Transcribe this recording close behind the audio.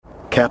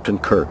Captain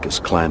Kirk is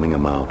climbing a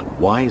mountain.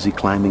 Why is he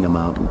climbing a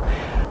mountain?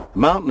 The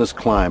mountain is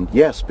climbed,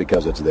 yes,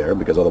 because it's there,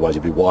 because otherwise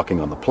you'd be walking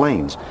on the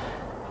plains.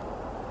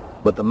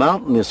 But the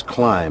mountain is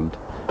climbed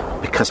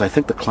because I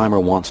think the climber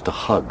wants to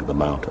hug the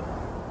mountain.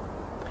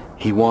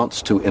 He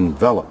wants to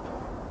envelop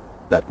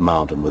that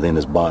mountain within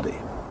his body.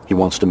 He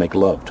wants to make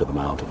love to the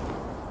mountain.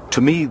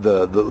 To me,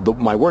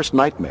 my worst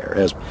nightmare,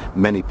 as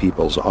many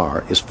people's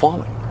are, is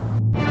falling.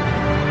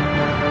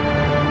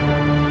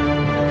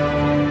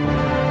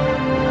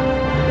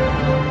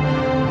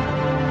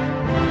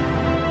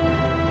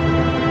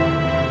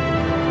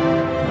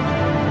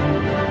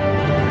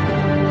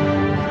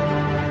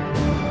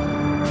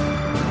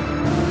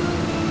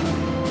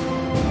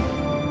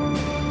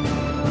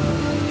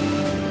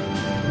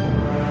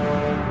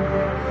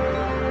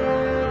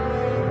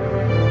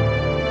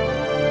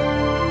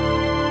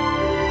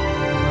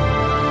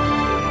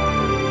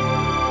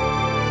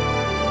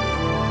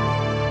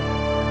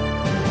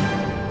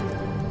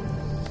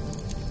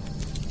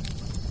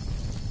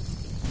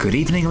 Good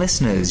evening,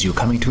 listeners. You're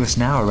coming to us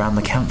now around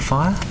the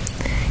campfire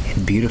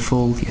in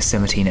beautiful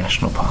Yosemite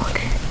National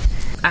Park.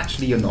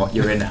 Actually, you're not.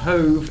 You're in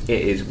Hove.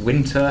 It is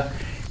winter.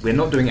 We're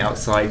not doing it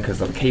outside because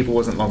the cable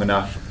wasn't long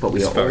enough, but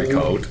we are very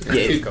cold. Yeah,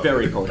 it's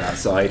very cold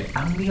outside.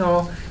 And we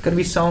are going to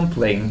be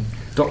sampling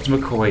Dr.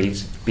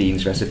 McCoy's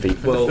beans recipe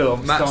for the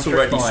film Matt's Star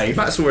Trek 5.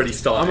 Matt's already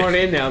started. I'm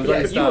already in now. You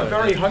were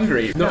very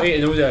hungry. Not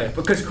eating all day.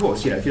 Because, of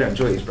course, if you don't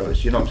enjoy these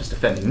brothers, you're not just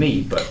offending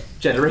me, but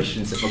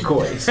generations of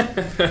McCoys.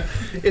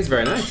 It's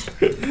very nice.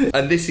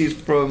 And this is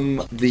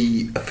from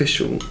the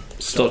official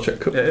Star Trek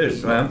cookbook. It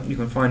is. You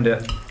can find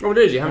it. Oh, it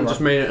is? You haven't just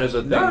made it as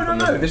a thing?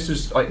 No. This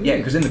was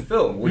because in the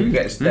film what you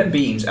get is their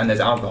beans and there's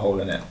alcohol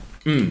in it.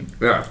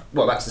 Yeah.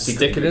 Well, that's the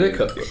secret. Stick it in a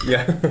cookbook.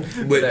 Yeah.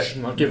 Which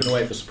I'm not giving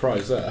away the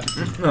surprise there.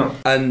 No.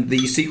 and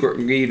the secret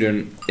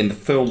ingredient in the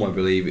film, I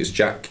believe, is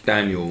Jack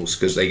Daniels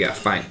because they get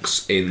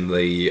thanks in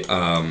the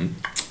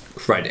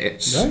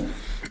credits. No?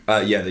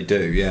 Yeah, they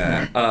do.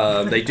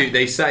 Yeah, they do.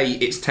 They say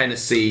it's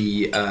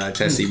Tennessee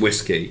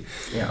whiskey.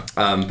 Yeah.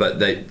 But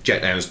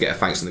Jack Daniels get a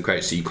thanks in the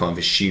credits, so you kind of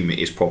assume it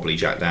is probably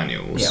Jack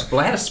Daniels. Yeah.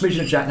 Well, I had a smidgen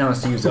of Jack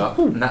Daniels to use up,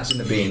 and that's in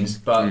the beans.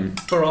 But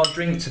for our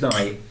drink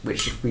tonight,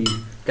 which if we're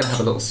going to have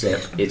a little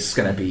sip, it's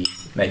going to be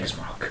Maker's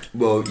Mark.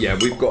 Well, yeah,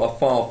 we've got a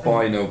far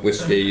finer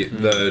whiskey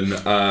than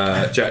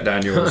Jack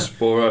Daniels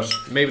for us.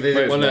 Maybe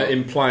they want to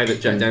imply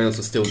that Jack Daniels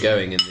was still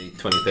going in the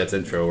 23rd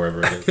century or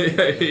wherever it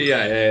is.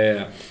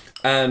 yeah.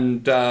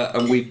 And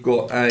we've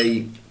got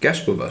a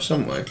guest with us,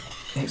 haven't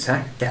we?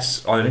 Exactly.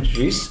 Yes, I'll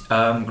introduce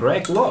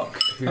Greg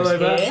Locke, who's Hello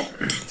there.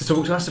 here to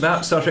talk to us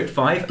about Star Trek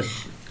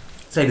 5.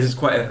 Say this is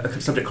quite a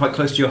subject quite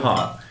close to your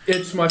heart.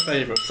 It's my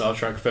favourite Star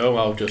Trek film.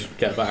 I'll just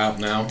get that out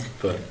now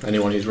for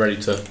anyone who's ready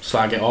to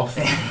slag it off.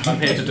 I'm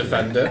here to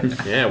defend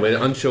it. Yeah, we're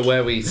unsure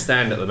where we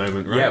stand at the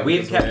moment, right? Yeah,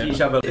 we've kept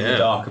each other in the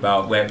dark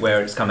about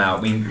where it's come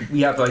out.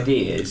 We have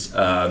ideas,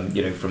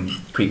 from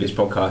previous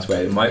podcasts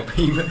where it might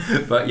be,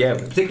 but yeah,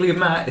 particularly with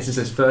Matt, this is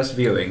his first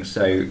viewing,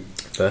 so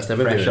first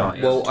ever fresh viewing.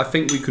 eyes. Well, I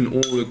think we can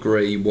all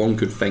agree one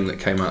good thing that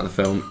came out of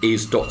the film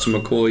is Dr.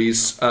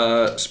 McCoy's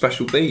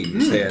special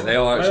beans here. They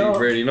are actually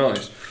really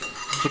nice.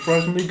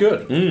 Surprisingly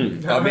good.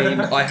 I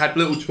mean, I had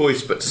little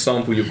choice but to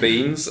sample your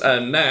beans,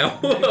 and now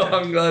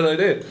I'm glad I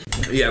did.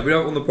 Yeah, we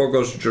don't want the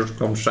podcast to just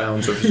come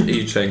sounds of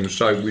eating,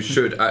 so we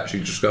should actually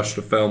discuss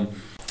the film.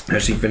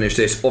 Actually finish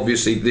this.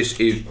 Obviously, this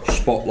is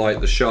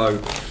Spotlight, the show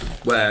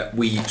where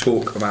we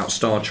talk about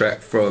Star Trek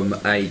from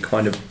a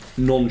kind of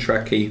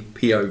non-Trekkie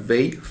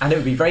POV. And it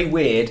would be very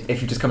weird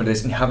if you just come into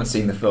this and you haven't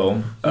seen the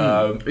film.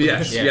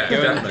 Yes, yeah,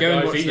 Go definitely.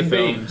 and watch the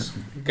film.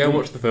 Go and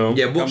watch the film.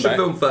 Yeah, watch the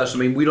film first. I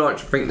mean, we like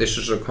to think this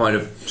is a kind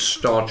of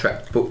Star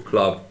Trek book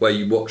club where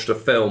you watch the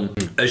film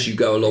as you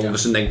go along with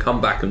us and then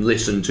come back and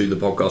listen to the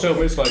podcast.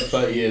 So it's like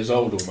 30 years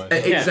old almost.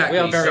 Exactly.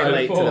 We are very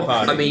late to the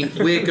party. I mean,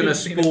 we're going to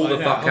spoil the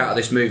fuck out of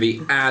this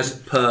movie as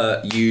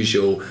per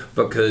usual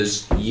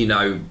because,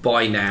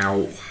 by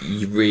now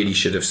you really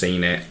should have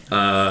seen it.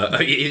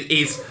 It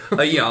is,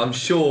 I'm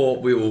sure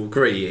we will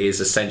agree it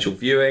is essential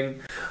viewing.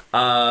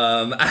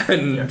 But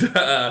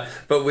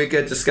we're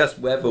going to discuss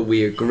whether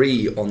we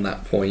agree on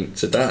that point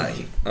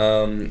today.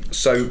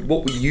 So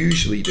what we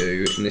usually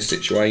do in this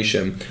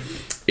situation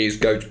is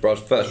go to Brad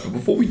first. But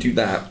before we do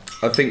that,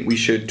 I think we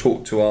should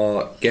talk to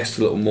our guest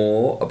a little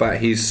more about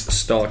his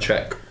Star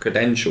Trek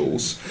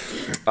credentials,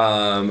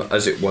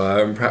 as it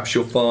were, and perhaps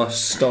your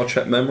first Star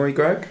Trek memory,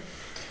 Greg?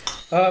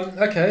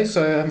 Okay,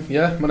 so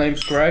my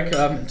name's Greg.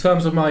 In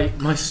terms of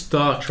my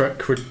Star Trek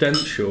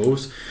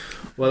credentials,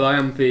 well, I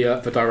am the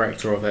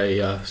director of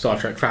a Star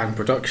Trek fan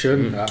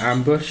production,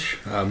 Ambush,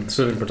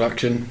 still in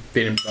production,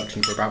 been in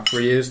production for about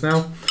 3 years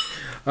now.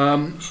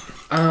 And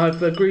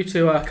I've agreed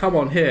to come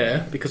on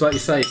here because, like you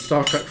say,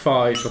 Star Trek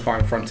 5, The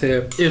Final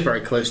Frontier, is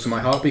very close to my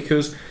heart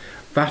because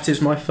that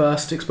is my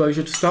first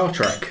exposure to Star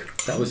Trek.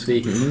 That was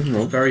the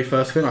very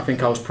first film. I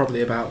think I was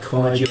probably about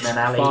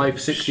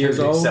 5-6 years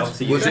old.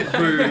 Was it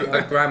through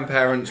a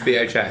grandparent's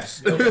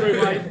VHS? It was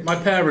through my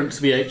parents'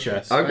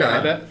 VHS.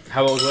 Okay.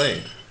 How old were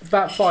you?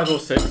 About 5 or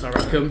 6, I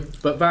reckon.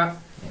 But that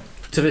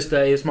to this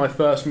day is my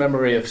first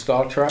memory of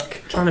Star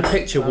Trek. Trying to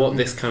picture what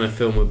this kind of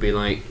film would be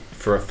like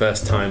for a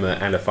first timer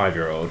and a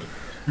 5-year-old.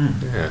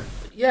 Yeah.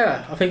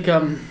 Yeah, I think.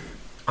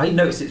 I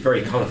noticed it's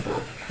very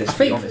colourful. I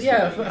think,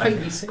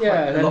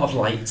 A lot of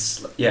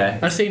lights. Yeah.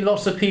 I've seen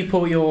lots of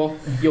people your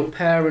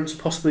parents,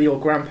 possibly your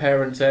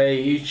grandparents'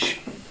 age,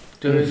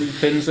 doing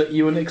things that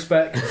you wouldn't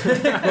expect.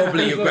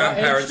 Probably your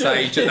grandparents'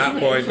 age at that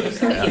point.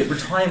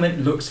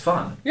 Retirement looks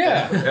fun.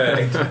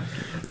 Yeah.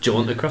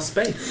 Jaunt across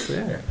space.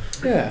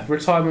 Yeah,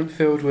 retirement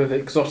filled with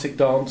exotic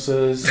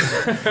dancers.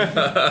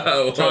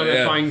 Trying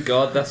to find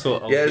God, that's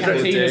what old people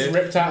Cantinas do.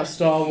 ripped out of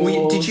Star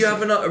Wars. Did you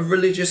have a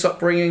religious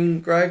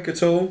upbringing, Greg,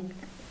 at all?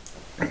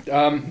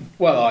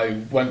 Well,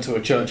 I went to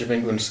a Church of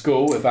England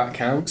school, if that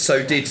counts.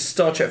 So did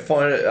Star Trek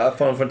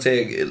Final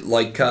Frontier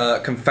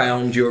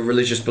confound your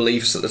religious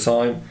beliefs at the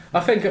time? I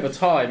think at the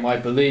time I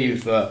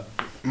believed that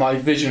my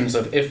visions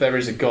of if there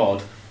is a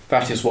God,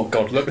 that is what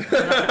God looked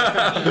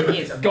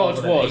like.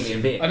 God was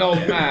an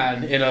old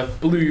man in a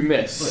blue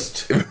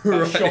mist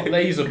that shot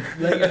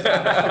lasers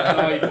out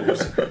of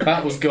eyeballs.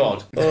 That was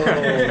God. Oh,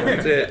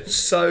 dear.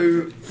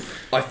 So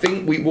I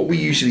think what we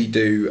usually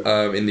do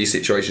in these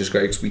situations,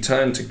 Greg, is we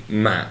turn to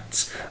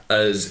Matt,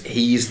 as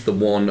he's the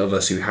one of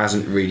us who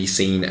hasn't really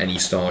seen any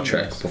Star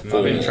Trek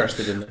before. I'm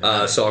interested in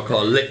it. So I've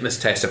got a litmus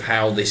test of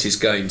how this is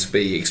going to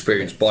be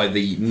experienced by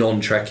the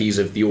non-Trekkies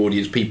of the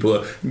audience, people who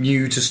are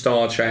new to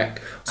Star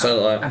Trek.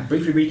 So, and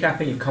briefly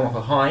recapping, you've come off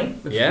a high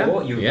before. Yeah,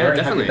 you were yeah, very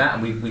definitely. happy with that,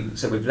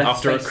 and we've left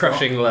After a space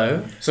crushing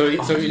low. So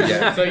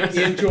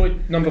you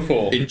enjoyed number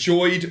 4.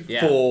 enjoyed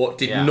Yeah. 4,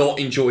 did Yeah. not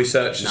enjoy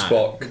Search for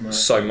Spock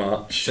so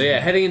much. So yeah,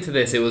 heading into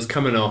this, it was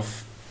coming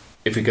off,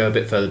 if we go a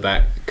bit further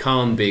back,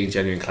 Khan being a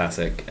genuine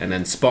classic, and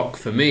then Spock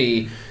for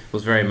me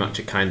was very much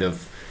a kind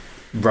of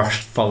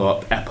rushed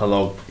follow-up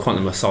epilogue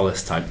Quantum of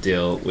Solace type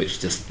deal, which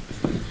just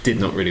did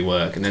not really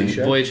work. And then Touche.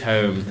 Voyage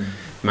Home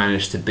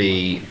managed to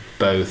be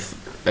both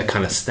a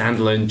kind of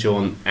standalone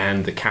jaunt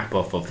and the cap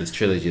off of this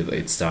trilogy that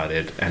they'd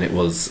started, and it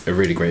was a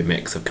really great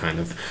mix of kind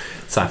of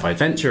sci-fi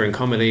adventure and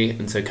comedy.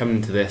 And so coming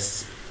into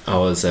this, I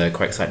was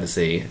quite excited to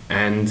see,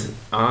 and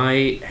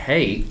I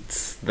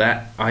hate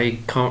that I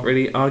can't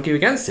really argue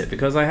against it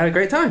because I had a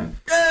great time.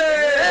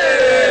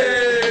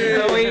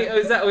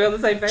 Are we on the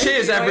same page?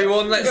 Cheers,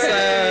 everyone. Let's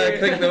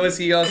clink the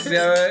whiskey glasses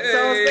together.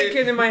 So I was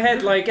thinking in my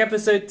head, like,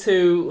 episode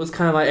 2 was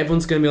kind of like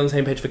everyone's going to be on the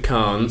same page for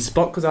Khan.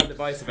 Spock was our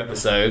divisive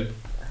episode.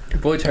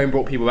 Voyage Home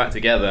brought people back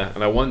together,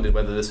 and I wondered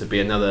whether this would be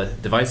another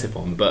divisive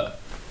one, but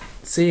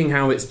seeing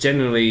how it's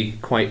generally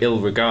quite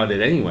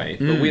ill-regarded anyway,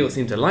 but we all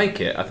seem to like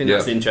it, I think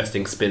that's an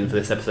interesting spin for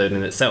this episode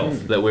in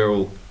itself, that we're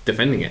all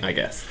defending it, I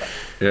guess.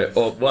 Yeah.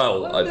 Oh,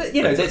 well,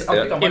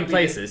 In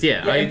places,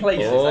 yeah. In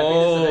places.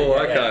 Oh,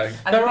 I think okay.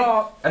 And there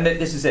are, and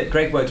this is it.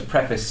 Greg wanted to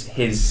preface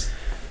his,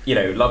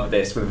 love of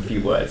this with a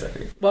few words. I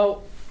think.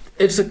 Well,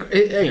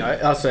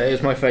 I'll say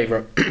it's my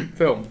favourite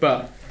film,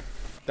 but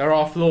there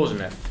are flaws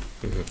in it.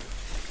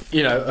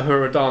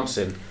 Uhura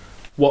dancing.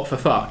 What for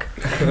fuck?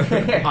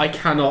 I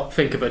cannot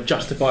think of a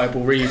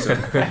justifiable reason.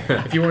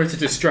 If you wanted to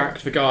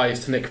distract the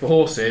guys to nick the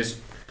horses,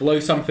 blow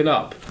something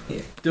up.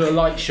 Yeah. Do a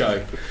light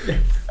show.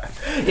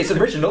 It's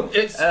original.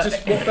 It's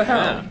just what the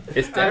hell?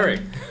 It's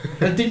daring.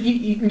 And did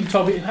you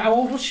told me how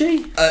old was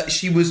she?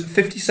 She was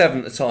 57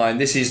 at the time.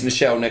 This is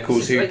Nichelle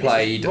Nichols, who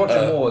played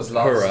Roger Moore's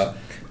last Uhura.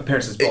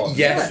 appearance as Bond.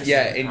 Yes,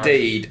 yeah,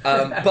 indeed.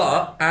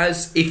 But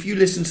if you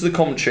listen to the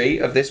commentary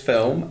of this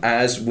film,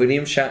 as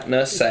William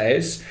Shatner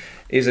says,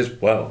 is as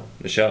well,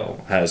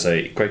 Nichelle has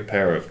a great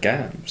pair of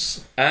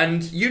gams.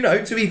 And,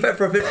 to be fair,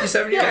 for a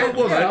 57-year-old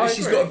woman, I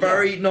she's agree, got a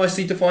very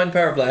nicely defined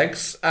pair of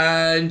legs.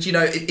 And,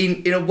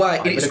 in a way,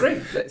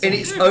 in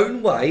its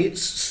own way,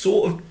 it's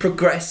sort of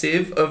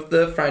progressive of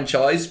the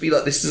franchise to be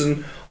like, this is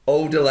an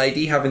older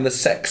lady having the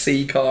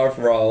sexy carved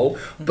role,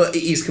 but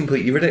it is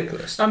completely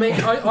ridiculous. I mean,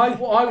 what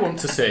I want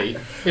to see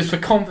is the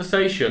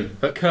conversation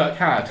that Kirk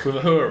had with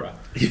Uhura.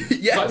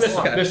 Yes.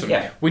 Like,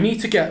 listen, we need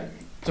to get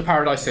to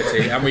Paradise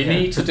City and we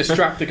need to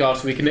distract the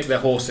guards so we can nick their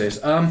horses.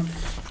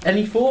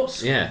 Any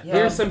thoughts? Yeah.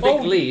 Here are some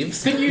big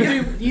leaves.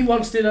 Didn't you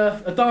once did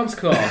a dance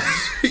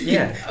class?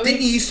 Yeah.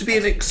 Didn't you used to be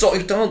an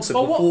exotic dancer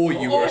before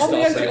you were a on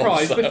the Star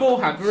Enterprise Sailor?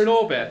 beforehand, we're in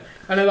orbit,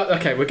 and they're like,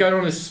 okay, we're going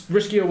on this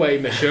risky away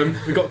mission.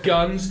 We've got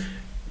guns.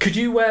 Could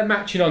you wear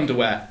matching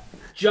underwear?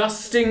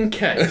 Just in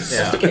case.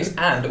 Just in case,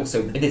 and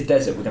also in this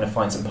desert, we're going to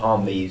find some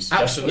palm leaves.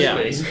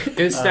 Absolutely.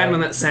 Go stand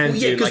on that sand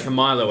dune like a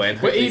mile away.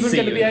 And We're hopefully even see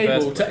going to you be in the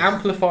able first to place.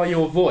 amplify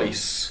your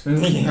voice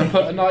and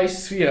put a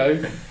nice,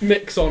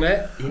 mix on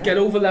it. Get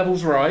all the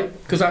levels right,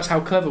 because that's how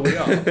clever we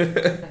are.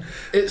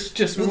 It's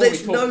just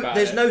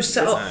There's no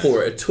setup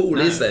for it at all,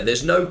 is there?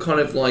 There's no kind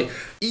of like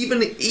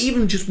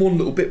even just one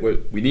little bit where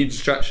we need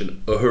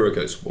distraction. Uhura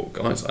goes, well,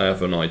 guys, I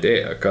have an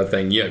idea, kind of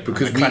thing,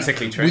 because I'm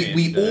classically trained.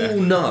 we all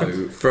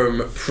know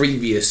from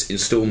previous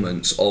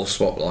instalments of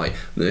Spotlight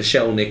that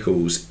Nichelle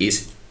Nichols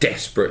is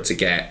desperate to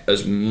get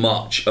as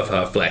much of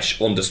her flesh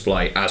on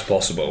display as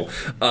possible.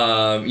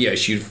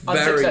 She was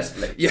very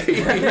Unsuccessfully.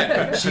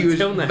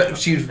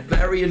 She was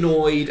very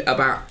annoyed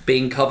about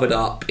being covered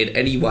up in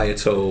any way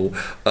at all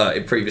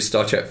in previous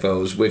Star Trek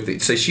films.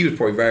 So she was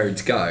probably raring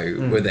to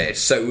go with it.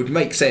 So it would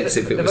make sense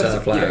if it was her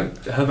plan.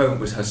 Her moment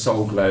was her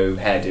Soul Glow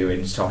hairdo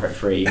in Star Trek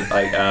 3.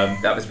 Like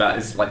that was about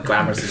as like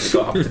glamorous as it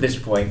got up to this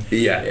point.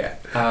 Yeah.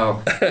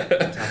 Oh,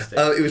 fantastic.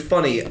 It was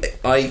funny.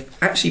 I've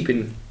actually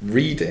been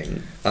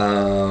reading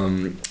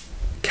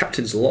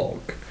Captain's Log,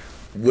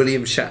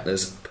 William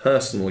Shatner's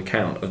personal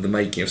account of the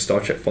making of Star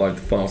Trek V: The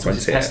Final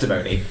Frontier.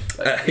 Testimony.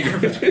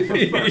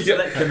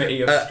 Select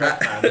committee of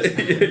Trek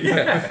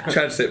fans.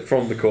 Transit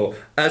from the court,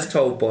 as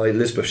told by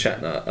Elizabeth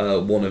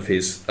Shatner, one of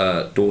his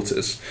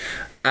daughters.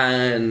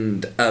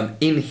 And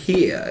in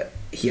here,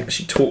 he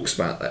actually talks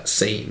about that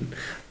scene.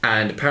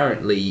 And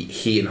apparently,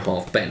 he and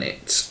Harve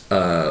Bennett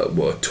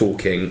were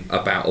talking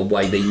about a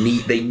way they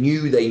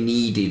knew they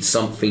needed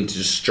something to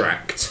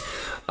distract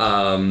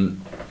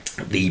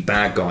the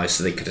bad guys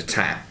so they could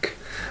attack.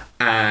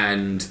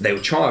 And they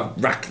would try to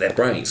rack their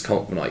brains, come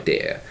up with an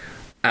idea.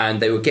 And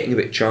they were getting a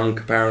bit drunk,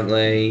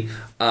 apparently.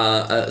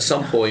 At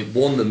some point,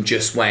 one of them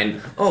just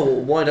went, "Oh,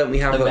 well, why don't we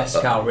have The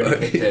mezcal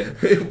really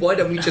kicked in. why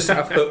don't we just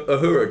have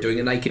Uhura doing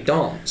a naked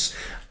dance?"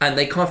 And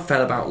they kind of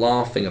fell about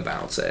laughing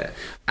about it.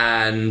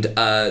 And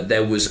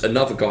there was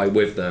another guy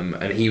with them,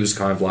 and he was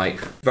kind of like,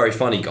 "Very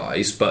funny,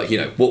 guys, but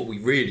what are we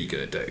really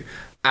going to do?"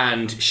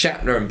 And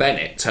Shatner and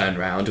Bennett turned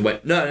around and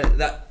went, "No,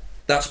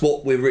 that's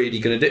what we're really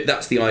going to do.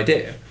 That's the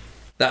idea.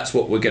 That's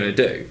what we're going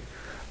to do."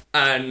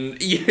 And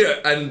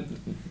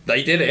and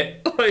they did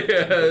it. They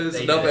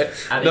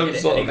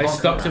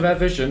stuck to their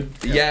vision.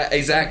 Yeah,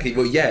 exactly.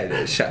 Well,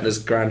 Shatner's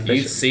grand vision.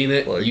 You've seen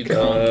it. Like, You can't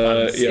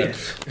unsee it.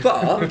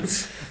 But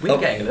We're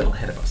getting a little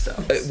ahead of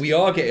ourselves. we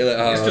are getting a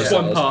little ahead of It's just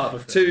one ourselves. part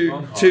of it. To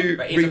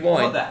But it's a part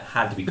rewind that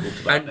had to be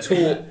talked about. and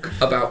talk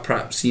about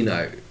perhaps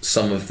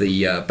some of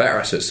the better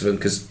aspects of him,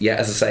 because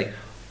as I say,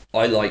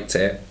 I liked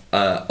it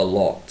a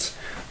lot.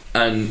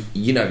 And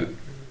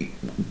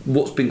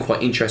what's been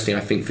quite interesting, I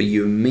think, for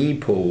you and me,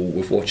 Paul,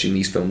 with watching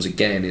these films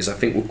again, is I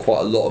think with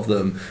quite a lot of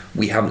them,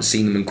 we haven't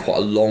seen them in quite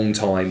a long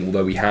time,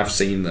 although we have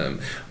seen them.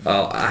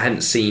 I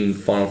hadn't seen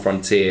Final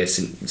Frontier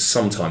since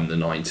sometime in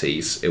the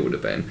 90s, it would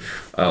have been,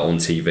 on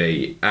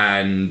TV.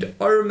 And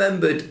I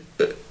remembered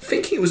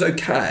thinking it was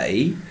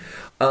okay,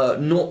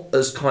 not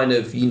as kind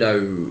of,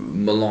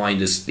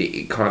 maligned as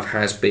it kind of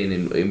has been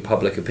in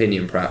public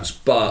opinion, perhaps,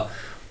 but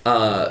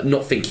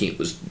not thinking it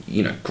was,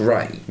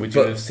 great. Would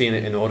you have seen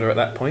it in order at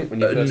that point when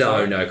you first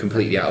saw it? No,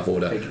 completely out of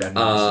order.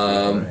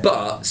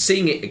 But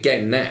seeing it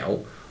again now,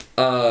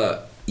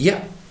 I've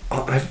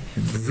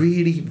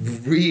really,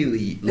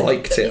 really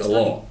liked it a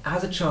lot.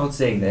 As a child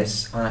seeing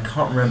this, and I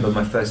can't remember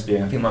my first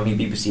viewing, I think it might be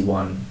BBC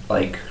One,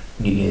 like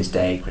New Year's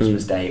Day,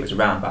 Christmas Day, it was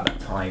around about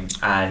that time,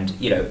 and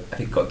I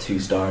think it got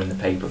 2-star in the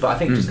paper, but I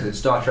think just because it's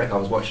Star Trek, I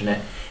was watching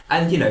it,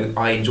 and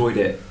I enjoyed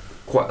it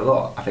quite a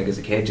lot, I think, as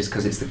a kid, just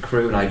because it's the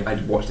crew, and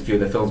I'd watched a few of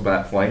their films by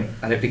that point.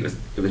 I don't think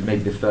it was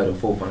maybe the third or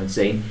fourth one I'd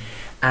seen,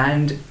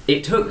 and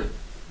it took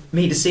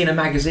me to see in a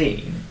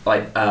magazine,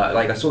 like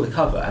I saw the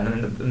cover, and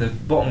then in the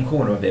bottom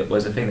corner of it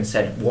was a thing that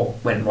said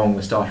what went wrong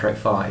with Star Trek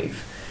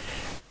 5.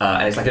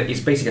 And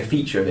it's basically a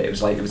feature of it. It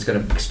was like it was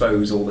going to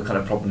expose all the kind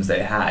of problems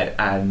they had,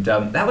 and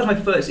that was my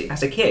first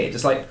as a kid.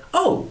 It's like,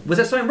 oh, was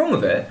there something wrong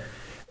with it?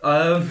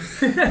 And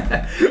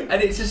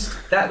it's just,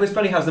 that was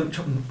funny how the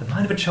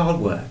mind of a child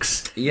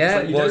works. Yeah,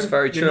 it was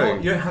very true.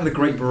 You don't have the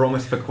great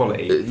barometer for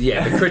quality.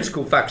 The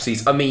critical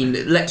faculties. I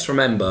mean, let's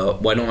remember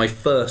when I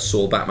first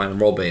saw Batman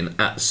and Robin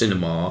at the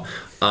cinema,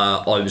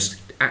 I was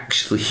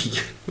actually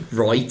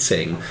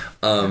writing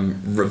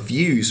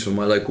reviews for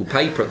my local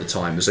paper at the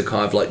time as a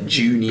kind of like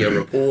junior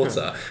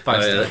reporter,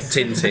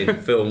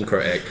 Tintin film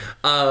critic,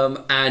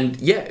 and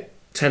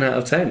 10 out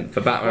of 10 for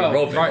Batman and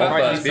Robin. Right,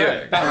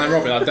 Batman and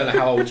Robin, I don't know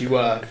how old you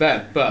were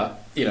then, but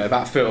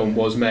that film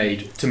was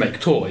made to make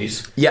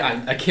toys. Yeah.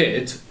 And a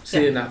kid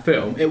seeing that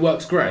film, it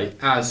works great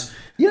as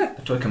a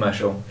toy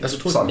commercial. As a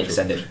toy slightly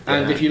commercial. extended.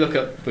 And if you look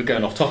at, we're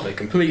going off topic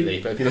completely,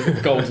 but if you look at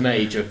the golden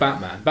age of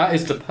Batman, that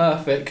is the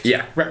perfect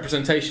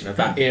representation of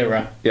that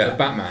era of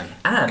Batman.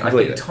 And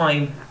completely. I think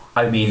time.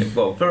 I mean,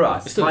 well, for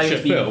us, it's still a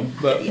shit film,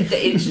 but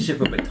it's a shit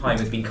film, but time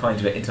has been kind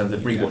to it in terms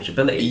of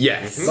rewatchability.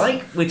 Yes.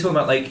 Like we're talking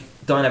about, like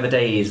Die Another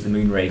Day is the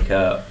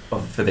Moonraker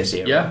for this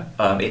era. Yeah.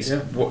 It's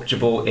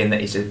watchable in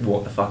that it's just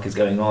what the fuck is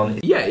going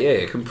on.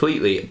 Yeah,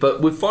 completely.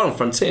 But with Final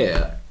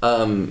Frontier,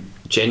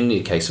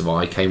 genuinely a case of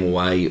I came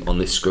away on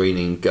this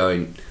screening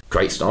going,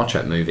 great Star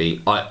Trek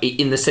movie.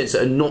 In the sense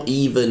that not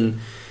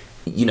even,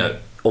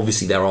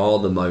 obviously there are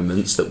the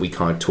moments that we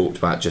kind of talked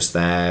about just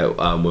there with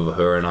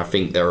Uhura, and I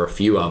think there are a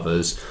few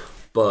others,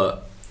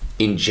 but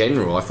in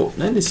general I thought,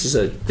 no, this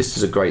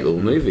is a great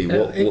little movie.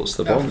 What's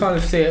the problem? I kind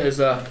of see it as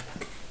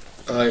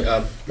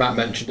Matt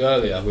mentioned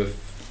earlier with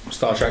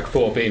Star Trek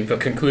 4 being the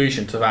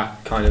conclusion to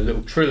that kind of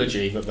little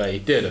trilogy that they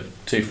did of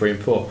 2, 3 and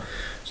 4.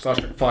 Star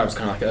Trek 5 was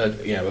kind of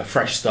like a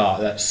fresh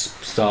start. Let's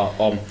start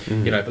on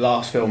the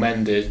last film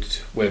ended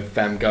with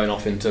them going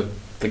off into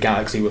the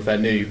galaxy with their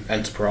new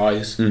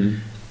Enterprise, Mm.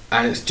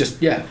 and it's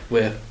just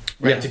we're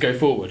ready to go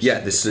forward. Yeah,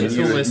 this is It's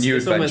a almost, new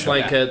it's almost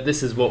adventure. like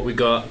this is what we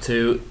got up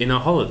to in our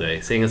holiday,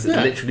 seeing as it's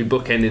Yeah. literally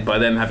bookended by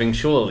them having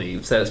shore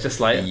leave. So it's just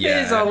like, Yeah.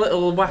 here's our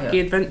little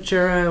wacky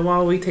adventure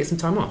while we take some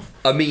time off.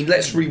 I mean,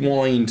 let's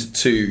rewind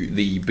to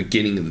the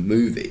beginning of the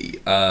movie.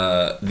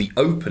 The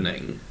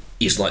opening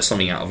is like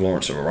something out of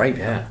Lawrence of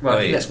Arabia. Well, I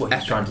think mean, that's what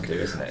he's trying to do,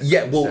 isn't it?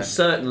 Yeah, well,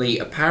 So- certainly,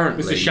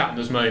 apparently, This is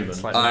Shatner's moment.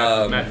 It's like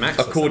Mad Max.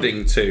 or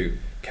according to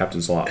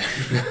Captain Slat.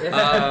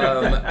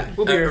 something.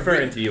 We'll be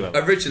referring to you.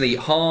 Ellen. Originally,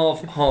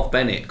 Harv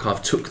Bennett kind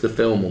of took the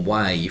film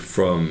away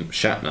from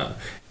Shatner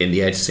in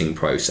the editing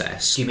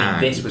process. Do you mean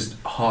and- this was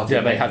hard?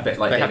 Yeah, they had bit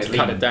like they had to David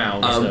cut Lean. it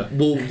down.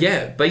 Well,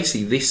 yeah,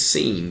 basically, this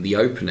scene, the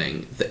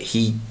opening, that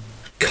he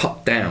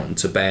cut down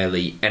to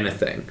barely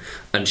anything,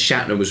 and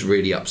Shatner was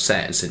really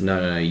upset and said,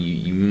 "No,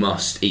 you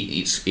must.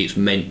 It's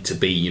meant to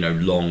be,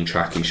 long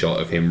tracking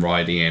shot of him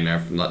riding in and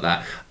everything like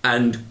that,"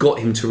 and got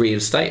him to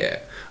reinstate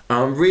it. And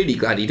I'm really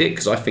glad he did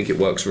because I think it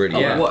works really Oh,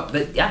 well. what?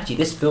 But actually,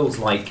 this feels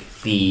like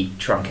the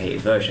truncated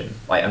version.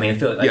 Like, I mean, I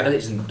feel like Yeah.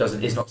 it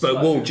doesn't. It's not. But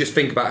slow. we'll just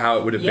think about how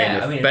it would have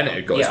been if Bennett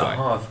had got his way.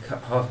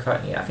 half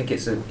cut. Yeah, I think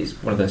it's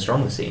one of the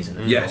strongest scenes in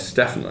the Yes,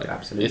 film. definitely.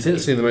 Absolutely. It's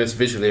instantly the most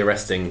visually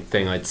arresting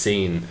thing I'd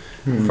seen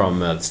from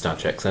the Star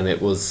Treks, and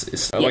it's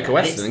like a and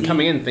western. it's And the-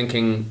 coming in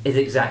thinking, It's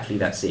exactly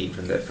that scene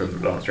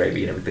from Lawrence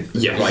Arabia, with the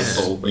Yes.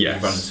 rifle when Yes.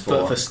 he runs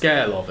but for. the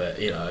scale of it,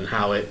 and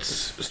how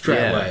it's straight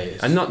away. It's-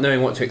 and not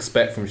knowing what to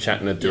expect from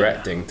Shatner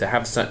directing, to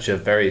have such a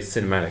very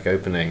cinematic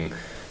opening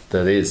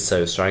that is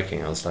so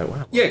striking. I was like, wow.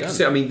 well Yeah, done.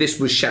 because I mean, this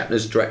was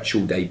Shatner's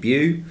directorial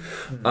debut.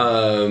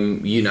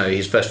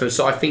 His first film,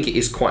 so I think it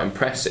is quite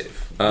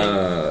impressive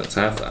to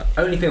have that.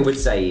 Only thing I would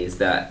say is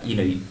that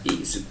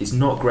it's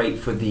not great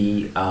for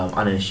the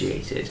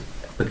uninitiated,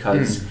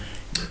 because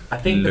I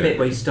think the bit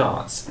where he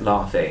starts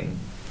laughing,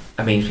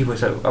 I mean, people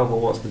say, "Oh, well,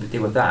 what's the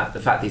deal with that?" The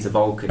fact that he's a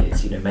Vulcan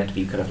is, meant to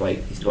be kind of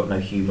like he's got no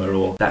humour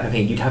or that kind of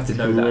thing. You'd have to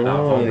know that about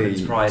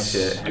Vulcans prior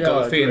to. I got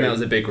Yeah, a feeling I that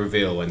was a big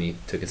reveal when he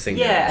took a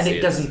single. Yeah, and it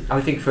doesn't.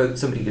 I think for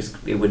somebody,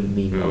 it wouldn't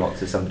mean a lot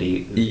to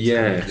somebody.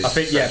 Yes. I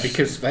think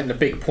because then the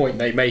big point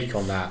they make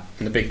on that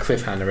and the big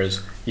cliffhanger is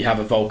you have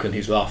a Vulcan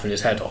who's laughing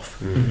his head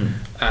off,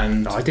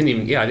 and I didn't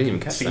even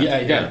catch so,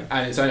 that.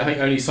 and it's I think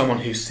only someone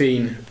who's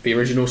seen the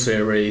original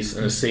series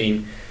and has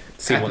seen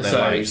See what they're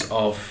like. episodes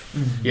of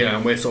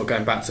and we're sort of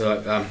going back to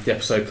the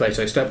episode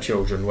Plato's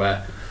Stepchildren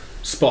where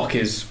Spock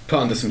is put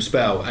under some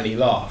spell and he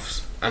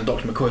laughs and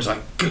Dr. McCoy's like,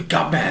 "Good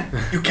God, man,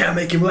 you can't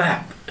make him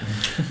laugh."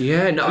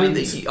 Yeah, no, I mean,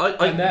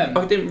 And-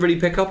 I didn't really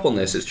pick up on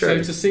this. It's So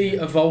true. to see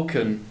a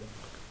Vulcan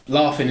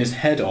laughing his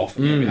head off,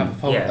 and we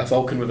have a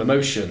Vulcan with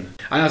emotion,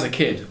 and as a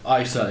kid,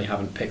 I certainly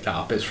haven't picked that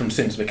up. It's from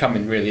since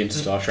becoming really into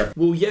Star Trek.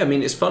 Well, yeah, I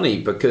mean, it's funny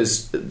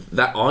because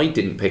that I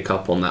didn't pick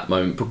up on that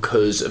moment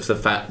because of the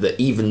fact that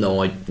even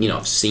though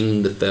I've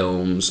seen the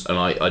films and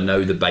I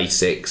know the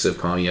basics of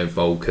kind of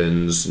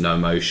Vulcans, no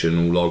emotion,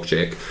 all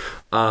logic,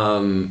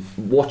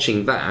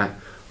 watching that,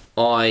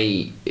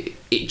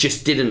 it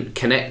just didn't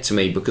connect to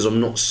me because I'm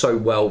not so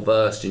well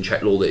versed in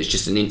Trek lore that it's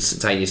just an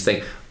instantaneous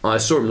thing. I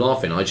saw him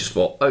laughing. I just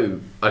thought, I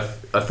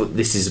thought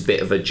this is a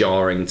bit of a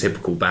jarring,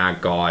 typical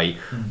bad guy,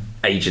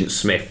 Agent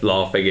Smith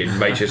laughing in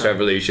Matrix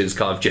Revolutions,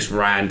 kind of just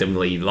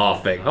randomly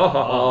laughing,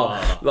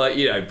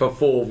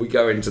 before we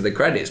go into the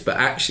credits. But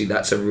actually,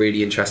 that's a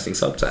really interesting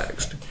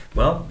subtext.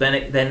 Well,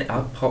 then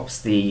up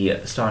pops the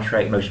Star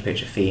Trek motion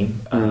picture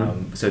theme.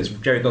 So it's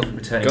Jerry Goldsmith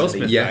returning.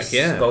 Goldsmith to the, back,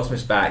 yeah.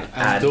 Goldsmith's back,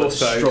 And and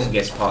also- the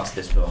strongest parts of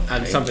this film.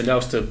 And something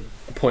else to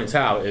point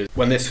out is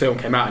when this film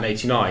came out in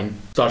 '89,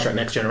 Star Trek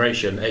Next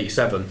Generation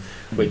 '87,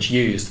 which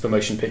used the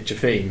motion picture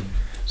theme.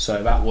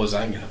 So that was,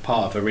 I think,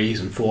 part of the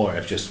reason for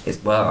it. Just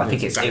I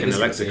think it's back it in was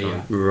the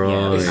lexicon.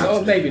 Yeah,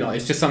 it's, maybe not.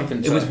 It's just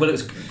something. It was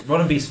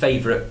Roddenberry's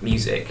favourite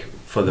music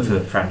for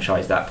the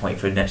franchise. At that point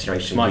for Next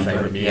Generation, It's my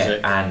favourite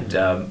music. Yeah,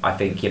 and I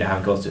think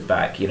having Goldsmith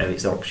back,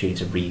 it's an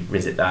opportunity to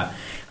revisit that.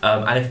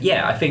 I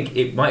think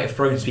it might have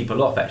thrown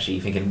people off actually,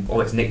 thinking, "Oh,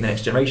 it's Nick the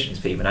Next Generation's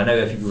theme." And I know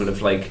a few people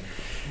have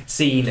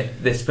seen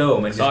this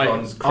film and just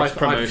gone cross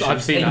promotion.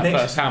 I've seen that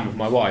firsthand with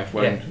my wife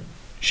when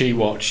she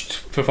watched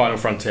For Final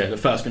Frontier. The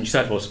first thing she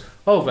said was,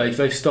 "Oh,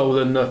 they've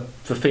stolen the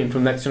theme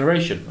from Next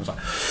Generation." I was like,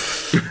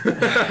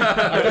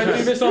 "I don't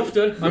do this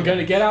often. I'm going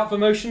to get out the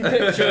motion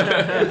picture."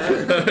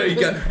 There you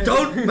go.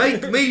 Don't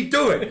make me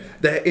do it.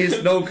 There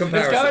is no It's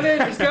comparison. going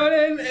in. It's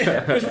going in.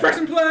 Just press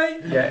and play.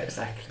 Yeah,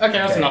 exactly. Okay,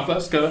 that's enough.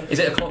 Let's go. Is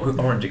it a Clockwork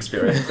Orange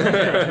experience?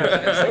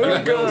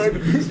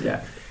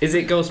 Yeah. Is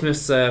it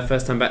Goldsmith's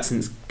first time back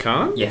since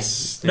Khan?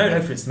 Yes.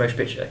 No, for it's the motion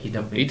picture. He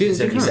didn't do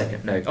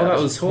 72nd. No. Oh, that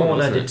was Horner, Horner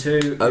wasn't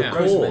did too. Of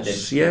Grossman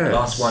course, did yes. the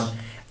last one,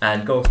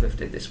 and Goldsmith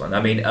did this one.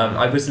 I mean,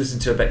 I was listening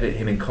to a bit of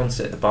him in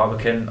concert at the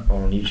Barbican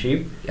on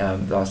YouTube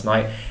last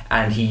night,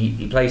 and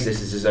he plays this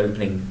as his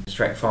opening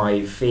Trek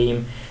 5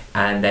 theme,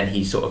 and then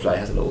he sort of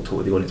has a little talk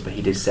with the audience. But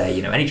he did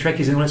say, any Trekkies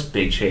in the audience,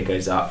 big cheer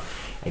goes up.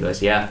 He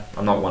goes, "Yeah,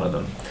 I'm not one of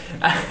them."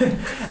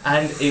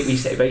 And he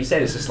said it's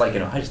just I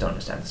just don't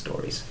understand the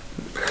stories.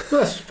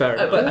 That's fair.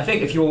 But I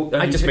think if your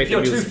I just if made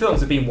your the two music. films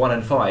have been 1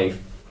 and 5,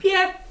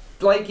 yeah,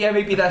 Like, yeah,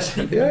 maybe that's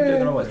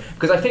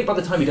because I think by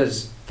the time he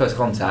does First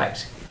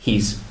Contact,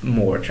 he's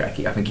more a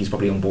Trekkie. I think he's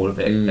probably on board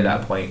with it at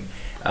that point.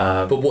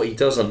 But what he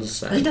does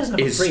understand he doesn't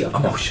have is a free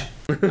emotion.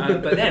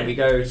 But then we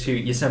go to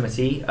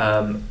Yosemite,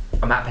 a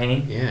matte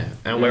painting. Yeah,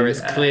 and where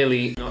it's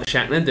clearly not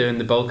Shatner doing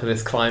the bulk of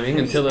this climbing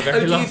until the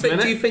very last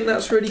minute. Do you think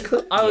that's really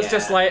cool? I was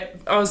just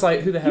like,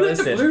 who the hell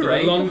is this? For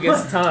the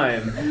longest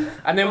time.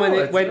 And then when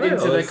it went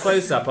into the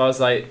close-up, I was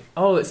like,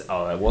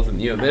 it wasn't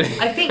you.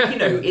 I think,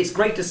 it's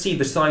great to see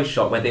the side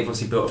shot where they've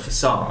obviously built a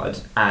facade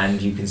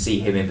and you can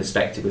see him in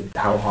perspective with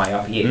how high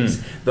up he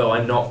is. Though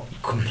I'm not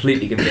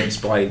completely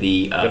convinced by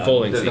the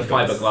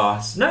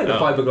fiberglass. No, the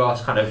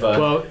fiberglass kind of.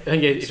 Well, I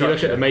think if you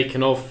look at the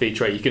making of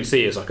featurette, you can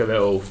see it's like a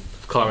little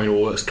climbing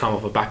wall that's come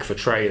off the back of a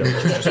trailer,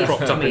 which is just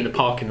propped up in the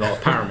parking lot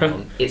of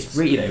Paramount. It's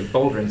really,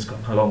 bouldering's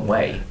gone a long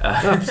way.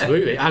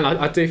 Absolutely, and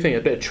I do think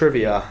a bit of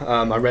trivia.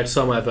 I read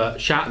somewhere that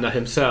Shatner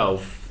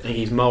himself,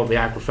 he's mildly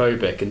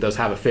agoraphobic and does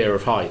have a fear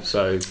of heights,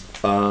 so it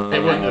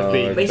wouldn't have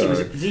been.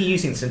 Basically, was he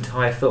using this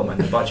entire film and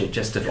the budget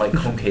just to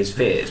conquer his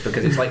fears?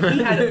 Because it's like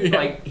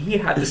he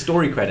had the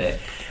story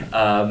credit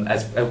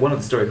as one of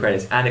the story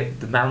credits, and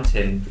the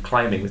mountain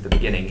climbing was the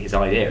beginning, his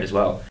idea as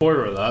well.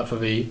 Spoiler alert for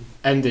the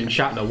ending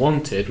Shatner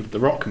wanted with the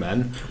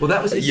Rockmen. Well,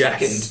 that was his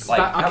second.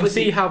 I can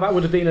see how that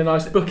would have been a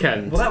nice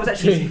bookend. Well, that was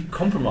actually his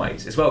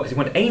compromise as well, because he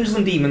wanted Angels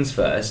and Demons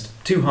first,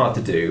 too hard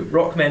to do.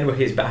 Rockmen were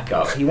his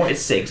backup. He wanted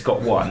 6,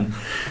 got 1,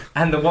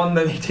 and the one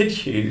that they did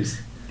choose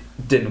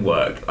didn't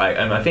work.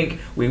 And I think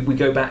we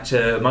go back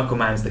to Michael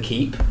Mann's The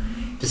Keep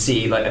to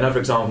see another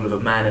example of a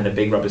man in a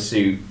big rubber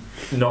suit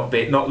not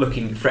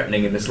looking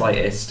threatening in the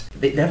slightest.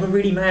 They never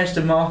really managed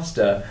to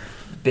master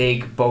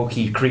big,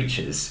 bulky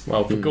creatures.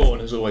 Well,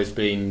 Gorn has always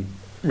been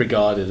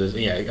regarded as,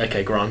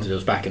 granted it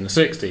was back in the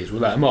 60s,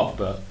 we'll let him off,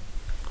 but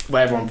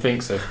where everyone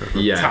thinks of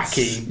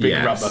tacky,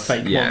 big rubber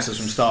fake monsters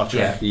from Star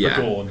Trek,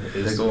 Gorn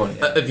is...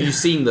 Have you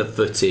seen the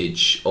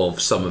footage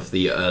of some of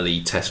the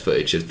early test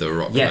footage of the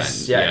Rockman?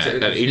 Yes,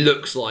 He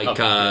looks like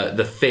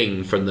the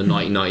Thing from the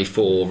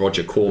 1994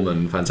 Roger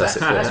Corman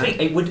Fantastic Four.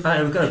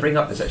 I'm going to bring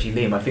up this actually,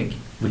 Liam. I think,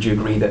 would you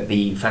agree that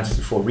the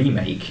Fantastic Four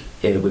remake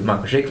with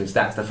Michael Chiklis,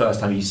 that's the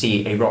first time you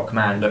see a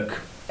Rockman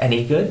look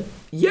any good?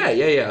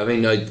 Yeah. I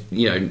mean, the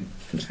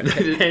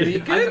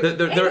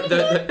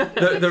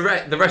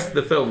rest of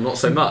the film not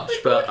so much,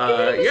 but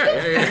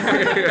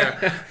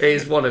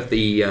is one of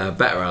the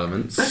better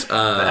elements.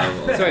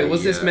 Sorry,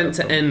 was this meant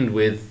to end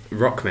with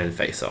Rockmen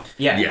face off?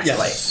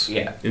 Yes.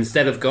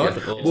 Instead of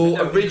God?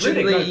 Well,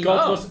 originally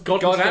God was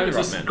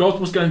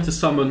going to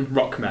summon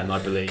Rockmen, I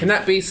believe. Can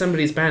that be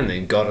somebody's band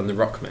name, God and the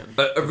Rockmen?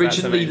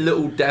 Originally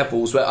Little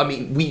Devils, I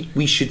mean,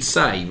 we should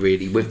say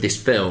really with this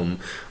film,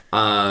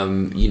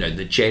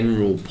 the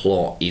general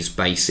plot is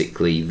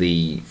basically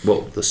the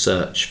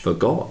search for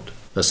God,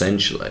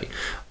 essentially.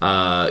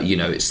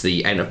 It's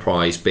the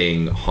Enterprise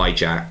being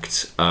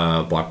hijacked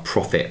by a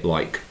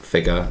prophet-like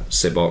figure,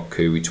 Sybok,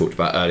 who we talked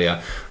about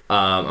earlier,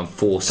 and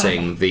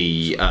forcing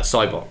the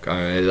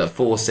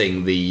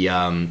forcing the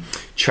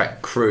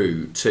Trek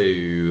crew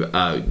to,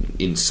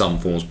 in some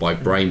forms by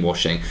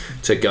brainwashing,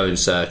 to go in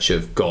search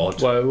of God.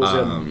 Well,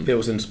 it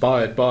was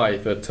inspired by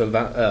the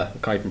I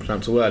can't even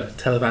pronounce the word,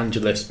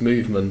 televangelist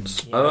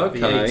movements. Of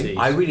the 80s.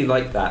 I really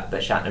like that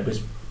Shatner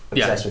was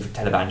obsessed with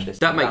televangelists.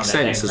 That makes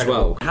sense as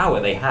well. Power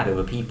they had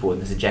over people and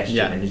the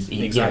suggestion. And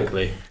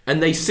exactly.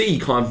 And they see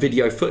kind of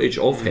video footage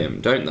of him,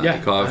 don't they?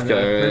 Yeah,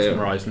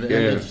 mesmerising.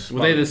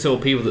 Were they the sort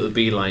of people that would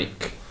be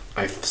like,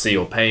 I see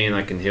your pain,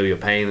 I can heal your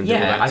pain, and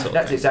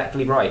that's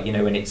exactly right.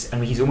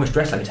 And he's almost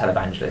dressed like a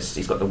televangelist.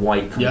 He's got the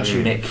white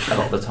tunic a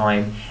lot of the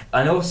time,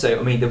 and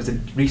also, there was a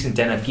recent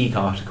Den of Geek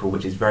article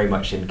which is very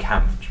much in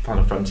camp on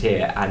the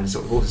frontier, and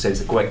sort of also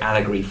says a great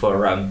allegory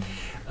for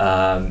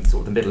sort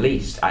of the Middle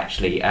East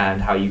actually,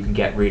 and how you can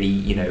get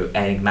really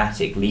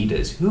enigmatic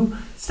leaders who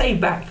stay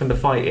back from the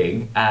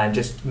fighting and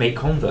just make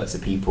converts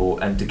of people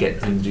and to get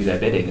them to do their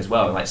bidding as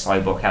well. Like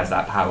Sybok has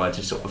that power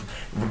to sort of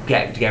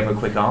get together a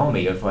quick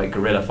army of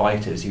guerrilla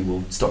fighters who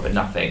will stop at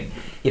nothing.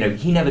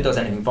 He never does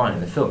anything violent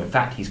in the film. In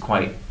fact, he's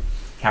quite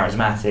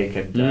charismatic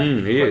and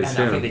he is. And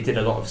I think they did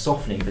a lot of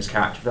softening of his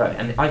character,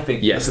 and I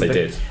think they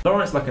did.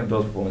 Lawrence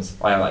Luckenbill's performance,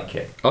 I like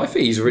it. I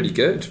think he's really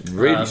good,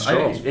 really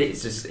strong.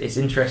 It's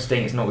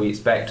interesting. It's not what you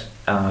expect.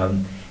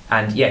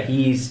 And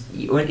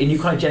you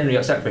kind of generally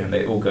upset for him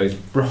that it all goes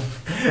wrong.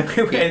 That's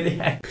one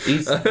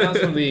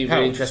of the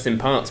really interesting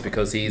parts,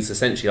 because he's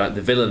essentially like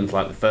the villain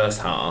for the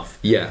first half.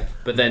 Yeah.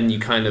 But then you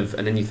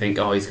think,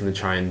 he's going to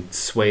try and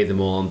sway them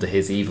all onto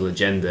his evil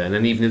agenda, and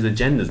then even his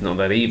agenda's not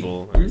that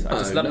evil. I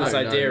just love this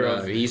idea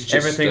of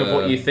everything of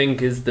what you think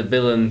is the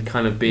villain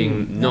kind of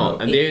being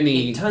not. And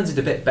it turns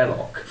into a bit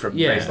Belloc from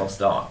Raiders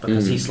Lost Ark,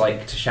 because he's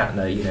like to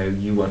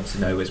Shatner, you want to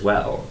know as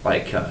well.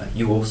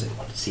 You also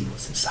want to see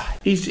what's inside.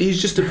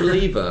 He's just a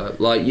believer,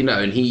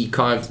 and he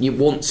kind of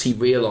once he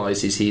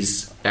realises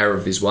his error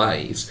of his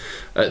ways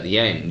at the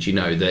end, you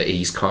know, that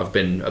he's kind of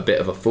been a bit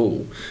of a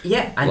fool.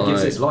 Yeah, and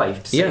gives his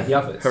life to save the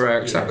others.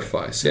 Heroic you know.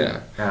 sacrifice,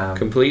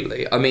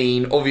 completely. I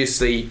mean,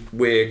 obviously,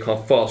 we're kind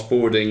of fast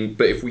forwarding,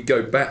 but if we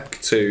go back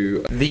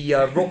to the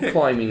rock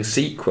climbing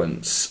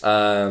sequence,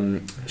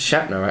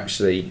 Shatner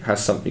actually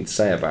has something to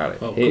say about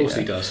it. Well, of course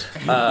he does.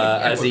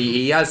 As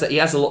he has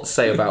a lot to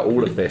say about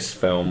all of this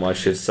film, I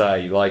should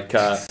say. Like,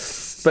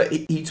 but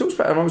he talks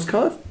about, and I was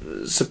kind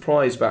of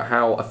surprised about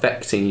how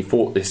affecting he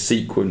thought this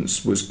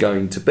sequence was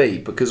going to be,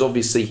 because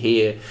obviously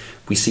here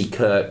we see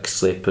Kirk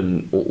slip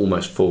and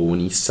almost fall,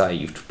 and he's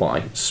saved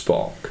by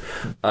Spock.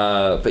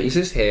 But he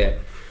says here,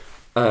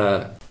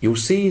 you'll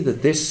see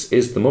that this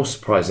is the most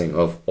surprising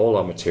of all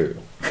our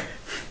material.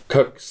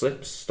 Kirk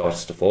slips,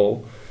 starts to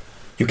fall.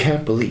 You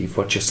can't believe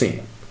what you're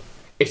seeing.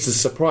 It's as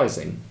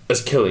surprising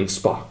as killing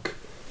Spock.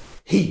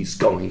 He's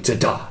going to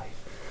die.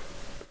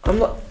 I'm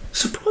like,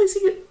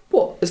 surprising it?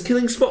 What? As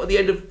killing Spock at the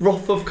end of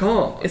Wrath of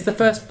Khan? It's the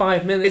first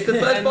 5 minutes. It's the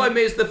first 5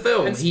 minutes of the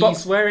film. And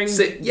Spock's wearing...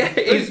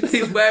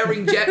 he's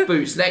wearing jet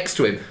boots next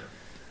to him.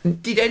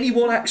 Did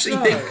anyone actually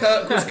think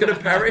Kirk was going to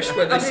perish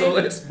when they saw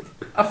this?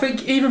 I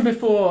think even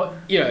before,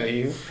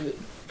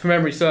 from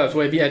memory serves, the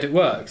way the edit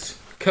works,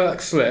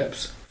 Kirk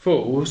slips,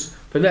 falls.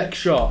 The next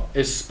shot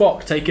is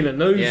Spock taking a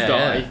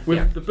nosedive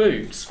with the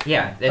boots.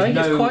 Yeah, I think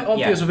it's quite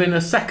obvious within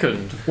a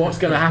second what's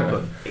going to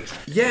happen.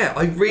 Yeah,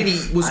 I really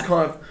was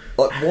kind of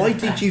like, why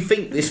did you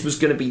think this was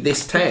going to be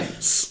this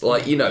tense?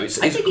 Like, you know, it's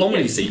a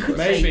comedy sequence.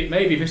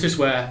 Maybe this is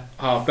where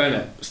Harv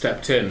Bennett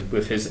stepped in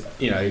with his,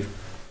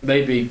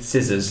 maybe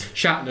scissors.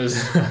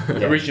 Shatner's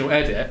original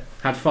edit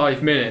had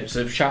 5 minutes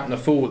of Shatner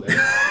falling.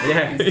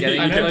 Yeah, and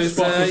then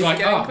Spock was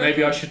like,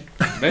 maybe I should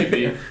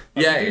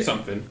do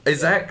something.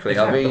 Exactly.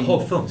 I mean, the whole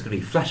film's going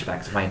to be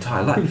flashbacks of my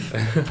entire life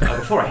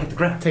before I hit the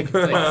ground.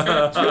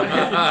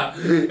 I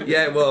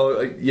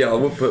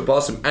wouldn't put it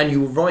past him. And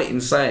you were right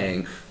in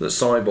saying that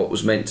Cybot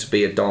was meant to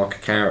be a darker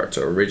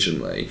character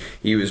originally.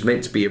 He was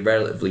meant to be a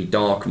relatively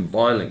dark and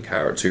violent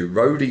character who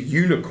rode a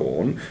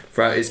unicorn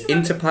throughout his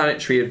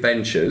interplanetary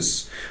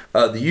adventures.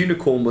 The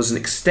unicorn was an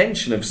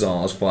extension of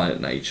Tsar's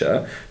violent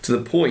nature, to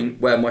the point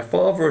where my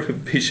father had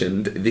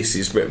envisioned, this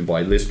is written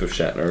by Elizabeth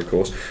Shatner, of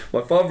course,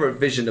 my father had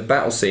envisioned a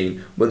battle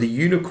scene where the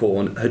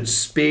unicorn had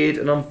speared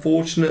an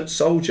unfortunate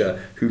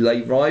soldier who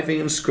lay writhing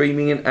and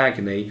screaming in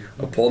agony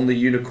upon the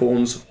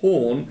unicorn's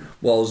horn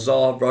while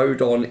Tsar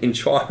rode on in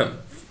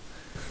triumph.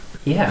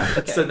 Yeah.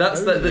 Okay. So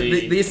that's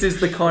this is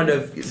the kind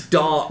of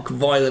dark,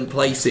 violent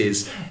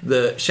places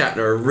that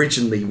Shatner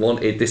originally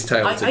wanted this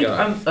tale to go.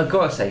 I've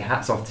got to say,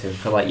 hats off to him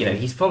for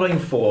he's following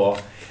 4,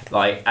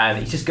 and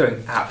he's just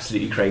going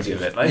absolutely crazy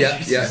with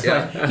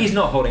it. He's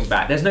not holding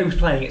back. There's no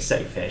playing it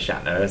safe here,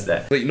 Shatner, is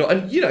there? But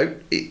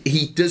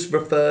he does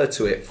refer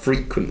to it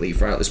frequently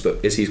throughout this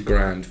book as his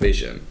grand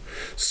vision.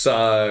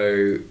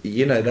 So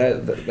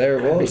there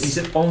it was. He's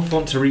an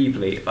enfant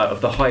terrible of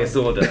the highest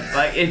order.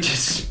 It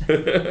just.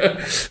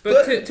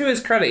 But to his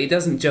credit, he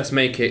doesn't just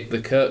make it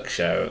the Kirk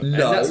show. No, and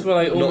that's what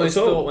I almost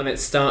not at all. thought when it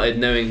started,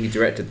 knowing he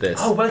directed this.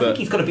 Oh, well, I think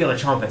he's got to be on a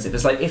charm offensive.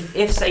 It's like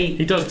if say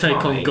he does take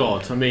on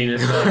God. I mean,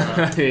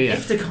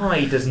 if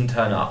Takai doesn't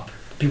turn up,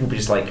 people will be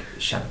just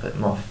Shatner put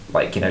them off.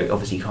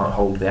 Obviously he can't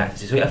hold the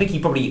actors. So I think he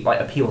probably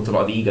appealed to a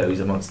lot of egos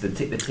amongst the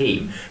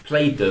team,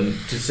 played them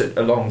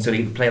along so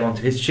he could play along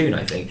to his tune,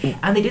 I think.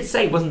 And they did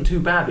say it wasn't too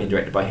bad being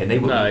directed by him. They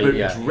were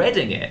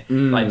dreading it.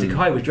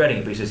 Takai was dreading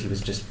it because he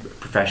was just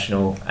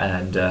professional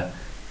and the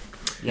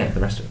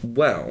rest of it.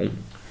 Well,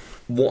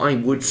 what I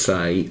would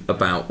say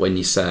about when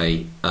you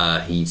say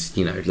he's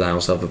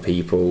allows other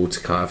people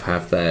to kind of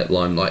have their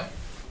limelight,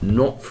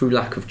 not through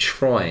lack of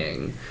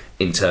trying,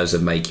 in terms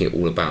of making it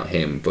all about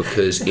him,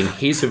 because in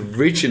his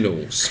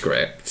original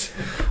script,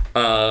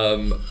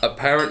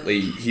 apparently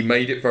he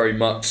made it very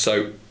much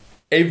so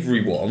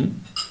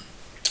everyone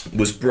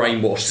was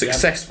brainwashed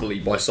successfully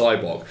by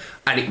Cyborg,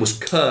 and it was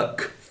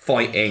Kirk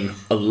fighting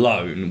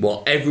alone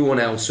while everyone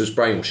else was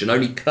brainwashed, and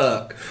only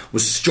Kirk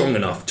was strong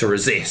enough to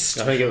resist.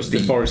 I think it was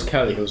DeForest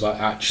Kelly who was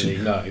actually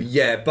no.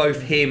 Yeah,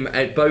 both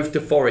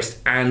DeForest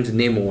and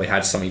Nimoy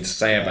had something to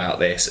say about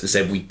this and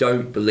said, we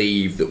don't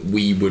believe that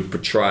we would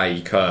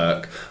betray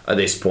Kirk at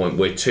this point.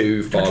 We're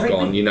too far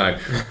gone,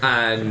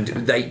 and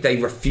they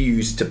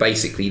refused to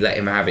basically let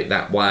him have it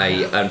that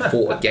way and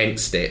fought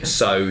against it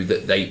so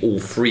that they all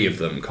 3 of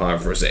them kind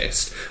of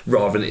resist,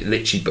 rather than it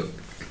literally. But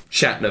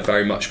Shatner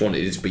very much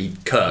wanted it to be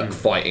Kirk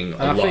fighting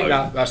alone.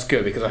 I think that's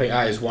good, because I think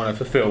that is one of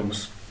the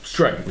film's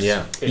strengths.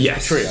 Yeah.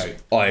 Yes. The trio.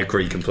 I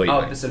agree completely. Oh,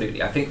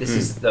 absolutely. I think this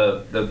is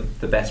the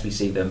best we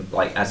see them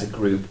as a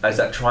group, as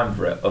that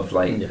triumvirate of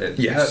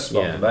Yes.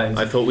 Kirk, Spock, Bones.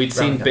 I thought we'd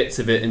seen Rankin. bits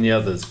of it in the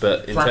others,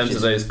 but in terms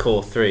of those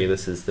core 3,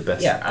 this is the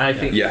best. Yeah, and I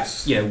think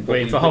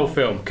the whole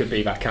film could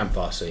be that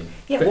campfire scene.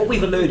 Yeah, what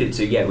we've alluded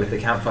to, with the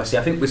campfire scene,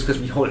 I think it was because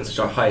we hold it such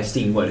a high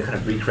esteem, we want to kind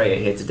of recreate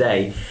it here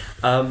today.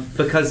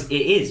 Because it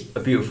is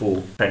a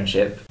beautiful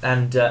friendship,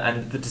 and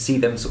to see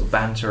them sort of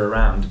banter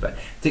around. But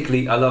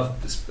particularly, I love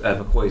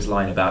McCoy's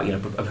line about I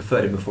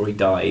preferred him before he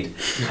died.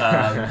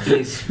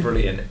 Is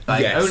brilliant.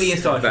 Only in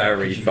Star Trek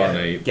very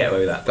funny. Get away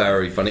with that.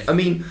 Very funny. I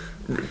mean,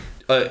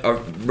 I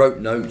wrote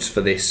notes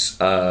for this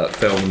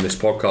film and this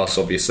podcast,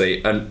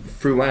 obviously, and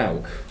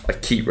throughout I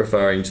keep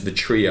referring to the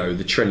trio,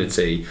 the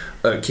Trinity.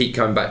 Keep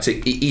coming back to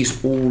it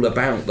is all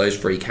about those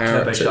three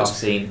characters. Turbo Shaft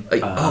scene.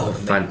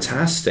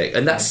 Fantastic,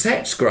 and that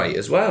set's great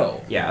as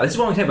well. Yeah, this is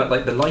what I'm talking about.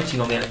 Like the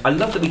lighting on the. I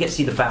love that we get to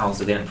see the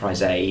bows of the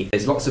Enterprise A.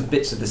 There's lots of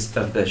bits of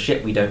the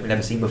ship we've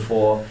never seen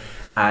before,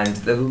 and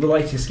the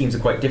lighting schemes are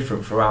quite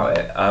different throughout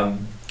it.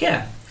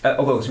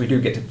 Although we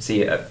do get to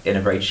see it in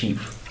a very cheap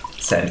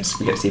sense.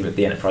 We get to see it with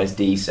the Enterprise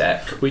D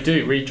set. We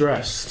do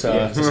redressed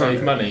to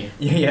save money.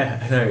 Yeah,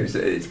 I know.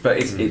 But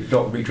it's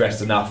not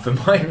redressed enough for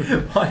my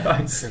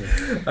eyes.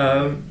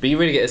 But you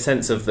really get a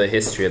sense of the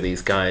history of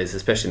these guys,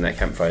 especially in that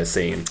campfire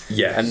scene.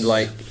 Yes. And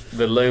like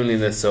the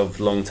loneliness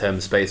of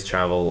long-term space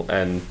travel,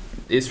 and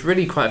it's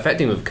really quite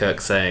affecting with Kirk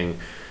saying,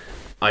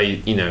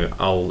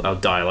 I'll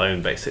die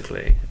alone,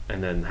 basically,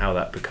 and then how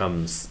that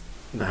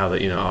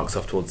arcs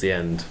off towards the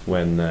end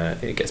when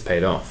it gets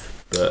paid off.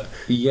 But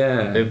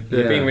they're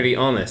being really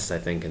honest, I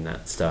think, in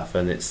that stuff,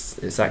 and it's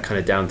that kind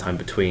of downtime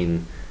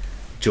between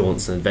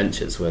jaunts and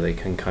adventures where they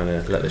can kind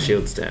of let the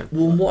shields down.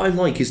 Well, what I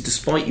like is,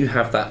 despite you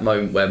have that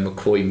moment where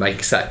McCoy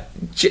makes that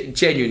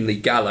genuinely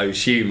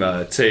gallows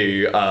humour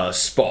to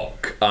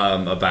Spock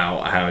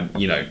about how,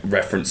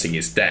 referencing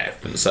his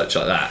death and such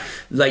like that,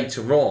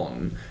 later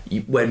on,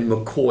 when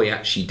McCoy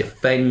actually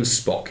defends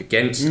Spock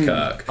against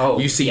Kirk,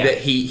 you see that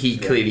he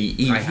clearly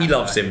he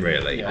loves him,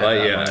 really.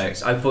 I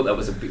thought that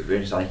was a bit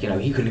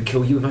he couldn't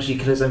kill you unless you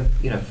kill his own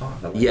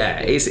father.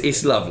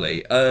 It's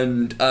lovely,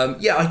 and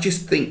I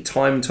just think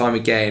time and time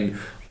again,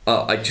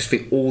 I just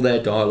think all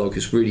their dialogue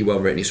is really well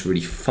written. It's really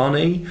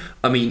funny.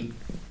 I mean,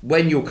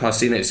 when you're kind of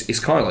seeing it, it's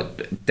kind of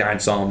like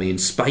Dad's Army in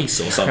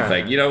space or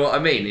something. You know what I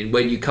mean? And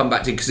when you come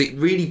back to, because it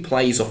really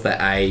plays off their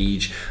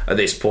age at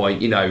this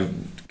point.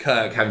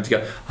 Kirk having to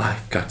go,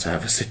 I've got to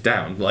have a sit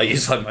down, like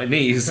it's on my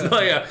knees.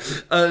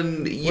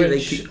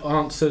 Which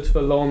answered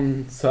for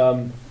Lon's.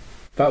 That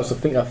was, I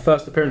think, our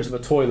first appearance of a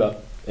toilet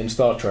in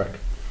Star Trek.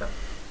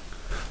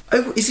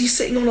 Oh, is he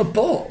sitting on a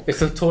box?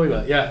 It's a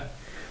toilet, yeah.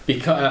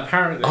 Because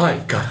apparently,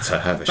 I've got to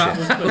have a shit.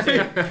 Was put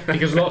in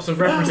because lots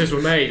of references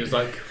were made. It's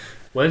like,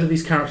 where do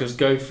these characters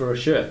go for a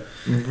shit?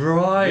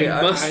 Right, we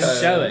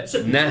must show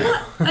it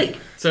now.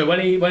 So when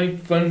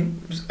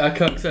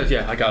Kirk says,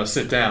 "Yeah, I gotta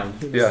sit down,"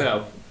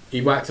 himself, he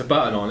whacks a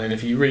button on, and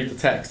if you read the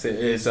text, it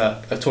is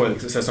a toilet.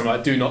 Cause it says something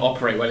like, "Do not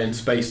operate when in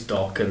space,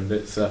 Doc," and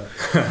it's. That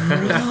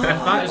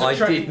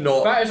did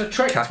not. That is a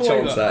Trek catch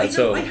toilet. on to that at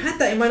all. I had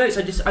that in my notes.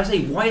 I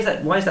say, why is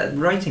that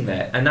writing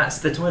there? And that's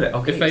the toilet.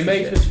 Okay, if they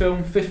made this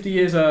film 50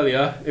 years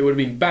earlier, it would have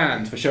been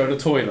banned for showing a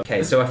toilet.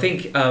 Okay, so I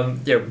think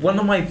one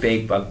of my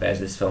big bugbears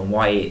of this film,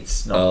 why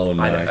it's not. Oh,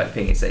 no. I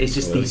think it's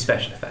just these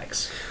special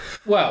effects.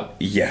 Well,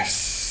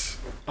 yes,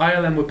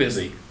 ILM were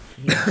busy.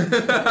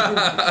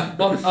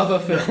 On other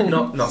films,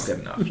 not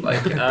good enough.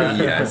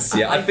 Yes,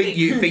 yeah. I think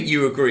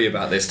you agree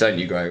about this, don't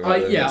you, Greg?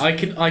 I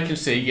can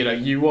see.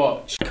 You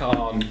watch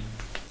Khan,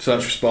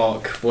 Search for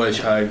Spock, Voyage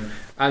Home,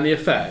 and the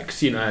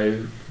effects.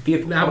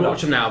 Now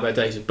watch them now, they're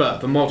dated, but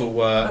the model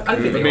work, the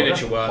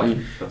miniature work,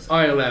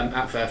 ILM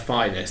at their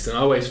finest. And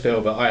I always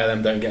feel that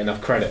ILM don't get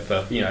enough credit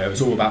for,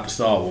 it's all about the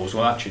Star Wars.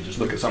 Well, actually, just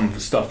look at some of the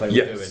stuff they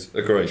were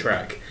doing on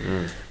Trek.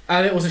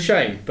 And it was a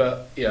shame,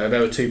 but they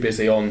were too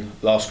busy on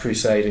Last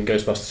Crusade and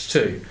Ghostbusters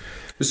 2.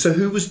 So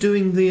who was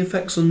doing the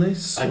effects on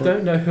this? I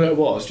don't know who it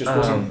was, just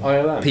wasn't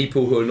ILM.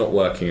 People who are not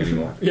working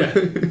anymore. Yeah.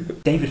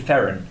 David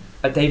Ferron.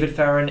 David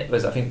Ferron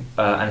was, I think,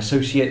 an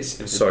associate.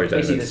 Sorry,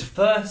 David. Basically, this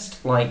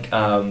first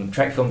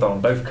Trek film done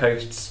on both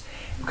coasts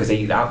because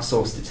they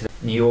outsourced it to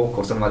New York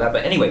or something like that.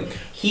 But anyway,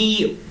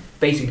 he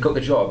basically got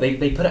the job.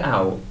 They put it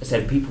out and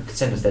said people could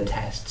send us their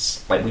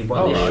tests. Like, we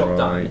want this shot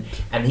done.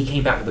 And he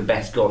came back with the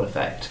best God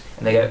effect.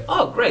 And they go,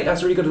 oh, great,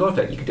 that's a really good God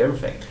effect. You can do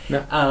everything.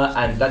 No.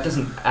 And that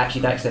doesn't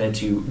actually that extend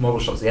into model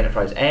shots of the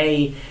Enterprise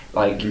A,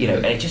 and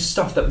it's just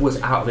stuff that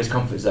was out of his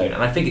comfort zone.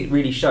 And I think it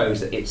really shows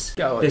that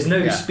there's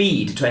no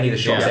speed to any of the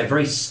shots. They're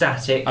very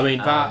static. I mean,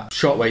 that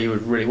shot where you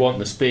would really want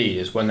the speed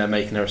is when they're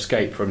making their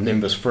escape from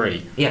Nimbus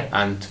 3. Yeah.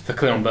 And the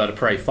Klingon bird of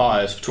prey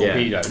fires for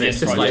torpedo. Yeah. It's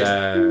just like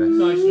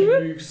nicely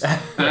moves.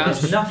 And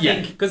there's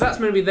nothing. Because that's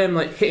meant to be them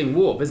hitting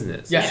warp, isn't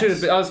it? So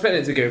yes. I was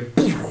expecting it to go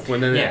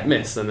when then it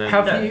missed. And then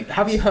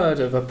have you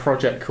heard of a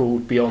project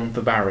called Beyond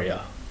the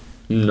Barrier?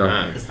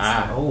 No.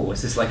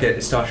 Is this like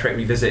a Star Trek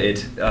Revisited?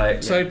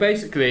 So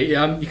basically,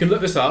 you can look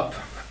this up,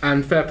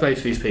 and fair play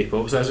to these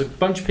people. So there's a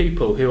bunch of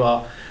people who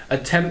are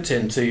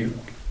attempting to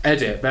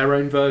edit their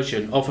own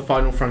version of The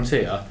Final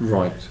Frontier,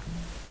 right,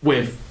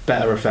 with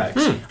better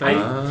effects.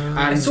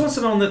 I saw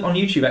some on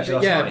YouTube actually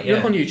last night.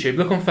 Look on YouTube,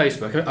 look on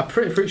Facebook. I'm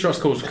pretty sure it's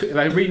called.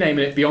 They're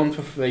renaming it Beyond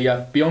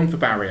the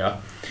Barrier.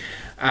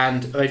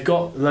 And they've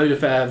got a load of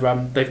their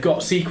they've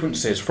got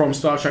sequences from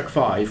Star Trek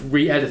V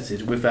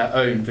re-edited with their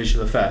own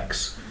visual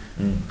effects,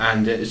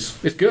 and it's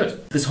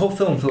good. This whole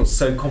film feels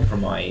so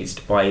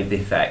compromised by the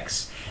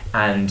effects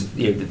and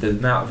the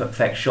amount of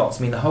effect shots.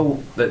 I mean, the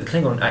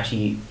Klingon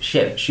actually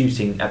ship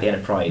shooting at the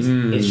Enterprise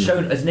is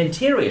shown as an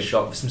interior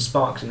shot with some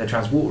sparks in the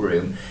transport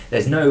room.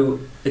 There's no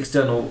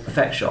external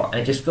effect shot,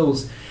 and it just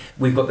feels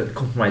we've got the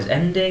compromise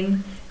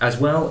ending as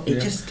well. It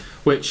just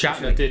Which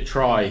Shatner did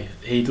try.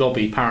 He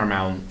lobbied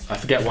Paramount. I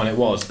forget when it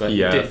was, but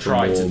Yeah, he did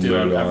try for to do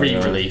more a Mulan,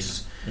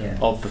 re-release yeah.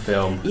 of the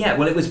film. Yeah,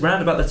 well, it was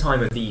round about the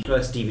time of the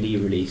first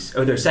DVD release,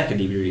 or the second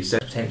DVD release, so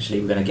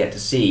potentially we're going to get to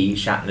see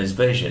Shatner's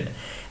version.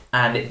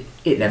 And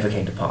it never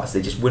came to pass.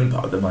 They just wouldn't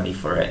put up the money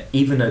for it,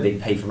 even though they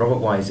paid for Robert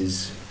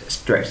Wise's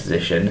director's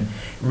edition.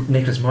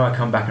 Nicholas Meyer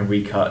come back and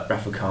recut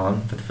Rafa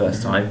Khan for the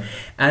first time,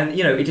 and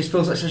you know, it just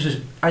feels like such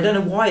a. I don't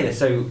know why they're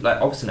so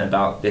like obstinate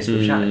about this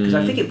with Shatner, because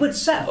I think it would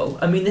sell.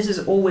 I mean, this is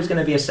always going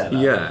to be a seller.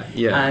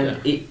 And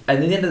at the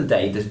end of the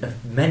day, the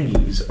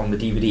menus on the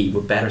DVD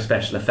were better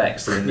special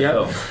effects than in the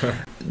film.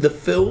 The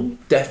film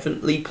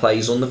definitely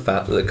plays on the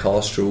fact that the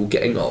cast are all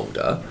getting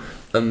older,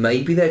 and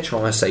maybe they're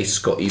trying to say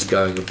Scotty's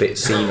going a bit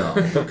senile,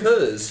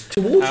 because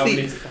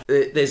towards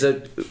there's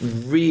a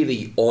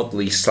really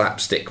oddly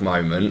slapstick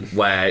moment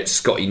where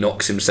Scotty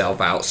knocks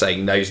himself out,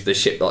 saying knows the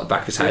shit like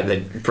back of his head,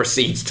 and then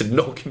proceeds to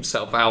knock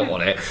himself out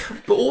on it.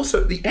 But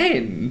also at the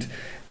end,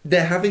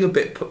 they're having a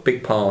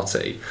big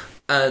party,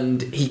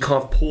 and he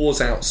kind of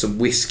pours out some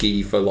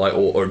whiskey for like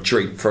or a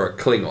drink for a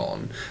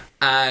Klingon,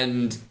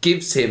 and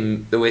gives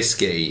him the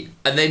whiskey,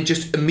 and then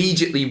just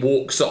immediately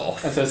walks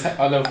off. And says,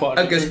 I never thought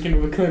I'd be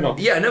drinking with a Klingon.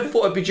 Yeah, I never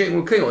thought I'd be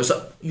drinking with a Klingon. It's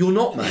like, you're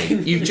not, mate.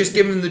 You've just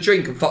given him the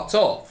drink and fucked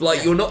off.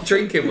 Like, you're not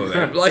drinking with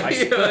him. Like, I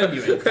spurn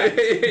you, in fact.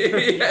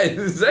 Yeah,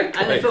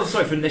 exactly. And I feel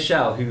sorry for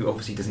Nichelle, who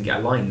obviously doesn't get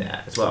a line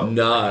there as well.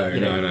 No.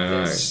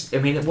 I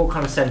mean, what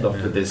kind of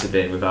send-off would this have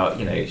been without,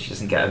 you know, she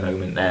doesn't get a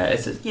moment there?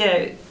 It's just,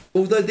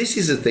 Although this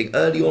is the thing,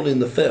 early on in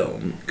the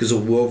film, because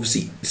we're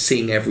obviously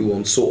seeing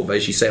everyone sort of,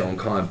 as you say, on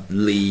kind of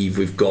leave.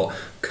 We've got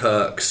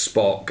Kirk,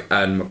 Spock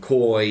and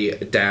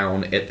McCoy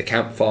down at the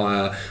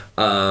campfire.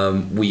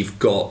 We've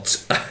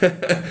got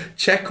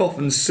Chekhov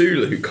and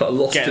Sulu kind of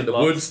lost in the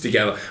woods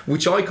together,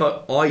 which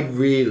I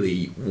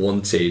really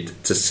wanted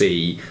to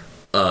see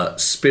a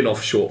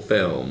spin-off short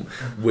film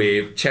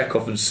with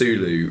Chekhov and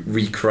Sulu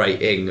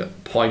recreating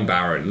Pine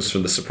Barrens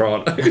from The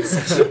Sopranos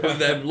with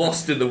them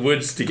lost in the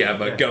woods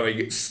together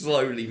going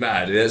slowly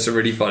mad. It's a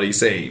really funny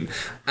scene.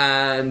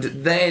 And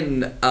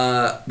then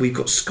we've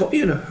got Scotty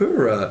and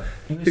Uhura,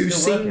 who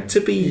seem to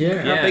be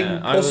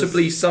having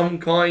possibly some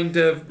kind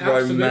of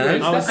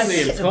romance. I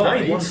think it's a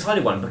very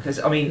one-sided one, because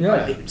I mean,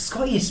 like,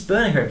 Scotty is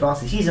spurning her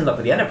advances. He's in love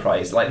with the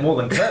Enterprise, like more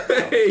than Kirk.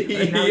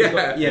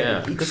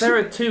 Because there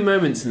are two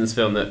moments in this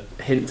film that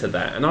hint to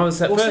that, and I was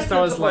first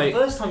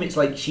time it's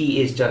like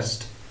she is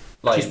just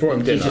like she's brought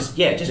him dinner. Brought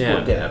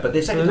him dinner, but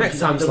the second the time next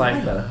time's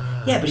like.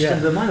 but she's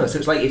under the minor, so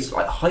it's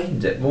like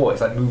heightened it more.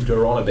 It's like moved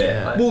her on a bit.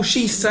 Yeah. Like, well,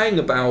 she's saying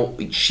about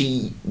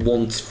she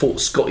thought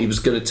Scotty was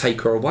going to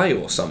take her away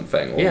or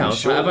something. Or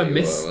have I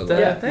missed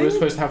that? We were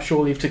supposed to have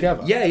shore leave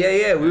together.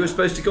 Yeah. We were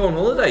supposed to go on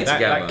holiday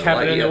together. That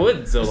cabin in the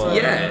woods, or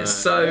like,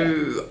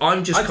 so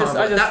I'm just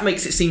that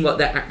makes it seem like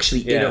they're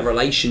actually in a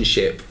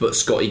relationship, but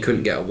Scotty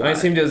couldn't get away. It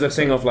seemed as a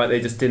thing of like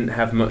they just didn't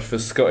have much for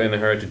Scotty and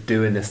her to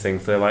do in this thing.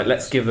 So they're like,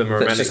 let's give them a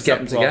romantic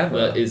subplot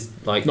that is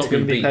like not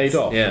going to be paid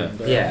off.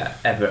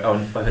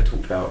 ever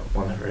talked about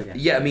one ever again.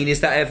 Yeah, I mean,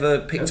 is that ever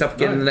picked up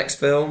again in the next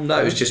film? No,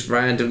 it's just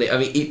randomly. I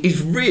mean,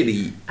 it's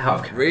really out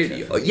of character.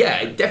 Really,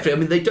 yeah, definitely. I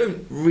mean, they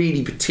don't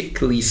really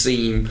particularly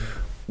seem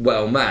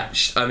well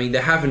matched. I mean,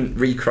 they haven't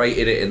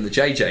recreated it in the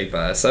JJ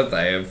verse, have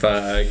they? Of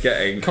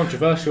getting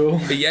controversial.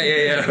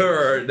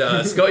 Her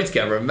and Scotty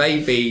together.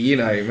 Maybe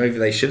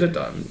they should have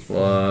done.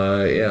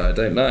 I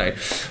don't know.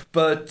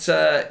 But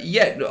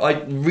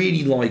I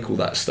really like all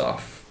that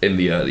stuff in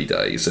the early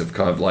days of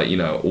kind of like,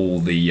 all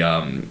the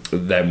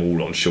them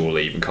all on shore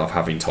leave and kind of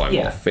having time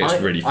off.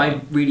 It's really fun.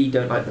 I really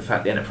don't like the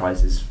fact the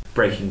Enterprise is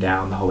breaking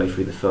down the whole way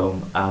through the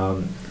film.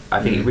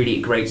 I think it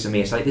really grates on me.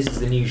 It's like, this is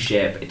the new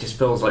ship. It just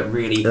feels like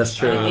really... That's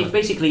true.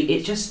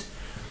 It just...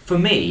 For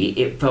me,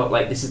 it felt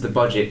like this is the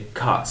budget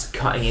cuts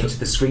cutting into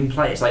the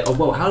screenplay. It's like, how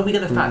are we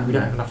going to fact we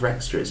don't have enough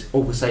extras?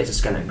 Or we'll say it's a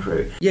skeleton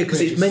crew. Yeah, because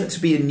it's meant to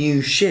be a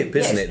new ship,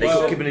 isn't it? They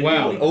got given a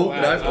new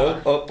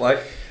one. Wait.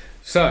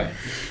 So...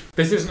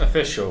 this isn't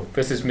official.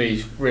 This is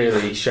me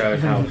really showing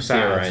how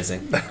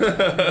theorising.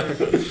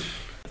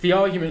 The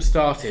argument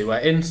started where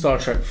in Star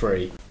Trek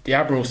 3, the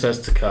Admiral says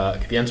to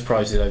Kirk, the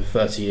Enterprise is over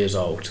 30 years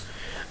old,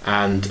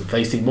 and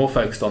they seem more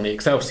focused on the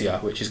Excelsior,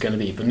 which is going to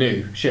be the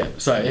new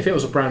ship. So if it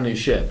was a brand new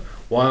ship,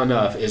 why on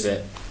earth is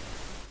it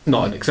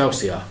not an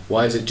Excelsior?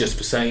 Why is it just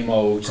the same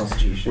old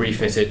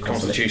refitted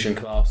Constitution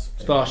class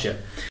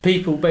starship?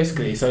 People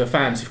basically, so the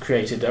fans have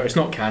created, it's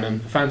not canon,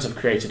 the fans have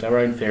created their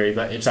own theory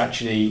that it's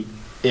actually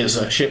is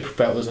a ship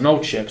built as an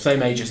old ship,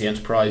 same age as the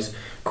Enterprise,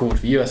 called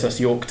the USS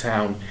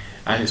Yorktown,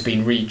 and it's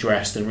been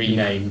redressed and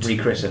renamed,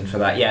 rechristened for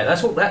that. Yeah,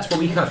 that's what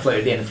we kind of floated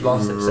at the end of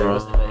last episode,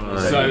 wasn't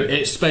it? So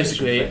it's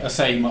basically it's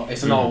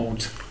an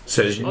old.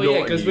 So it's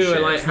because we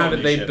were like, how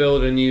did they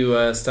build a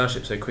new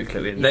starship so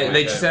quickly?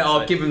 They just said,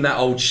 "I'll give him that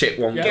old shit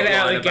one. Get it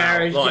out of the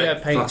garage, get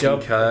a paint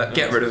job,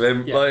 get rid of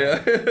him."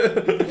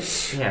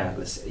 Because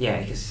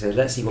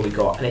let's see what we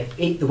got.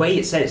 And the way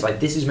it said, it's like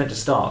this is meant to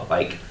start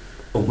like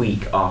a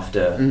week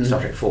after Star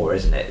Trek 4,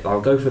 isn't it?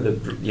 I'll go for the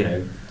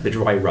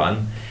dry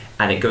run,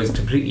 and it goes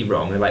completely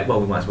wrong. They're like,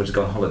 well, we might as well just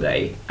go on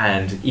holiday.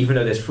 And even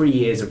though there's 3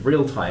 years of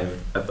real time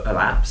of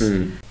elapse,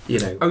 you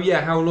know. Oh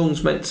yeah, how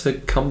long's meant to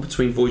come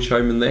between Voyage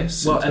Home and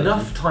this? Well,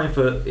 enough time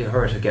for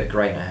her to get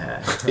grey in her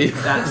hair.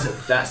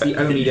 That's the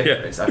only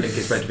difference I think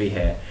is meant to be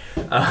here.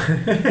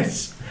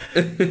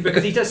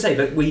 Because he does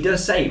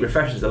say,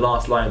 refreshes the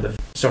last line of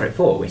the Star Trek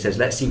 4, where he says,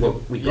 let's see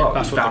what we got.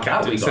 That's we what found the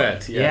captain out we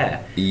got. said.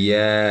 Yeah.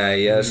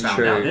 Yeah, that's We found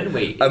true. out, didn't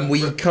we? And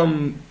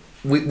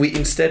we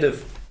instead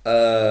of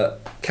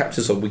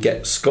Captain's Log, we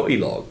get Scotty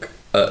Log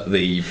at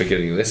the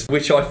beginning of this,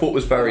 which I thought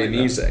was very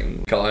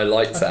amusing. I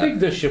liked that. I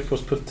think the ship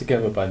was put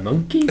together by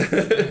monkeys.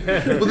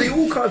 Well, they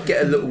all kind of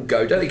get a little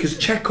go, don't they? Because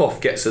Chekhov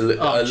gets a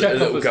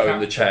little go in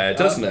the chair,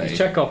 doesn't he?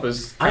 Chekhov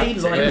is I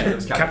like him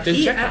as Captain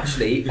He Chekhov.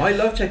 actually, I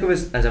love Chekhov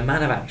as a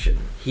man of action.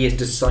 He is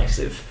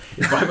decisive.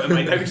 If I write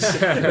my notes,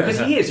 because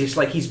he is. It's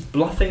like he's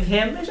bluffing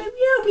him. He's like,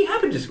 yeah, we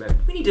happen to.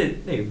 We need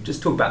to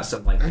just talk about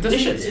some like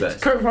conditions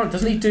first. Correct me if I'm wrong,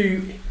 doesn't he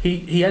do?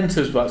 He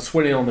enters like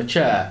swinging on the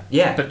chair.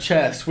 Yeah. The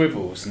chair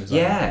swivels. And it's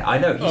Yeah, I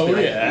know. He's Oh,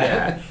 been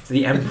yeah. It's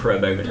the emperor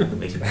moment of the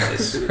meeting.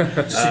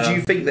 So do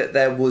you think that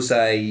there was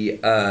a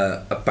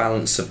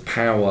balance of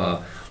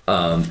power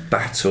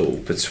battle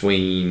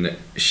between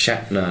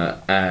Shatner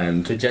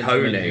and The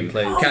gentleman Honing, who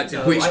played- Captain,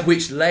 Oh, no,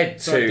 which led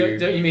Sorry, to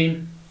don't you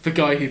mean the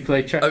guy who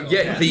played Chekhov? oh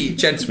yeah, the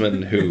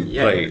gentleman who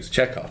Yeah. plays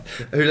Chekhov,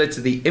 who led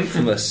to the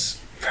infamous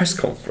press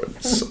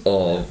conference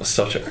of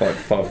Star Trek V: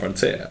 Final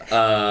Frontier,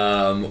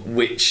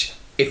 which,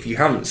 if you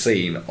haven't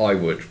seen, I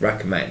would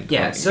recommend.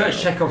 Yeah, hunting search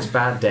down. Chekhov's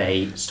Bad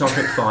Day, Star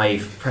Trek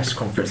 5 press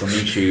conference on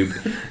YouTube,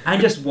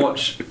 and just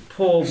watch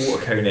poor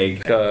Walter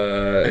Koenig.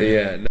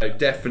 Yeah, no,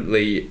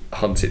 definitely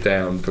hunt it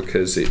down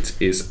because it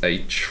is a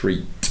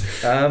treat.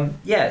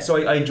 Yeah, so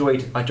I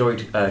enjoyed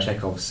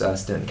Chekhov's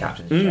stint in the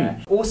captain's chair.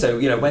 Also,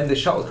 you know, when the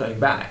shuttle's going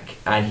back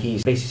and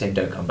he's basically saying,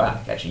 "Don't come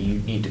back. Actually, you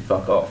need to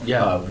fuck off.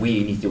 Yeah.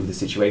 We need to deal with the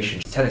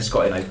situation." He's telling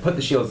Scotty, like, put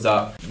the shields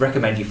up.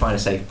 Recommend you find a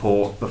safe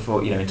port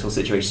before until the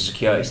situation's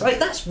secure. It's like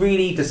that's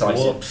really decisive.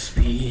 Warp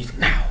speed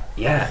now.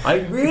 Yeah, I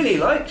really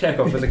like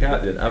Chekhov as a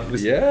captain.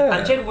 Yeah.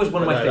 And Chekhov was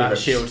one of my Well, no, that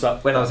favourites. shields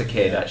up. When I was a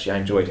kid, actually, I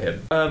enjoyed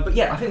him. But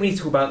yeah, I think we need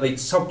to talk about the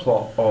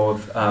subplot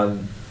of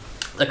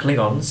the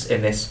Klingons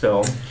in this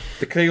film.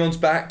 The Klingons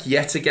back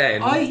yet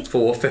again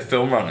for fifth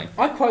film running.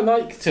 I quite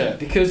liked it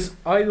because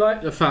I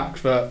like the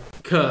fact that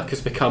Kirk has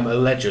become a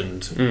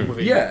legend within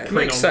Yeah, it Klingon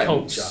makes sense.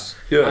 culture.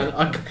 Yeah.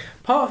 And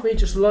part of me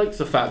just likes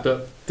the fact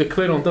that the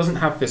Klingon doesn't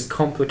have this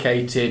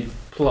complicated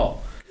plot.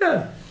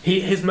 Yeah.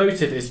 His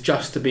motive is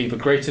just to be the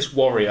greatest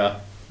warrior,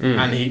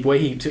 and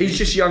He's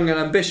just young and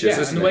ambitious,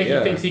 and isn't the way he? he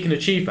thinks he can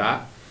achieve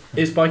that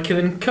is by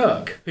killing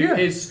Kirk, who Yeah.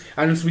 is,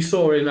 and as we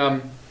saw in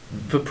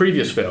the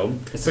previous film,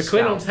 It's the a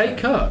Klingons scout, hate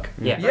Kirk.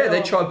 Yeah. Yeah,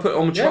 they try and put it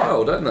on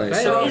trial, don't they?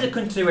 They So are. it is a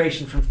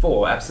continuation from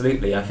 4,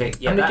 absolutely. I think.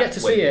 Yeah, and we that get to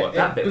bit see works- it.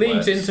 that It bit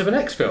bleeds works. into the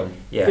next film.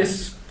 Yeah.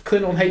 This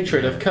Klingon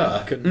hatred of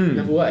Kirk and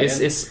never way.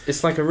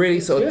 It's like a really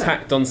sort of Yeah.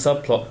 tacked on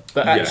subplot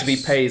that Yes. actually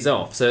pays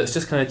off. So it's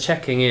just kind of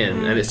checking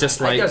in, and it's just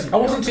It like doesn't- I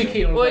wasn't too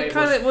keen on well, the way it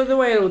kind of the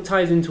way it all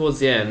ties in towards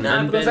the end. No,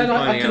 and but then I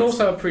finding can out-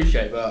 also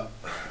appreciate that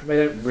they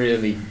don't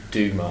really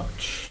do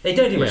much. They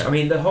don't do much. Yeah. I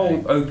mean, the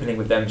whole opening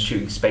with them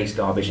shooting space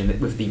garbage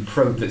and with the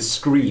probe that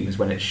screams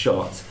when it's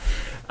shot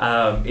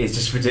is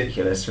just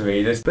ridiculous for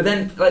me. But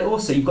then, like,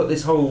 also you've got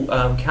this whole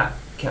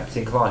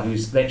Captain Clark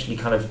who's eventually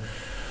kind of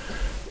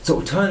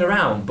sort of turned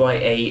around by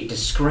a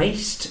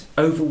disgraced,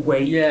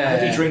 overweight, Yeah.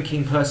 heavy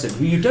drinking person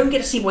who you don't get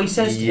to see what he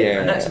says to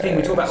him. And that's the thing,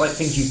 we talk about like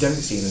things you don't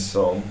see in this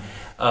film.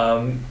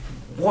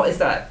 What is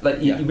that?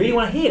 Like, you really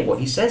want to hear what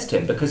he says to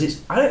him because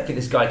I don't think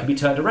this guy can be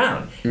turned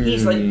around.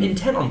 He's like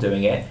intent on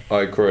doing it.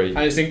 I agree. And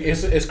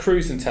it's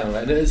Crew's intent on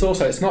it. And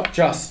it's not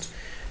just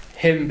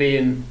him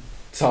being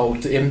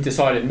told, him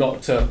deciding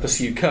not to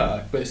pursue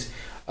Kirk, but it's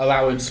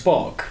allowing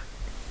Spock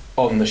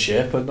on the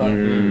ship. And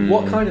like,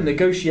 what kind of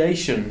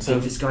negotiations Of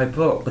have this guy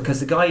booked because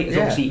the guy is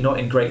Yeah. obviously not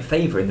in great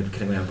favour in the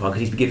Klingon Empire because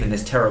he's been given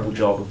this terrible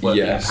job of working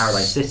Yes. at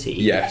Paradise City.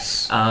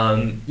 Yes.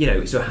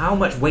 So how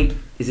much weight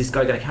is this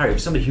guy going to carry? For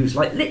somebody who's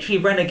like literally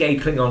a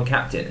renegade Klingon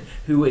captain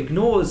who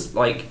ignores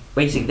like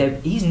basically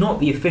he's not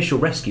the official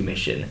rescue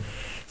mission.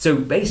 So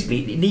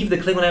basically, neither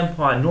the Klingon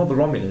Empire nor the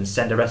Romulans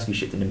send a rescue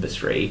ship to Nimbus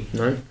 3.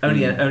 No. Only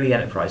the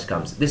Enterprise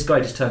comes. This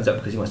guy just turns up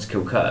because he wants to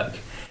kill Kirk.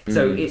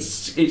 So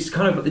it's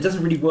kind of, it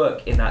doesn't really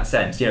work in that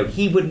sense.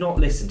 He would not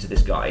listen to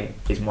this guy.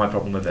 Is my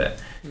problem with it.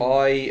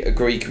 I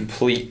agree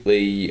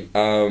completely.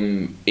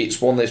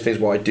 It's one of those things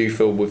where I do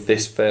feel with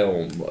this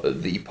film,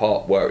 the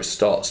part where it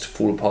starts to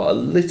fall apart a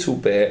little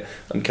bit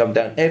and come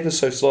down ever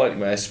so slightly,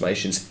 my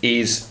estimations,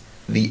 is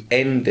the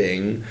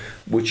ending,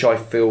 which I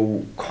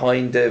feel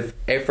kind of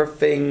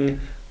everything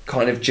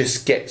kind of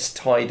just gets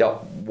tied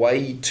up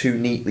way too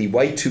neatly,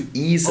 way too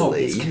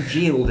easily. It's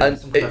congealed and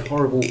some kind of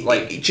horrible,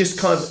 like... It just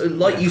kind of,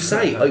 like you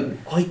say,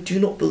 I do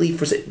not believe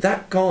for a second,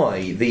 that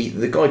guy,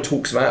 the guy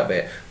talks him out of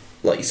it.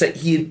 Like you say,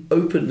 he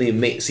openly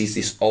admits he's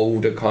this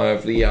older kind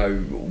of,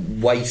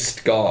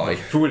 waste guy.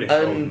 Foolish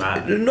old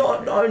man.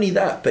 Not only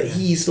that, but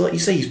he's, like you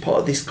say, he's part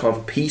of this kind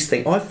of peace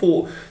thing. I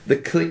thought the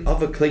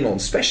other Klingon,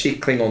 especially a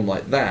Klingon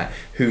like that,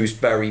 who's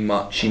very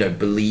much,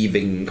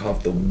 believing kind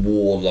of the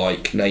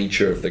warlike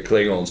nature of the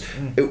Klingons,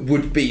 it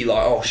would be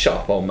like, oh, shut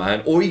up, old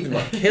man, or even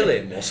like kill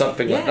him or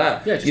something like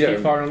that. Yeah, just keep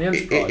firing on the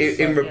Enterprise.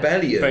 In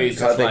rebellion. But he's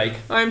kind of just thing. like,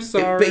 I'm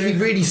sorry. But he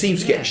really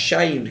seems to get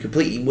shamed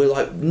completely. We're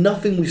like,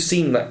 nothing we've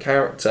seen in that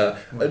character,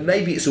 and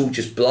maybe it's all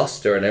just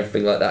bluster and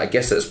everything like that. I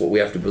guess that's what we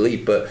have to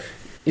believe, but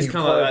He's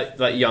kind of like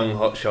that young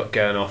hotshot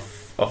going off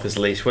his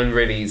leash when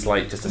really he's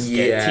like just a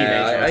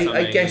teenager.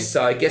 I guess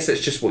so. I guess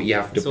that's just what you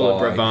have to It's all a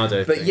buy.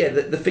 bravado But thing. yeah,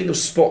 the thing of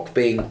Spock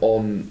being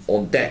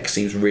on deck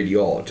seems really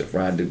odd. Of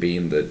Randy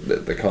being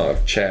the kind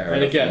of chair.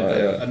 And again,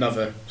 everything like that.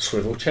 another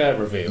swivel chair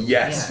reveal.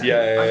 Yes, I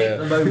yeah.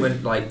 think the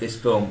moment like this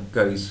film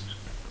goes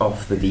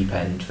off the deep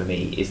end for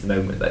me is the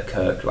moment that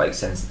Kirk like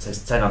says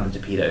send on the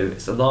torpedo.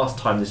 It's the last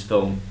time this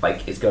film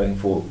like is going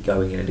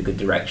in a good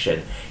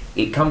direction.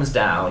 It comes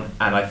down,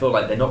 and I feel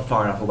like they're not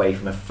far enough away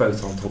from a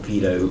photon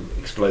torpedo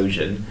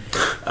explosion.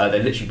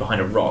 They're literally behind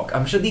a rock.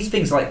 I'm sure these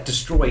things like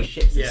destroy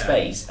ships in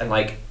space, and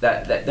like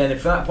that. Then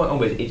from that point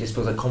onwards, it just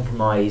feels like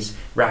compromise,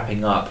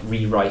 wrapping up,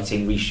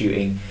 rewriting,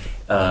 reshooting.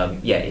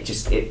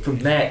 It from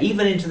there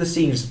even into the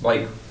scenes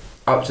like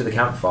up to the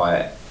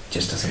campfire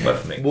just doesn't work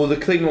for me. Well, the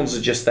Klingons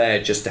are just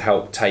there just to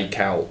help take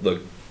out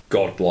the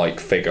godlike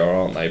figure,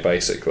 aren't they?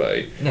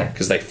 Basically, Yeah.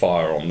 because they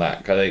fire on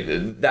that.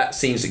 That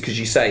seems, because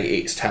you say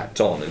it's tapped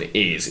on, and it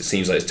is. It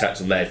seems like it's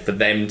tapped on there for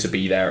them to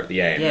be there at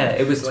the end. Yeah,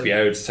 it was to like, be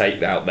able to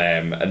take out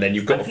them, and then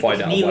you've got to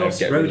find out a way of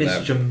getting rid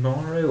of them.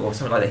 Jamaro or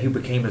something like that, who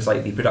became as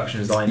like the production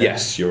designer.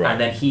 Yes, you're right. And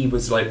then he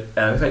was like,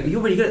 you're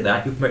really good at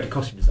that. You're promoted to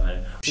costume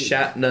designer.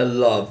 Shatner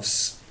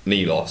loves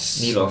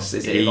Nelos. Nelos,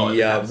 is it? He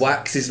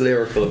waxes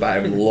lyrical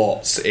about him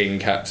lots in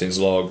Captain's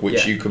Log,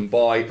 which you can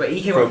buy But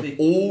he came up from with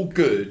all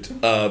good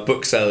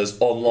booksellers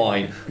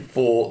online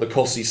for the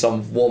costly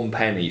sum of 1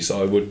 penny.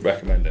 So I would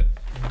recommend it.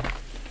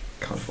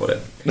 Can't afford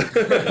it.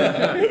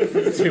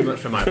 It's too much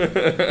for my.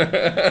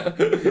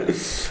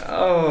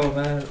 Oh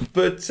man.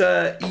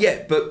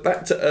 But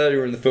back to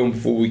earlier in the film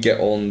before we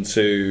get on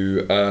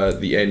to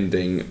the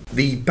ending.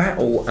 The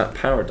battle at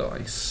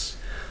Paradise.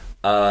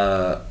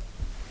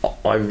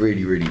 I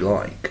really, really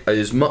like.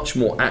 There's much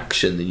more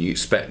action than you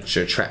expect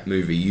in a Trek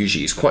movie.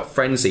 Usually, it's quite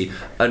frenzy,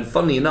 and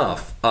funnily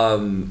enough, I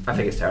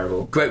think it's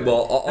terrible. great.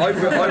 Well, I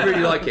really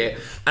like it,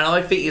 and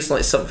I think it's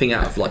like something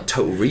out of like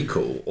Total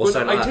Recall or Well,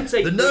 something. I like did that.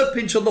 say- The nerve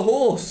pinch on the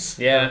horse.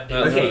 Yeah.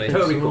 Okay,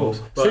 totally cool.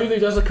 But Sulu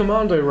does a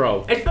commando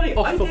roll. it's funny.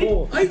 Off the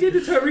horse. I did the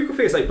Total Recall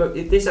thing. It's like, but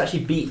this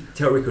actually beat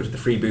Total Recall to the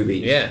Free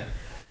Boobies. Yeah.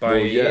 By Well,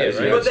 a year, yeah,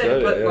 right? But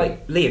then, yeah.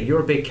 like Liam,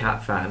 you're a big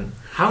cat fan.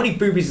 How many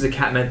boobies is a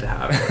cat meant to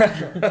have?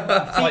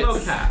 Female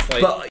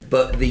cat.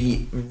 But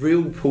the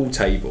real pool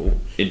table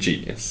in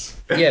Genius.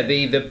 Yeah,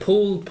 the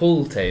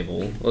pool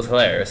table was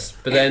hilarious,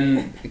 but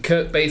then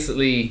Kirk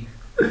basically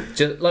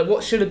just like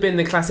what should have been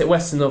the classic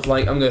western of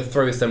like I'm going to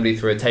throw somebody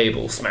through a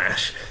table,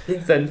 smash,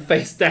 then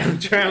face down,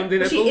 drowned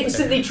in a She pool.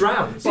 instantly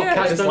drowns. Well,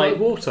 cats just don't like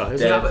like water.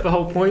 Isn't dead. that the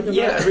whole point of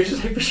Yeah, it?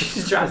 she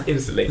just drowns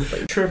instantly.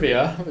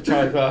 Trivia, which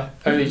I've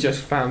only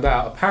just found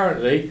out.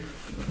 Apparently,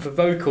 the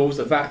vocals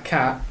of that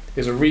cat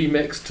is a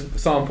remixed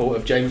sample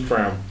of James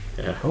Brown.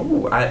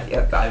 Oh,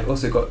 I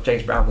also got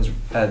James Brown was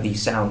the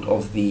sound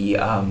of the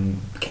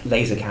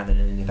laser cannon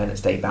in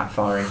Independence Day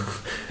backfiring.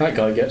 That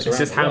guy gets around. It's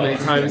just a how lot. many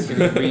times can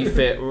you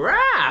refit?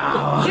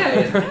 Wow.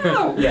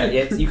 Yeah,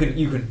 you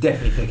can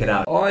definitely pick it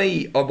up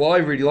I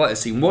really like the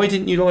scene. Why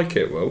didn't you like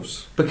it,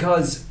 Wells?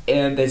 because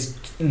there's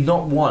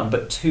not one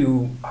but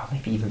two,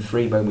 maybe even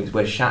three moments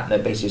where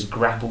Shatner basically just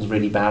grapples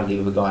really badly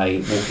with a guy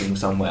walking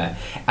somewhere,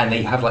 and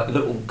they have like a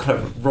little kind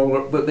of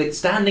roller, but they're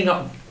standing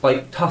up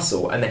like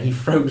tussle, and then he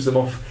throws them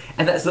off,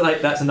 and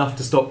that's enough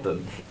to stop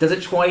them. Does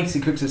it twice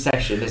in quick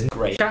succession. Isn't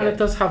great. Shatner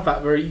does have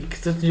that very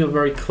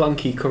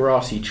clunky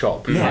karate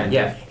chop.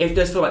 Yeah. It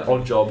does feel like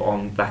Odd Job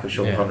on back of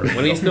Sean Yeah. Connery.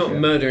 When he's not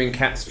murdering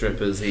cat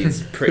strippers,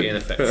 he's pretty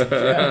ineffective.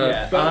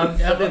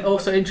 But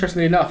also,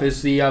 interestingly enough,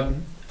 is the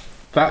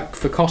that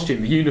for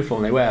costume, the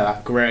uniform they wear,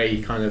 that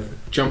grey kind of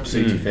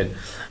jumpsuit thing.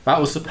 That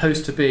was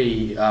supposed to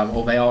be,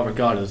 or they are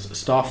regarded as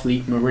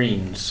Starfleet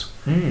Marines,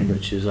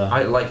 which is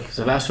I like.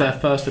 so that's their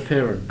first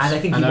appearance, And I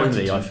think he wanted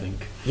only, to- I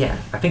think. Yeah,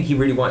 I think he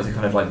really wanted to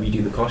kind of like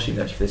redo the costume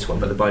actually for this one,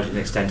 but the budget didn't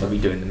extend to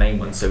redoing the main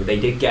one, so they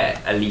did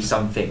get at least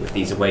something with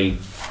these away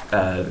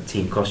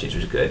team costumes,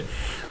 which is good.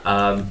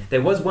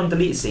 There was one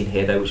deleted scene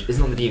here though, which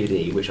isn't on the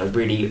DVD, which I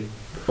really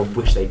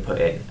wish they'd put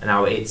in.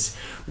 Now it's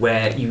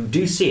where you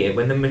do see it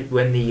when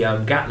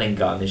the Gatling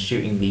gun is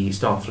shooting the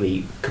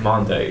Starfleet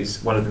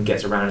commandos. One of them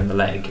gets around in the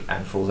leg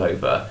and falls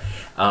over.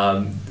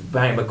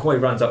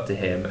 McCoy runs up to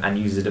him and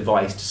uses a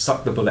device to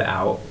suck the bullet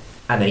out.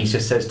 And then he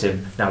just says to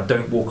him, "Now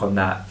don't walk on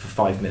that for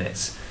 5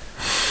 minutes."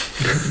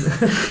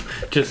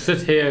 Just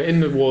sit here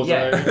in the war zone.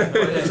 Yeah,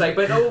 it's like,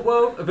 but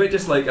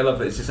just like I love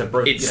it. It's just a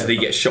broken. Instantly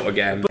gets shot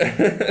again.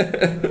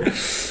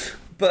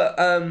 But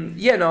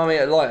yeah, no, I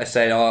mean, like I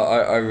said,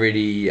 I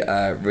really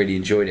really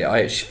enjoyed it.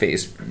 I actually think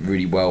it's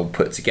really well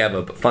put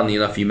together. But funnily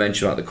enough, you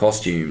mentioned about the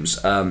costumes.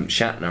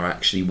 Shatner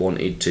actually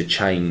wanted to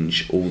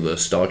change all the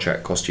Star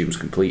Trek costumes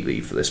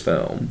completely for this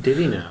film. Did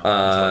he now?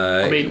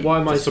 I mean, why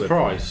am I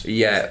surprised?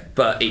 Yeah,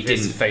 but it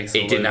His didn't. face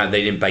It all didn't over. have.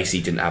 They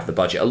didn't have the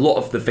budget. A lot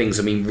of the things.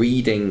 I mean,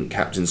 reading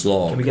Captain's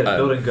log. Can we get a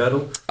building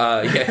girdle?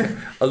 Yeah,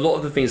 a lot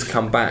of the things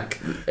come back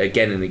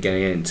again and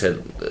again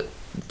to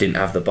didn't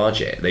have the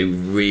budget. They were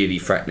really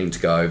threatening to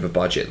go over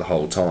budget the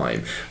whole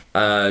time.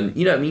 And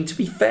I mean, to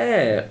be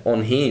fair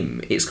on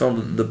him, it's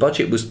gone. The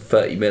budget was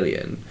 30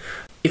 million.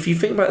 If you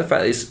think about the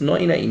fact that it's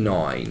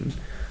 1989,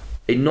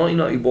 in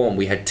 1991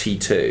 we had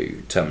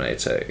T2,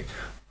 Terminator 2,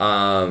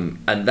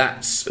 and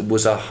that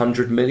was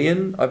 100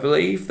 million, I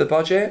believe, the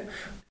budget.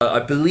 I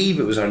believe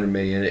it was 100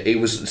 million. It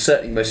was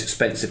certainly the most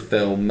expensive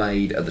film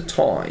made at the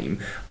time.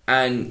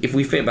 And if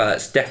we think about that,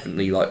 it's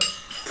definitely like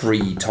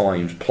 3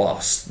 times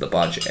plus the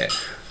budget.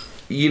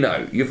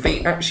 You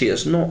think actually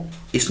it's not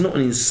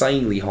an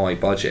insanely high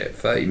budget,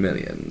 30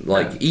 million.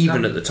 Like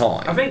even at the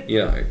time, I think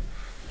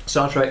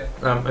Star Trek.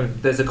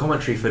 And there's a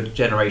commentary for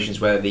Generations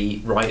where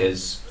the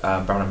writers,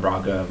 Brown and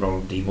Braga,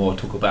 Ronald D. Moore,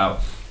 talk about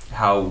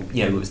how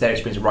it was their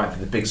experience of writing for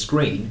the big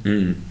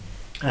screen.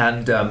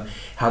 And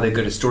how they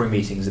go to story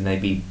meetings and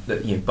they'd be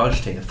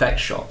budgeting effect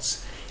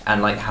shots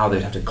and like how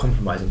they'd have to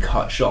compromise and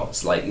cut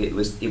shots. Like it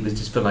was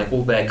just feel like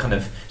all their kind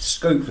of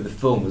scope for the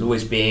film was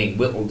always being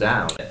whittled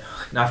down.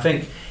 And I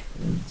think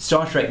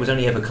Star Trek was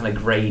only ever kind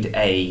of grade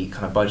A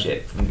kind of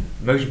budget from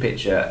motion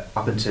picture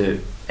up into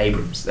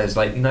Abrams. There's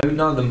like none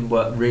of them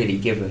were really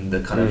given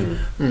the kind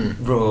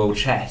of royal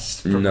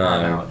chest from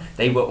Paramount.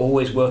 They were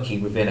always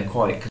working within a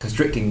quite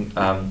constricting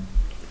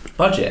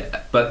budget.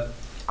 But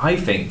I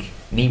think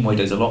Nimoy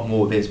does a lot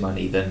more with his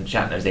money than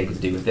Shatner is able to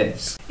do with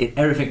this.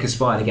 Everything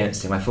conspired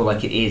against him. I feel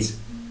like it is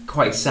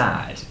quite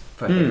sad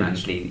for him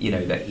actually.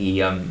 That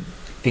he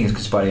things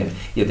conspired.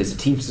 There's a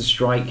Teamster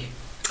strike.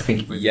 I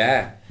think.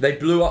 They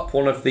blew up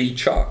one of the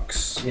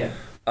trucks. Yeah.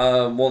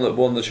 One of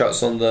the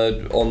trucks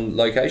on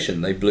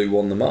location. They blew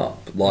one of them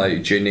up.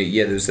 Like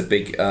there was a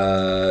big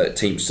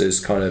Teamsters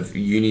kind of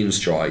union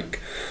strike.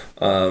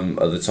 At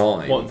the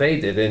time, What they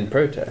did in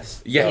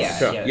protest. Yes.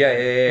 Yeah. Yeah.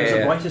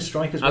 There's a writer's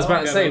strike as I well. was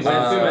about to say,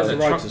 there's a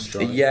when writer's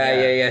strike.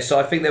 Yeah. So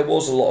I think there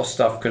was a lot of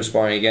stuff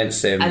conspiring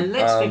against him. And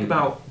let's think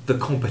about the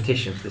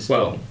competition for this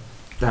film.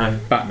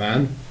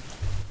 Batman,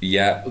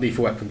 Yeah.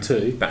 Lethal Weapon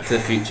 2, Back to the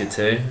Future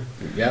 2.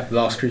 yeah,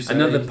 Last Crusade.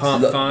 Another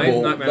part 5.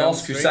 Nightmare on Elm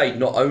Last Street. Crusade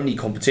not only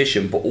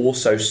competition but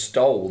also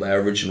stole their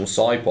original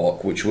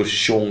Cyborg, which was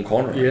Sean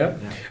Connery. Yeah.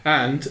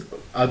 And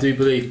I do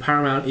believe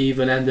Paramount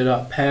even ended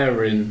up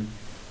pairing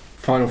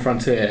Final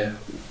Frontier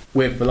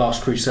with The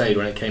Last Crusade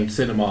when it came to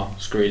cinema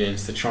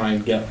screenings to try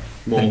and get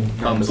more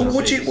numbers. But on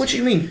what seats. do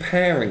you mean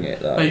pairing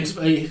it though?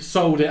 They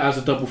sold it as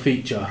a double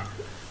feature,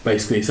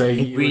 basically. So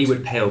It really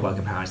would pale by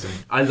comparison.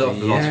 I love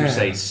The Last Yeah.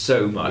 Crusade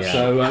so much.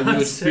 So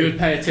you would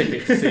pay a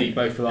ticket to see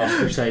both The Last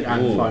Crusade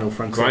and Final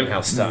Frontier.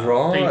 Grindhouse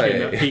style. Thinking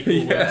that Right. people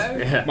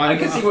Yeah. I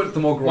can see what the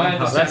more My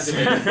grindhouse.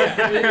 understanding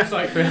is, it was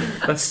like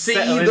Let's See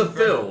settle in the for-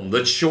 film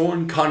that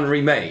Sean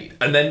Connery made,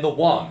 and then the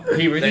one He that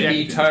he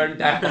rejected. turned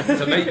down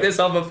to make this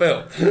other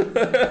film.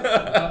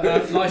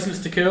 License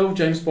to Kill,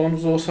 James Bond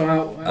was also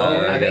out. Oh,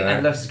 I think yeah.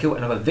 and Left to Kill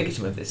another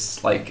victim of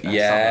this. Like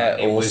Yeah,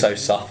 summer. It was also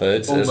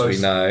suffered, as we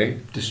almost know.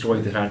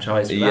 destroyed the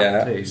franchise. For Yeah.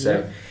 that too.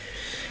 So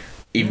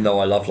Even though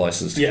I love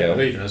License to Yeah,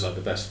 Kill. even as like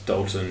the best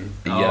Dalton.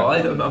 Yeah.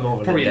 I'm more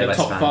of a Probably in the Dead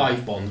top fan.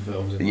 5 Bond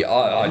films. Yeah,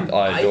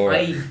 I adore I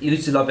it.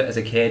 used to love it as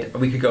a kid.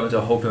 We could go into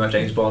a whole film about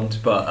James Bond,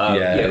 but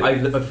Yeah. I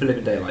live for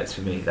Living Daylights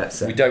for me.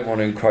 That's We don't want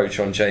to encroach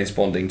on James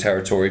Bonding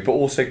territory, but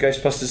also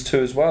Ghostbusters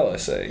 2 as well, I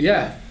see.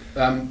 Yeah,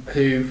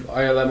 who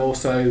ILM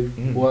also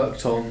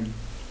worked on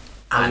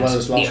as and well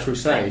as Last the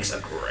Crusade. effects are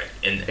great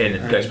in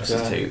And,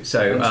 Ghostbusters 2.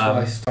 So Hence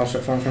why Star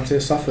Trek Final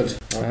Frontier suffered.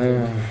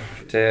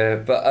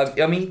 Dear. But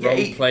I mean, Wrong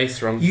it-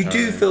 place, wrong you time.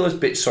 do feel a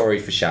bit sorry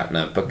for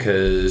Shatner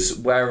because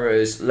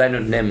whereas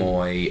Leonard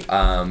Nimoy,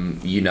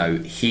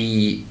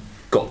 he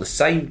got the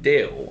same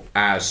deal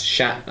as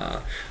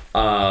Shatner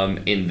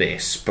in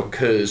this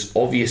because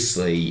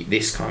obviously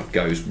this kind of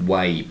goes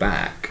way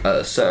back. At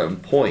a certain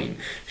point,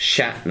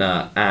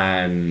 Shatner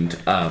and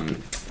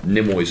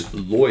Nimoy's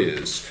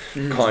lawyers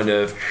kind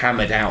of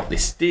hammered out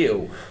this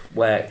deal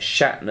where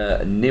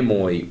Shatner and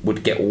Nimoy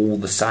would get all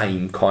the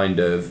same kind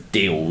of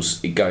deals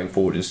going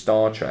forward in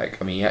Star Trek.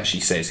 I mean, he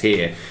actually says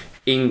here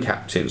in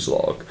Captain's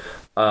log,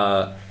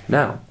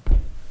 now,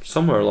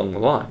 somewhere along the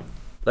line,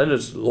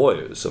 Leonard's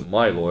lawyers and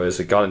my lawyers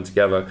had gotten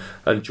together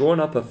and drawn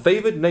up a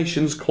favoured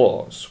nations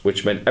clause,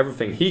 which meant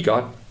everything he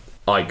got,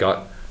 I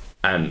got,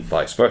 and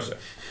vice versa.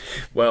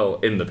 Well,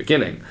 in the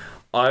beginning,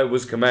 I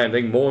was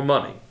commanding more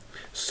money,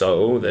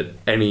 so that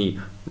any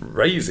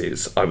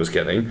raises I was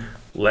getting,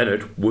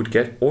 Leonard would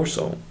get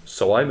also.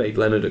 So I made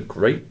Leonard a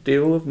great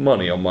deal of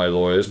money on my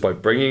lawyers by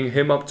bringing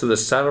him up to the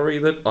salary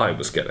that I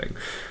was getting.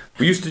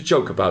 We used to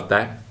joke about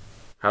that,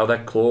 how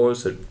that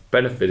clause had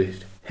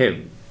benefited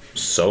him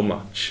so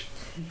much.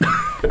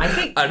 I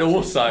think And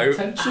also,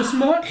 Pretentious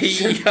much?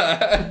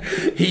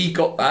 he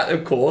got that,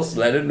 of course.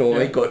 Leonard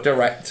Nimoy got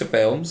direct to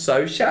film,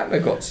 so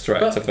Shatner got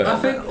direct to But film. I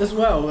think as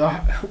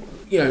well,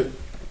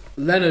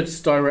 Leonard's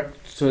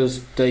director's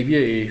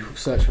debut,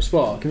 Search for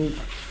Spock. I mean,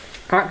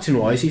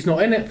 acting-wise, he's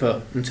not in it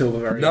until the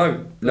very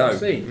last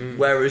scene.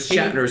 Whereas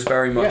Shatner is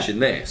very much in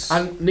this.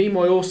 And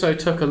Nimoy also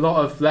took a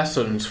lot of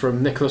lessons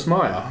from Nicholas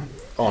Meyer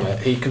on it.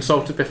 He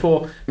consulted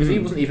before because he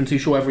wasn't even too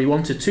sure whether he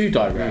wanted to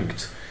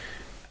direct.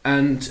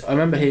 And I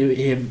remember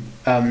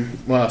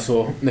when I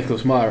saw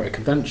Nicholas Meyer at a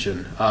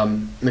convention,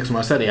 Nicholas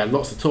Meyer said he had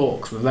lots of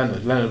talks with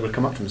Leonard. Leonard would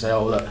come up to him and say,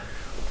 "Oh, look,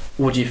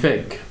 what do you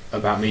think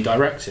about me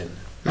directing?"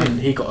 And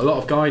he got a lot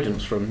of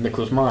guidance from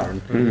Nicholas Meyer.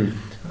 And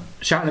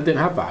Shatner didn't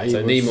have that.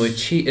 So Nimoy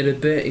cheated a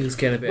bit. He was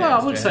getting a bit.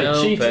 Well, I wouldn't say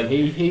help, cheating. and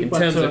He in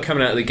went terms to- of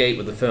coming out of the gate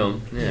with the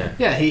film.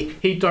 Yeah.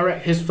 he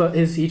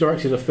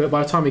directed a film.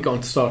 By the time he got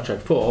into Star Trek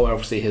 4, where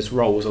obviously his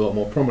role was a lot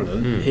more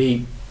prominent,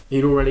 he'd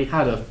already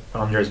had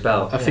under his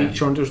belt. a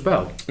feature under his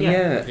belt.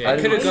 It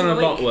could have gone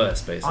a lot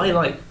worse, basically. I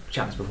like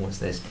Shatner's performance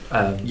in this.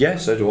 Yeah,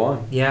 so do I.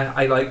 Yeah,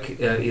 I like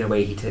where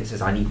he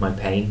says, "I need my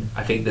pain."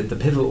 I think that the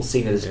pivotal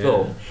scene of this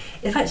film,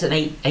 in fact, it's an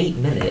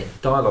 8-minute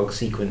dialogue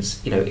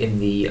sequence. In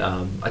the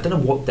I don't know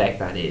what deck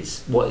that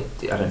is. I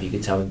don't know if you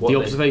could tell me. What The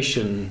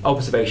observation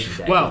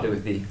deck. Well,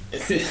 with the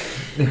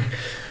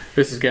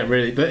this is getting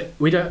really, but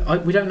we don't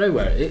know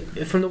where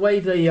from the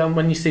way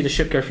when you see the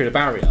ship go through the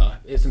barrier,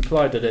 it's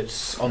implied that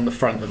it's on the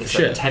front of the it's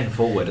ship. like 10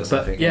 forward or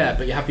something.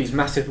 But you have these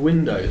massive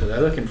windows that they're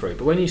looking through.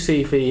 But when you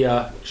see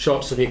the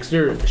shots of the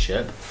exterior of the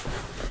ship,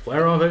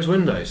 where are those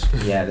windows?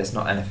 Yeah, there's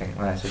not anything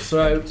there to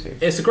So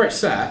to. it's a great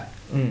set.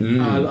 I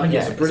think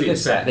it's a brilliant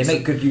set. They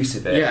make good use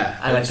of it. Yeah,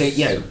 and I think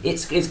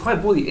it's quite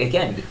brilliant.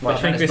 Again, I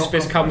think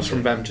this comes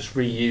from them just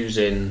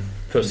reusing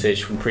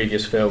footage from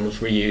previous films,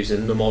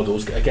 reusing the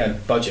models. Again,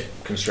 budget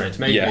constraints.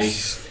 Maybe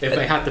if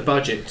they had the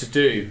budget to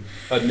do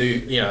a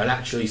new, an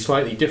actually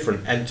slightly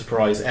different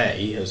Enterprise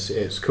A, as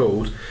it's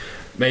called,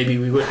 maybe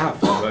we would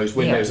have those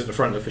windows at the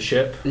front of the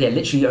ship. Yeah,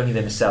 literally only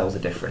the nacelles are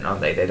different,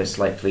 aren't they? They're just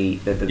slightly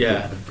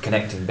the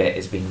connecting bit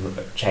is being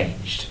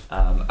changed.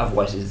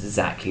 Otherwise, it's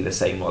exactly the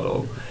same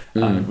model,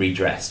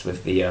 redressed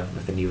with the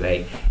new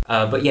A.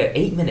 But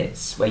 8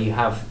 minutes where you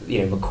have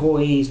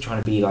McCoy's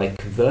trying to be like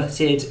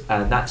converted,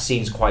 and that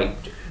scene's quite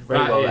very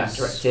well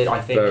directed.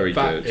 I think very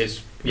that good.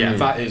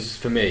 That is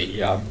for me.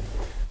 Yeah,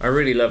 I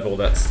really love all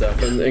that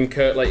stuff, and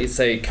Kurt, like you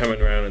say,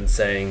 coming around and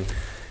saying,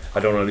 "I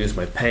don't want to lose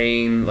my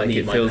pain." Like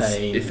it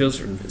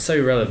feels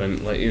so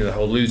relevant. Like the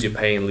whole "lose your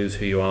pain, lose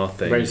who you are"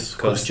 thing. Raises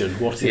the question: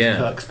 what is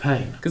Kirk's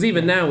pain? Because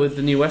even now with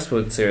the new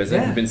Westworld series,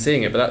 I've been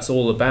seeing it, but that's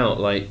all about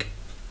like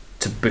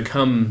to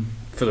become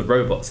for the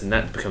robots and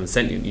that to become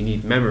sentient. You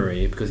need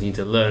memory because you need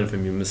to learn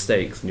from your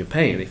mistakes and your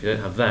pain. If you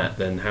don't have that,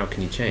 then how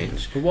can you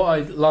change? But what I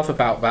love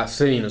about that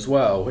scene as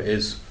well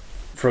is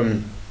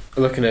from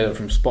looking at it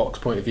from Spock's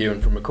point of view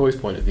and from McCoy's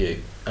point of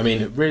view. I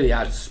mean, it really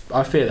adds.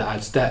 I feel it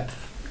adds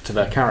depth to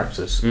their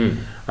characters.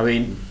 I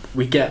mean,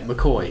 we get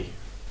McCoy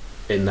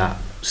in that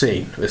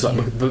scene. It's like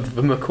the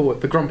McCoy,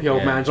 the grumpy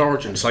old man's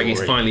origin It's story. like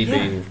he's finally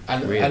being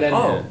and real. then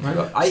my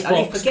God,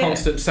 Spock's forget.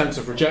 constant sense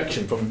of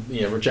rejection from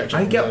rejection.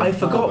 From his own I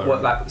forgot father.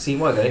 what that scene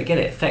was. Again,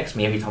 it affects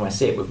me every time I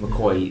see it with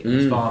McCoy and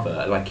his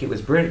father. Like it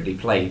was brilliantly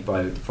played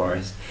by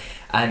DeForest.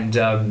 And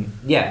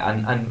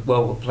and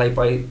well played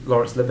by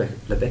Lawrence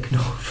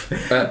Lebeknov.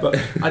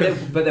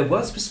 but there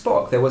was for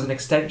Spock. There was an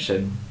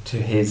extension to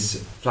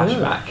his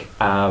flashback,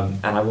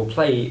 and I will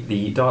play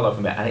the dialogue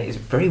from it. And it is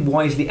very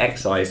wisely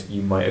excised.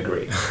 You might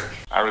agree.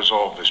 I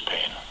resolved this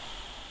pain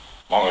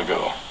long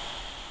ago.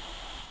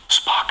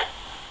 Spock,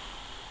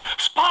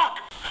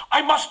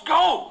 I must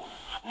go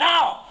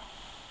now.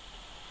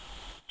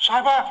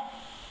 Cyber,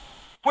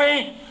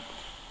 wait.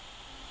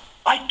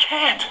 I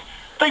can't.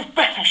 They've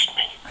banished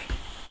me.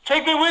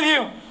 Take me with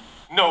you.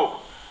 No,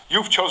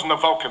 you've chosen the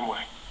Vulcan way.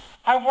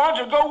 I want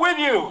to go with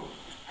you.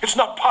 It's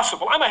not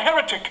possible. I'm a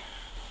heretic.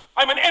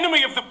 I'm an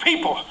enemy of the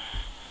people.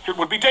 It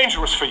would be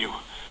dangerous for you.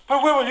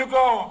 But where will you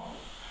go?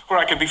 Where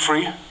I can be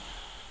free?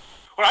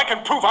 Where I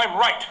can prove I'm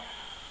right?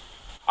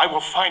 I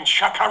will find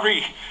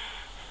Shakari.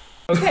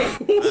 Okay.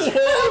 Is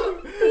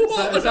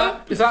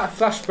that a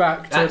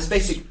flashback to That's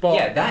basic. Spock?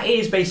 Yeah, that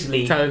is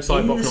basically Telling in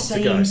Cyborg the not to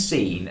same go.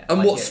 scene.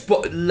 And like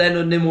what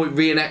Leonard Nimoy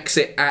reenacts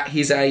it at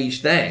his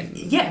age then?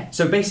 Yeah,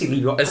 so basically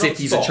you've got As if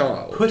he's a Spock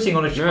child. putting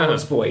on a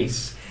child's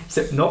voice,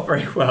 except not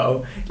very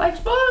well. Like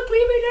Spock,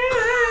 leave me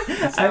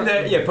now. And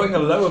then putting a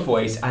lower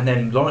voice, and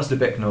then Lawrence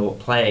Lebeknell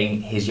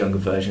playing his younger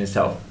version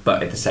himself,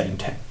 but at the same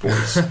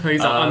voice. He's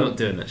like, I'm not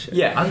doing that shit.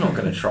 Yeah, I'm not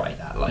going to try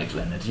that, like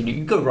Leonard. You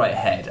can go right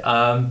ahead.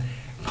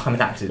 I'm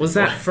an actor. Was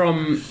that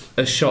from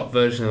a shot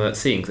version of that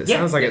scene? Because it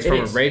sounds like it's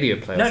from a radio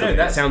play. No,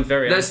 that sounds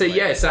very.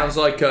 It sounds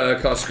like a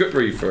kind of script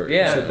read for it.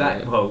 Yeah.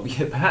 So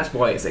perhaps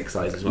why it's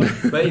excised as well.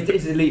 But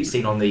it's a delete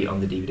scene on the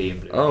DVD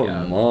and Blu-ray. Oh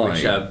my!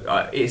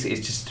 Which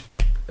it's just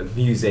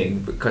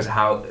amusing because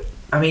how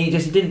I mean, he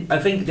didn't. I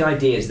think the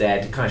idea is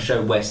there to kind of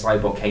show where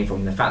Cybok came from,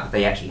 and the fact that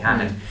they actually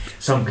had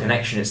some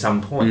connection at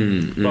some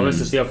point. Well, this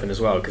is the other thing as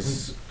well,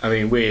 because I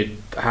mean, we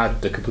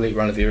had the complete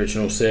run of the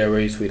original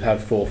series. We'd had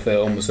 4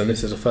 films, and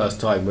this is the first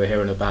time we're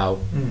hearing about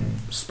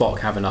Spock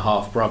having a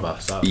half brother.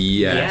 So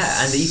Yes.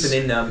 Yeah, and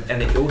even in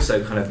and it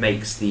also kind of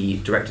makes the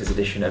director's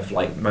edition of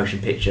like motion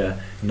picture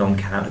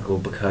non-canonical,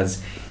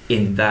 because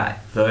in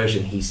that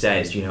version he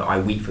says, you know, I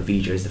weep for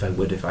Vija as if I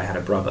would if I had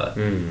a brother.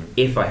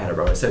 If I had a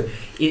brother. So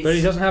it's, but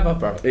he doesn't have a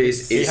brother. He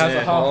has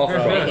a half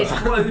brother. it's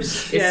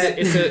close.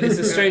 It's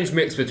a strange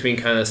mix between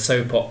kind of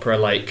soap opera,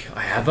 like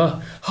I have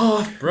a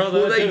half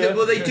brother.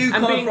 Well, they do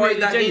And kind being of write really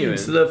that genuine.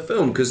 into the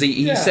film because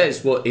he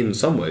says, well, in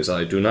some ways,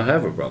 I do not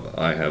have a brother.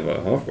 I have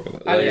a half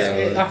brother.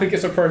 And I think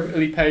it's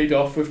appropriately paid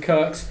off with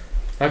Kirk's.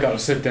 I gotta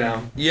sit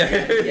down. yeah,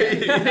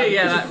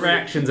 that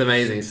reaction's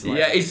amazing. It's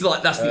like, It's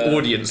like that's the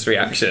audience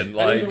reaction.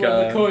 Like, And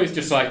McCoy's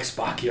just like,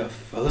 Spock, you're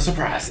full of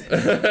surprises.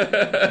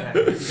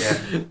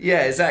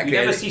 yeah, exactly. You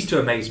never cease to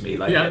amaze me,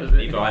 like Yeah.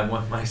 either I'm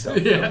one myself.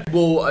 Yeah.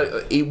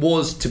 Well, it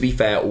was, to be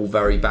fair, all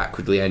very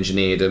backwardly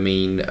engineered. I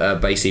mean,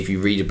 basically, if you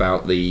read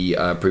about the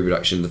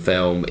pre-production of the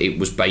film, it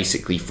was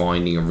basically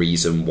finding a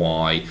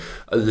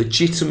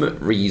legitimate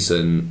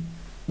reason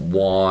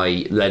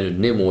why Leonard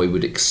Nimoy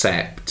would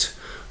accept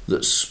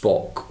that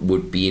Spock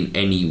would be in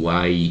any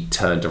way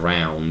turned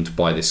around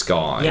by this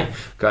guy. Yeah.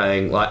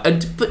 Going like,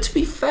 but to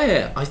be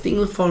fair, I think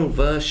the final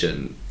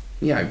version,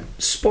 you know,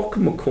 Spock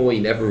and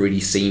McCoy never really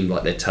seemed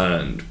like they're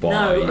turned by.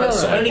 No,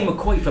 Cyborg. only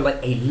McCoy for like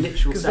a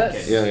literal 'Cause second.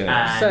 that's- Yeah.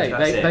 And Say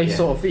that's they it,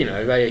 sort of, you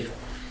know,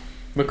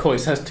 McCoy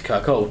says to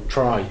Kirk, "Oh,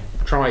 try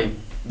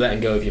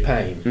letting go of your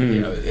pain. You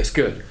know, it's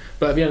good."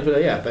 But at the end of the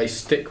day, they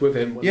stick with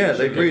him. when Yeah, should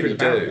they go through really the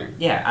barrier. do.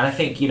 Yeah, and I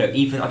think, you know,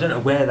 even I don't know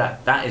where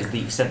that is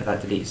the extent of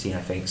that delete scene. I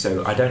think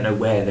so. I don't know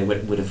where they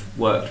would have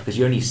worked, because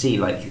you only see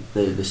like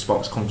the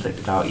Spock's conflict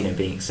about, you know,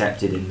 being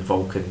accepted in the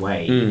Vulcan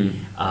way,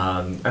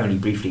 only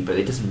briefly, but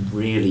it doesn't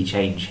really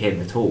change him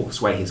at all,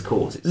 sway his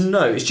course. It's,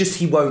 No, it's just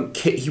he can't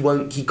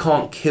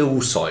kill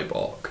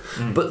Cybok.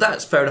 But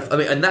that's fair enough. I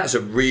mean, and that's a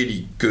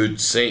really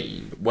good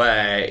scene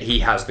where he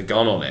has the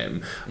gun on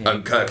him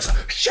and Kirk's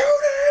like, shoot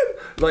him!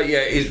 Like, yeah,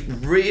 it's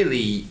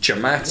really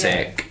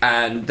dramatic.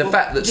 And the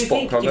fact that do you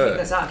Spock think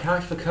that's out of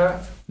character for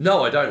Kirk?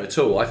 No, I don't at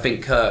all. I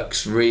think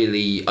Kirk's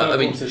really. I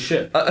mean, wants his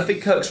ship. I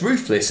think Kirk's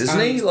ruthless, isn't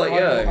he? And Like,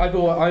 yeah.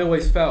 I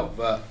always felt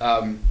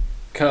that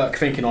Kirk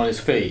thinking on his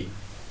feet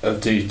to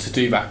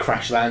do that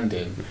crash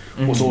landing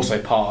was also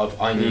part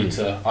of I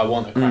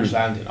want a crash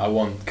landing, I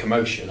want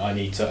commotion, I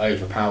need to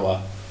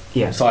overpower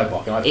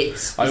Cybok. And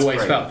I always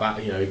great. felt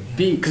that, you know,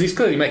 because he's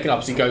clearly making up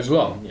as he goes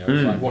along. You know,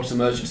 it's like, what's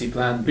emergency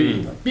plan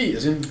B? B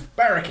is in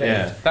barricade.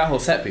 yeah, that whole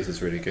set piece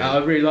is really good. I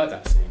really like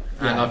that scene.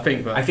 And Yeah.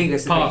 I think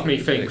that's the part of thing. me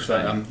thinks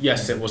that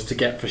yes, it was to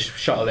get the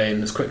shuttle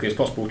in as quickly as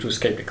possible to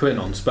escape the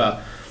Klingons, but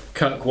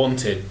Kirk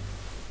wanted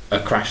a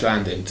crash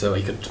landing so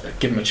he could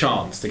give him a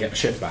chance to get the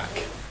ship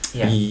back.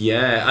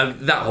 Yeah.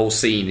 That whole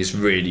scene is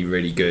really,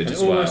 really good And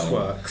as it well. almost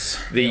works.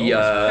 The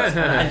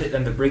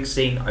and the brig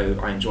scene, I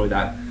enjoy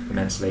that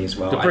immensely as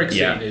well. The brig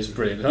yeah. scene is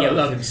brilliant.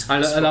 Yeah,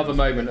 And another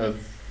moment of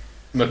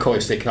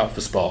McCoy sticking up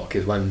for Spock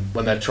is when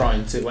they're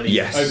trying to, when he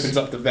Yes. opens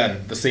up the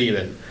vent, the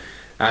ceiling,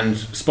 and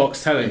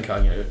Spock's telling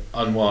Kirk, you know,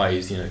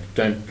 unwise, you know,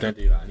 don't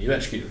do that, and he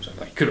electrocutes himself.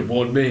 Like, he could have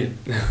warned me.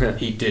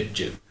 He did,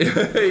 Jim. yeah.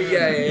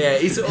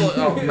 It's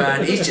oh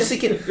man, it's just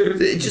again,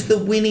 just the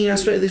winning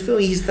aspect of this film.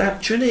 He's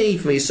that Trinity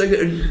for me. It's so good.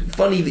 And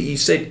funny that you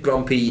said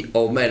grumpy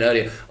old men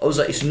earlier. I was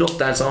like, it's not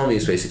Dad's Army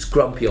in space. It's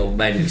grumpy old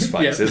men in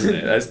space, Yeah. isn't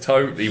it? That's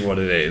totally what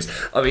it is.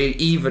 I mean,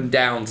 even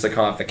down to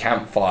kind of the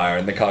campfire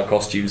and the kind of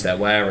costumes they're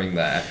wearing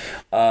there.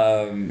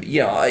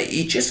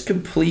 It just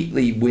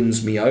completely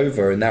wins me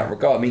over in that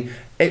regard. I mean,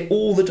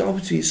 all the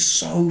dramaturgy is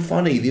so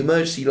funny. The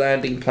emergency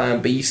landing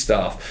plan B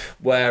stuff,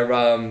 where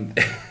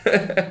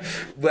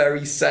where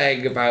he's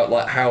saying about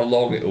like how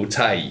long it will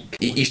take.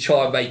 He's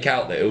trying to make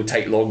out that it will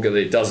take longer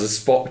than it does, as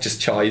Spock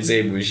just chimes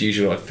in with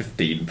usually like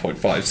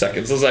 15.5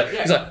 seconds. I was like,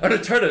 he's like, an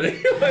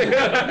eternity.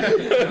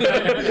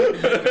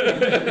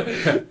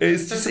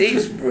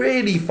 It's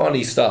really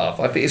funny stuff.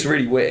 I think it's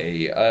really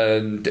witty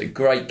and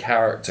great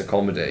character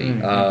comedy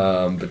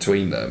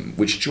between them,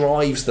 which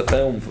drives the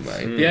film for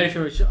me. The only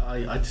thing which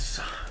I just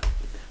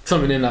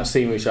something in that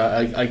scene which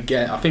I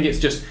get, I think it's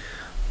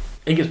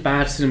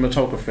bad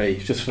cinematography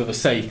just for the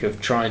sake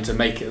of trying to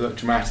make it look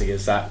dramatic,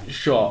 is that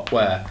shot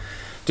where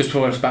just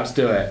before it's about to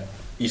do it,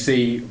 you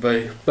see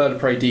the bird of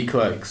prey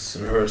decloaks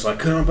and Uhura's like,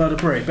 come on bird of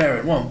prey, bear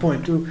it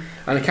 1.2,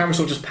 and the camera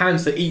sort of just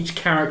pans to each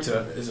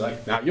character. Is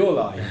like, now your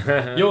line,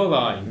 your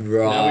line, now we're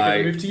going Right.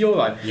 to move to your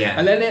line, Yeah.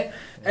 and then it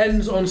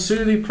ends on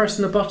Sulu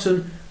pressing the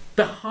button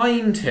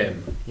behind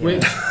him,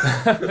 which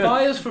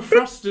fires for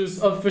thrusters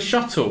of the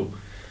shuttle.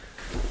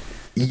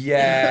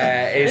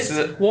 Yeah, it's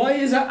Why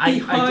is that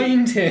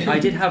behind him? I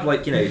did have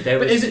like, you know, there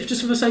was. But is it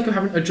just for the sake of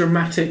having a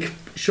dramatic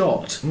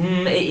shot?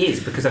 It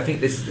is, because I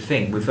think this is the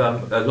thing with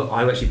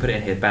I actually put it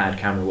in here. Bad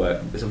camera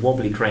work. There's a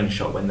wobbly crane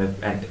shot when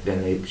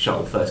the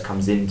shuttle first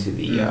comes into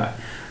the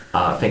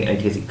I think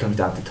only because it comes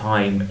down to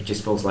time, it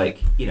just feels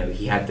like, you know,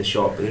 he had the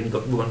shot, but he only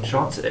got one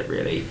chance at it,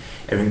 really.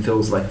 Everything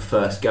feels like a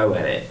first go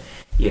at it,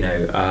 you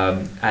know.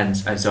 And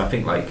so I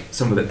think like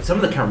some of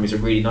the camera moves are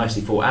really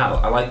nicely thought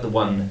out. I like the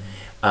one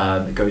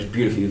that goes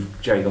beautifully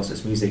with Jerry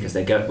Goldsmith's music as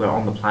we're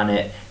on the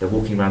planet, they're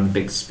walking around the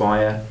big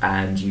spire,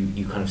 and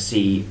you kind of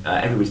see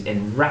everybody's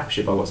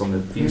enraptured by what's on the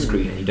view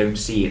screen, and you don't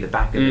see at the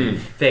back of the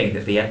thing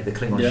that the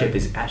Klingon ship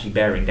is actually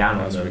bearing down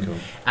on them. Cool.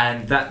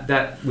 And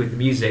that with the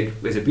music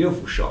is a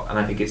beautiful shot, and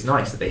I think it's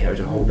nice that they have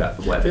to hold that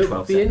for whatever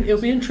 12 seconds.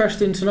 It'll be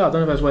interesting to know. I don't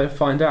know if there's a way to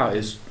find out.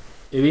 It'll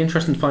be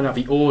interesting to find out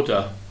the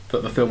order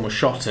that the film was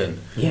shot in.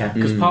 Yeah.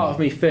 Because part of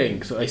me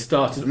thinks that they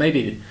started,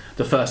 maybe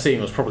the first scene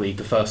was probably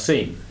the first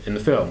scene in the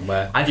film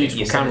where I think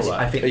beautiful camera work.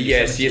 I think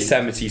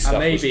Yosemite stuff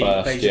and maybe was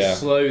first, they just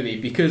slowly,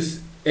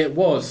 because it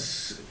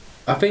was,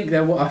 I think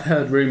I've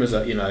heard rumours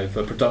that, you know,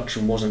 the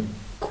production wasn't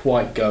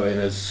quite going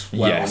as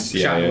well. Yes,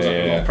 Shatner was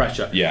under a lot of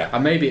pressure. Yeah.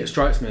 And maybe it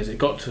strikes me as it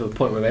got to a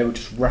point where they were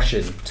just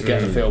rushing to get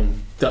the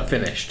film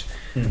finished.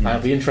 And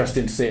it'll be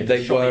interesting to see if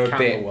they were a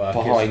bit work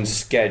behind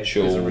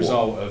schedule as a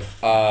result of.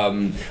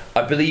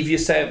 I believe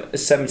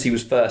Yosemite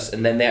was first,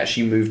 and then they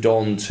actually moved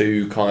on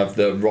to kind of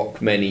the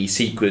Rockmany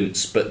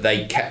sequence, but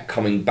they kept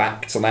coming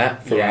back to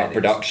that throughout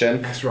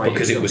production. That's right,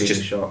 because it was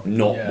just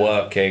not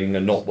working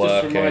and not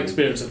working. Just from my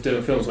experience of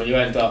doing films, when you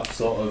end up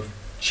sort of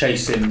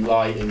chasing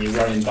light and you're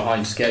running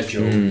behind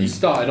schedule, you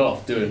started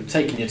off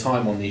taking your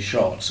time on these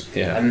shots,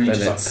 and then you're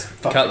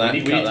just like, fuck it, we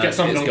need to get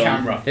something on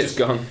camera. It's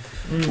gone.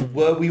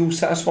 Were we all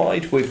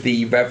satisfied with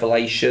the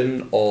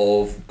revelation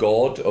of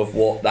God, of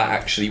what that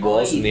actually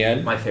was in the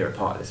end? My favourite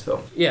part of this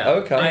film. Yeah.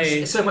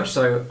 Okay. So much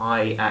so,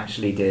 I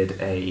actually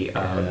did a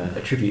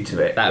tribute to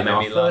it. That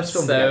made me laugh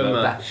so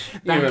much.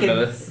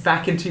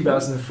 Back in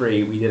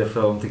 2003, we did a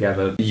film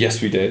together.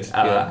 Yes, we did.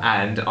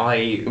 And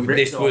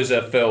this was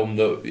a film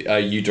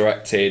that you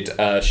directed,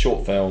 a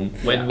short film.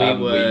 When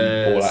we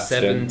were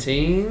 16,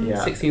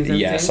 17?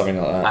 Yeah,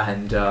 something like that.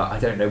 And I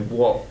don't know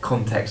what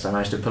context I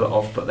managed to pull it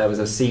off, but there was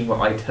a scene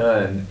where a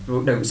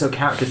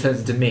character turns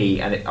into me,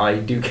 and I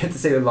do get to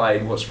say the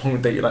line, "What's wrong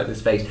with Don't You Like This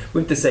Face?"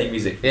 with the same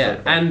music. Yeah,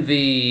 and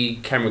the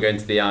camera going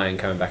to the eye and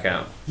coming back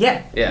out.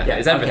 Yeah,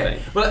 it's everything.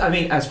 Okay. Well, I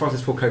mean, as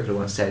Francis Ford Coppola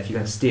once said, if you're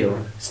going to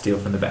steal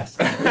from the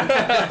best.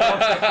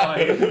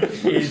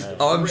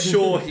 I'm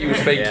sure he was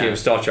thinking of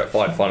Star Trek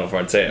V Final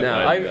Frontier. No,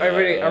 I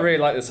really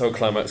like this whole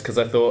climax, because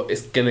I thought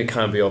it's going to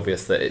kind of be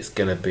obvious that it's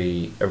going to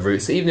be a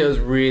route. So even though it was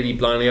really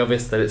blindly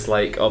obvious that it's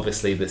like,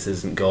 obviously this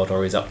isn't God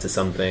or he's up to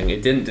something,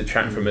 it didn't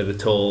detract from it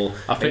at all.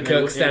 I think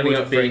Kirk standing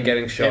up for it and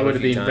getting shot. It would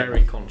have been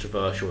very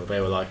controversial if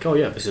they were like, "Oh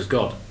yeah, this is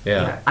God."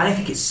 Yeah. And I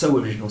think it's so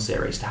original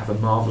series to have a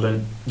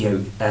malevolent,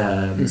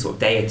 sort of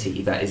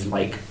deity that is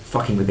like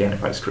fucking with the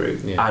Enterprise crew.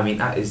 Yeah. I mean,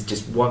 that is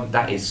just so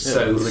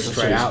original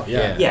straight out.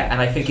 Yeah,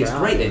 and I think it's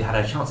great they've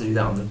had a chance to do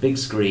that on the big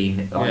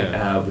screen,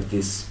 with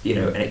this,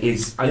 and it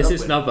is. This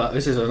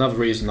is another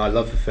reason I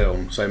love the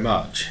film so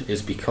much,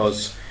 is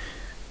because,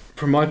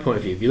 from my point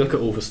of view, if you look at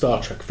all the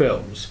Star Trek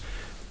films,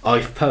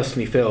 I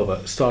personally feel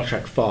that Star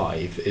Trek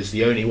V is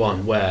the only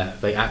one where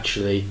they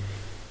actually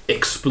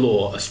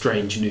explore a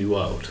strange new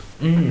world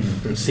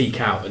and seek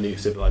out a new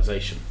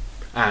civilization.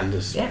 And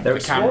as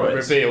the camera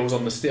reveals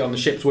on the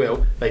ship's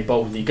wheel, they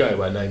boldly go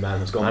where no man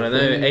has gone. I don't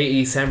know,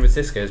 80 San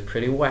Francisco is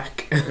pretty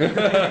whack.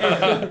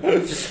 I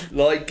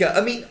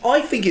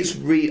think it's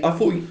really. I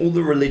thought all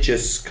the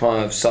religious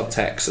kind of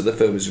subtext of the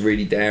film was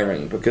really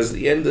daring, because at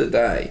the end of the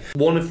day,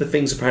 one of the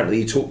things apparently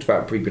he talked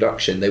about in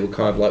pre-production, they were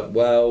kind of like,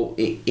 well,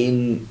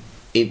 in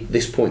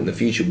this point in the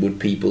future, would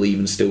people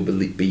even still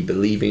be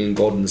believing in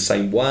God in the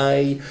same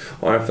way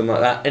or anything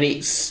like that? And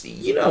it's,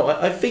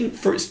 I think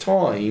for its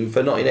time,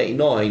 for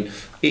 1989,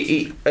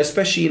 it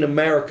especially in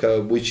America,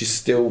 which is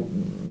still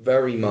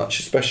very much,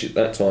 especially at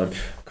that time,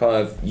 kind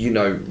of,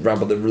 around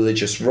by the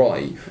religious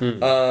right,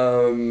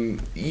 I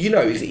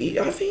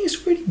think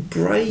it's really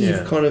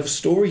brave kind of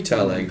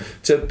storytelling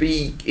to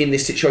be in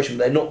this situation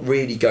where they're not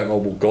really going, oh,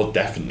 well, God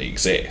definitely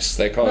exists.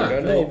 They're kind of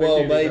going, oh,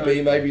 well,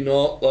 maybe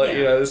not.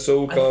 It's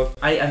all kind of...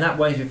 And that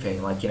way of thing,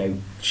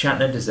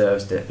 Shatner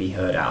deserves to be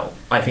heard out.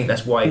 I think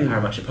that's why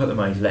Paramount should put the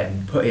money to let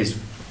him put his...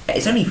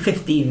 It's only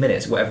 15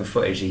 minutes, whatever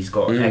footage he's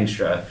got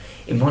extra.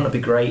 It might not be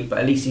great, but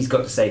at least he's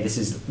got to say, this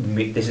is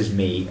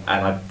me,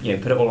 and I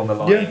put it all on the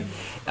line. Yeah.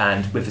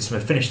 And with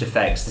some finished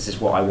effects, this is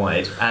what I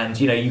wanted. And,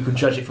 you can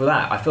judge it for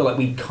that. I feel like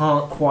we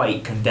can't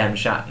quite condemn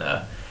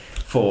Shatner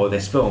for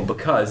this film,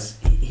 because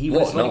he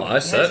was I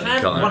certainly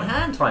can't. One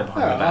hand tied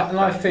behind the back. And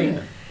I think,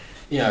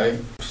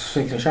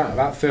 thinking of Shatner,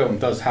 that film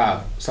does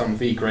have some of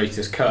the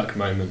greatest Kirk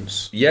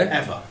moments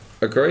ever.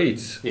 Agreed.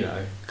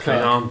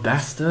 Klingon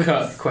bastard.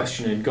 Kirk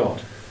questioning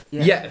God.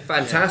 Yeah,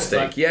 fantastic.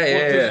 What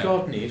does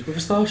God need with a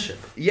starship?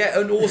 Yeah,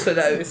 and also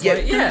that. What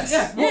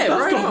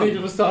does God need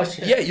with a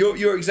starship? Yeah,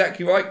 you're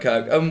exactly right,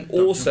 Kirk.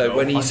 Also,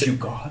 when he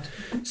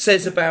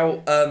says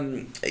about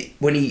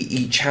when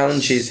he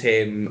challenges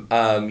him,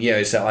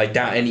 so I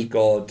doubt any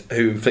God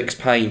who inflicts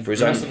pain for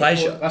his own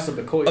pleasure. That's a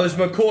McCoy. Oh, it's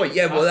McCoy.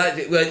 Yeah,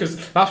 because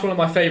that's one of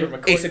my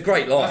favourite McCoy. It's a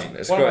great line.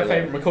 One of my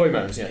favourite McCoy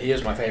moments. He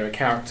is my favourite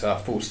character,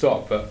 full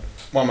stop. But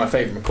one of my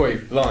favourite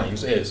McCoy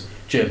lines is,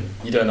 "Jim,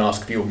 you don't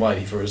ask the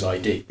Almighty for his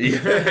ID."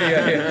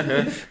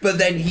 yeah. But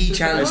then he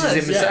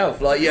challenges himself,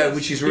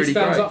 which is really he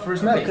stands great. up for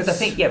his mates. Because I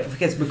think,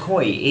 because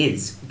McCoy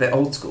is a bit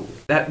old school.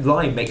 That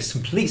line makes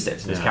complete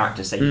sense in his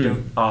character, saying, you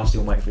don't ask the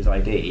Almighty for his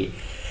ID.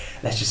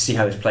 Let's just see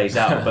how this plays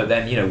out. But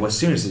then, as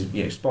soon as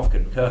Spock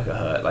and Kirk are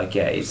hurt,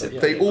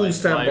 they all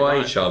stand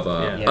by each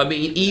other. Yeah. I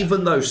mean,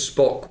 even though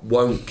Spock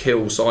won't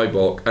kill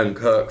Cyborg and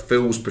Kirk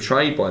feels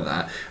betrayed by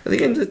that, at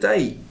the end of the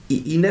day,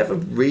 he never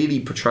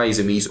really portrays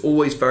him. He's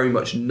always very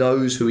much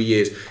knows who he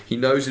is. He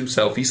knows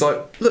himself. He's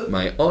like, look,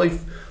 mate,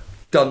 I've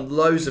done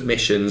loads of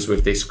missions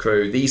with this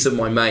crew. These are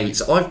my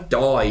mates. I've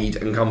died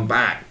and come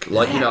back.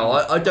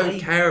 I don't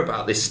care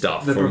about this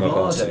stuff. The from my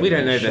bravado. past. We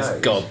don't know this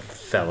Shows. god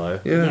fellow.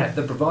 Yeah,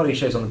 the bravado he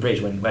shows on the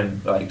bridge when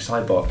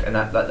Cyborg, and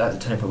that's a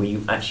turning point where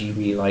you actually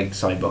really like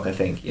Cyborg, I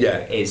think.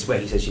 Is where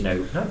he says,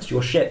 no, it's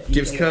your ship.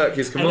 Gives Kirk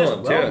his and he goes,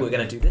 command. well, we're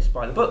going to do this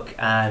by the book,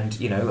 and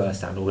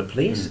stand order,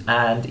 please.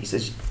 And he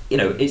says,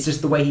 it's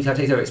just the way he takes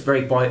over. It's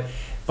very by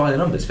the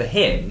numbers. For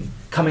him,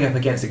 coming up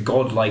against a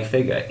godlike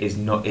figure is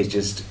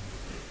just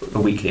a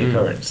weekly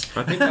occurrence.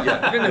 I think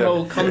the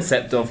whole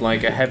concept of a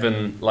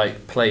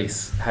heaven-like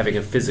place having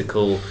a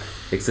physical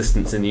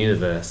existence in the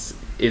universe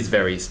is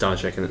very Star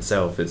Trek in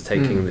itself. It's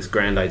taking this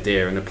grand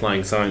idea and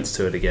applying science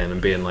to it again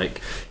and being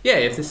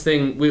if this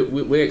thing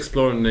we're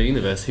exploring the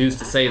universe, who's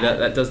to say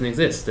that doesn't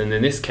exist? And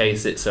in this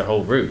case, it's a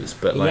whole ruse.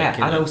 But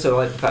and also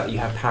the fact that you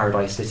have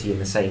Paradise City in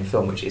the same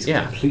film, which is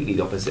completely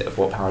the opposite of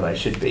what Paradise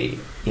should be.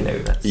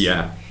 That's,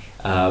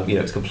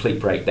 it's a complete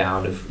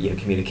breakdown of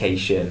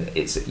communication.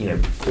 It's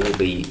all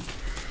the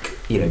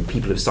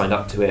people who've signed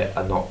up to it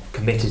are not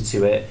committed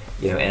to it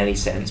in any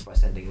sense by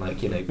sending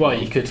Well,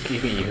 you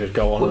could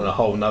go on a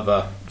whole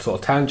nother sort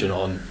of tangent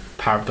on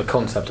the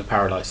concept of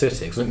Paradise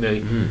City, because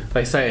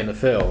they say in the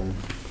film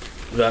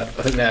that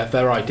I think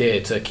their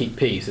idea to keep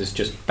peace is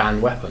just ban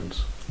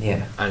weapons.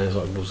 Yeah, and it's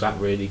was that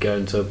really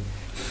going to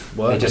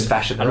work? They just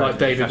fashion, and like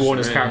David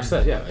Warner's character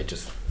said, they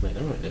just made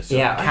their own. So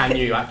can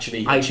you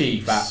actually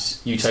achieve that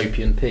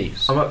utopian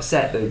peace? I'm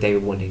upset that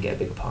David Warner didn't get a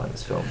bigger part in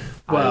this film.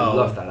 Well, I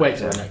love that. Wait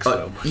for the next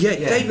film.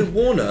 David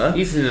Warner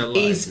He's in a lot,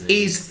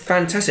 is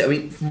fantastic. I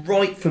mean,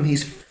 right from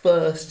his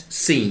first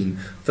scene,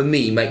 for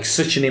me, makes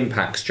such an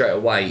impact straight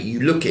away.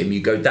 You look at him,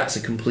 you go, that's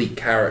a complete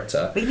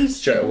character. But he needs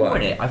straight to be more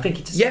away. in it. I think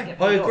he just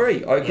I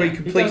agree. I agree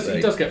completely.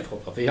 He does get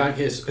full off.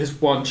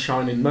 His one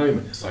shining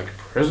moment is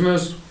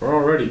prisoners, we're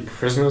already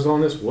prisoners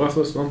on this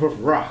worthless lump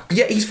of rock.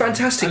 Yeah, he's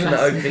fantastic in that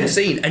opening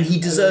scene, and he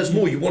deserves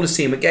more. You want to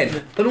see him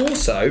again. And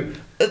also,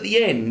 at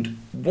the end,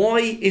 why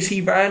is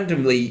he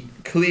randomly,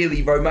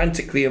 clearly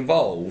romantically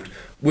involved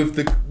with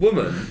the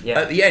woman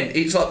at the end?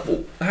 It's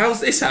well,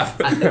 how's this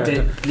happen?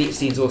 And the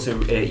scenes also,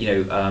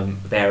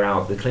 bear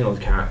out the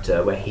Klingon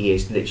character, where he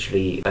is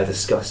literally a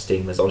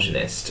disgusting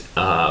misogynist.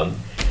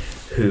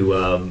 Who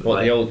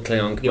the old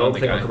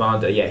Klingon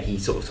commander? Yeah, he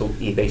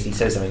he basically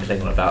says something in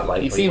Klingon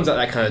about he seems like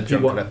that kind of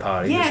drunk at a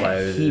party.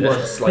 Yeah, he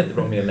wants the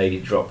Romulan lady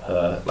to drop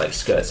her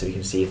skirt so he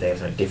can see if they have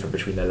something different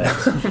between their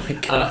legs. Oh my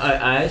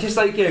God. Just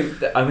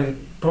I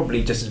mean,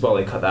 probably just as well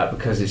they cut that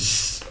because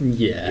it's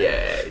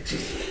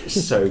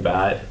just so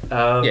bad.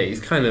 He's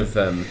kind of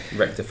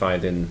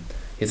rectified in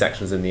his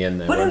actions in the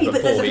end there. But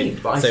that's the thing.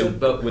 But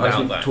as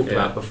we talked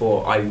about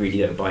before, I really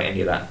don't buy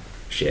any of that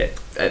shit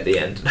at the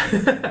end.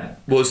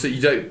 Well, so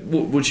you don't.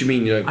 What do you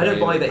mean you don't? I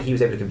don't buy that he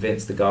was able to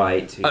convince the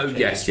guy to. Oh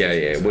yes,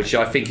 which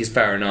I think is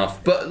fair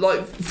enough. But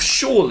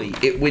surely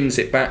it wins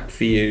it back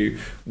for you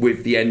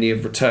with the ending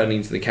of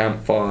returning to the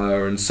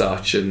campfire and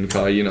such, and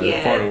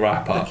the final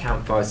wrap up. The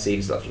campfire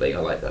scene's lovely. I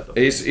like that.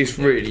 It's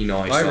really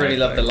nice. I really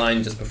love the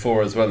line just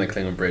before as well in the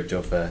Klingon bridge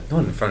of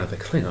not in front of the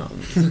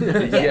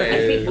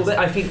Klingons.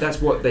 I think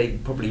that's what they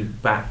probably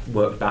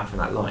worked back from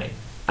that line.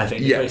 I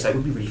think it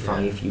would be really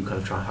funny if you kind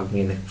of try and hug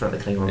me in the front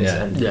of the Klingons.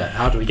 And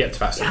how do we get to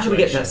that situation? How do we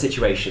get to that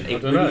situation?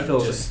 It really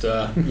feels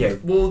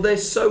Well, they're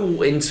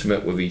so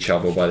intimate with each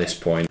other by this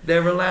point.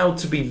 They're allowed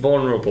to be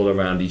vulnerable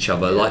around each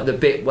other. Like the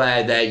bit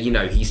where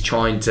he's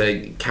trying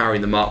to carry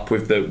them up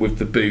with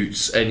the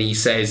boots, and he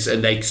says,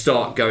 and they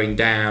start going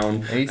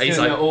down. And he's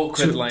like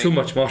awkward, too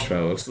much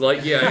marshmallows.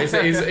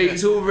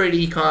 It's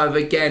already kind of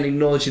again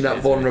acknowledging that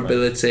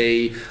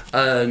vulnerability,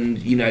 and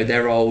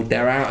they're old,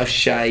 they're out of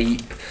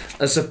shape,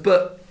 and stuff.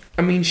 But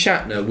I mean,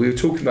 Shatner, we were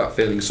talking about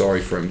feeling sorry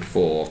for him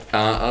before.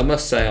 I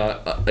must say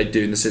I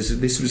do in the sense that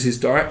this was his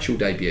directorial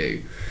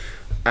debut.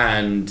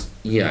 And,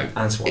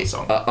 and Swan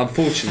Song.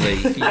 Unfortunately,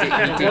 he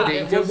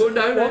did. It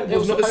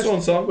was not a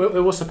Swan Song.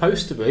 It was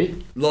supposed to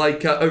be.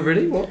 Oh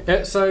really? What?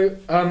 Yeah, so,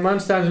 my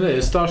understanding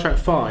is Star Trek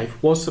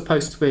 5 was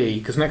supposed to be,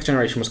 because Next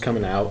Generation was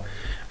coming out,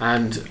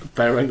 and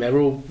they're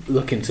all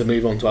looking to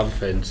move on to other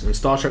things, and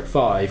Star Trek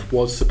 5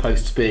 was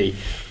supposed to be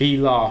the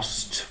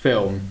last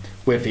film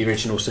with the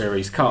original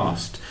series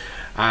cast.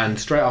 And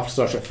straight after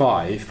Star Trek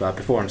 5,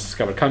 before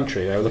Undiscovered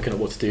Country, they were looking at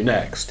what to do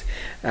next.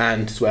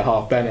 And it's where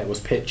Harve Bennett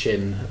was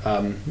pitching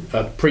a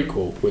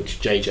prequel,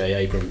 which J.J.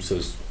 Abrams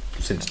has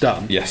since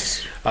done.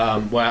 Yes.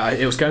 Where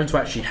it was going to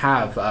actually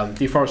have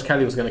DeForest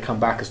Kelley was going to come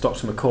back as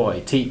Dr.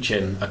 McCoy,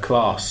 teaching a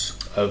class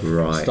of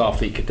Right.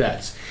 Starfleet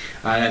cadets,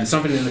 and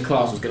something in the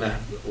class was going to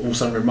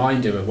also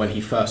remind him of when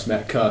he first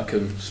met Kirk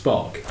and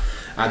Spock,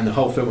 and the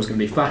whole film was going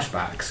to be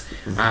flashbacks.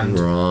 And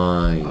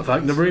Right.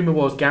 like the rumor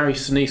was Gary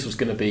Sinise was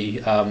going to be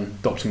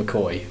Dr.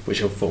 McCoy,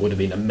 which I thought would have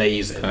been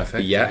amazing.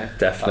 Perfect. Yeah,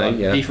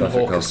 definitely. Yeah, Ethan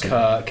perfect Hawke as casting.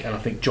 Kirk, and I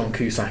think John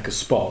Cusack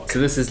as Spock. So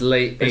this is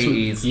late This was-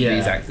 80s, yeah.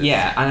 these actors.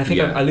 Yeah, and I think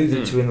Yeah. I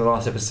alluded to in the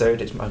last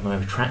episode, it's my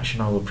retraction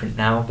I will print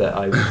now, that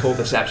I thought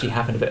this actually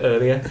happened a bit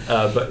earlier,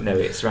 but no,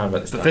 it's around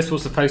about this But time. this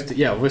was supposed to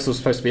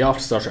be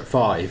after Star Trek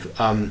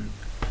V,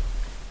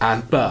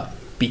 but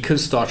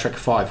because Star Trek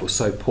V was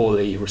so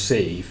poorly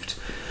received,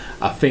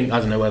 I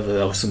don't know whether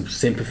there was some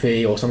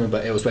sympathy or something,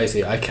 but it was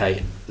basically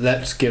okay.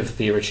 Let's give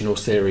the original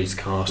series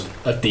cast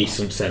a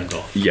decent send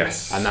off,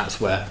 Yes. and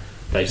that's where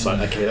they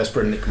decided, okay, let's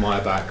bring Nick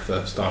Meyer back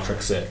for Star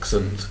Trek VI,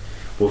 and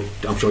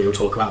I'm sure you'll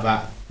talk about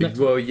that.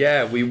 Well,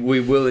 yeah, we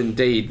will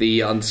indeed,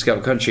 the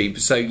Undiscovered Country.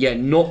 So, yeah,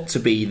 not to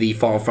be the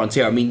Final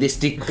Frontier. I mean, this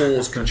did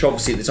cause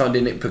controversy at the time,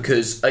 didn't it?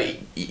 Because,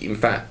 in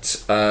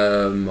fact,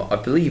 I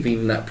believe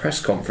even that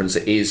press conference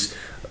is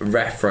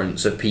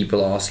reference of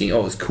people asking,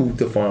 oh, it's called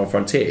The Final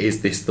Frontier,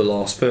 is this the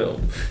last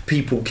film?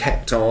 People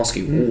kept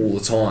asking all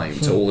the time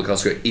to all the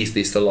cast, is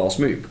this the last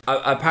movie?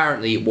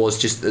 Apparently it was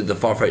just the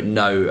Final Frontier.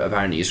 No,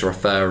 apparently it's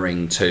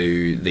referring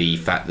to the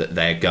fact that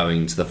they're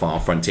going to the Final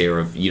Frontier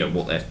of, you know,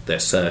 what they're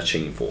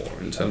searching for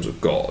in terms of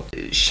God.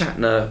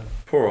 Shatner,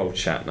 poor old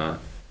Shatner,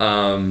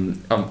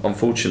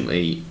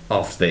 unfortunately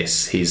after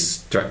this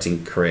his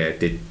directing career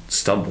did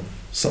stumble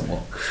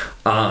somewhat.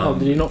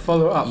 Did you not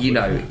follow it up? You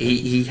know,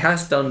 he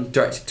has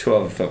directed 2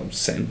 other films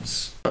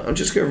since. I'm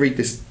just going to read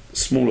this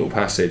small little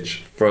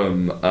passage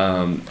from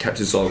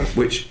Captain Log,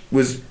 which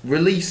was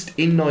released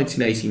in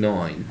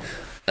 1989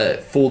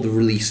 for the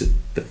release of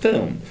the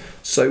film.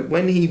 So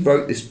when he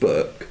wrote this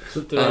book...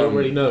 So did I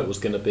already know it was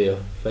going to be a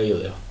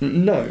failure?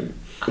 No.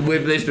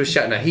 With Elizabeth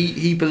Shatner,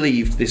 he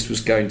believed this was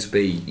going to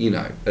be, you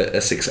know,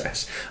 a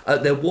success.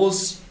 There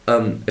was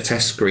a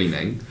test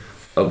screening,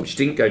 which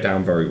didn't go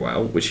down very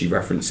well, which he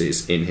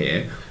references in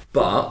here.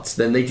 But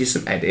then they did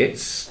some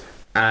edits,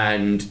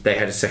 and they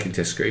had a second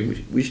test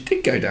screen, which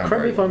did go down Correct me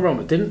very if well. I'm wrong,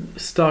 but didn't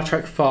Star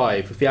Trek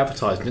V, with the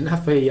advertising, didn't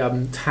have a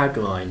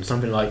tagline,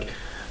 something like,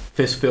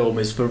 this film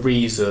is the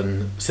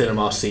reason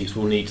cinema seats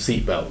will need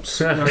seatbelts?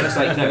 No, it's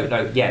like,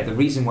 no, yeah, the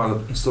reason why we're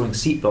installing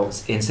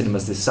seatbelts in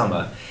cinemas this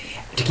summer,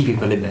 to keep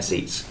people in their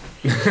seats.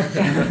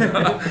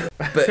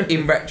 But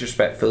in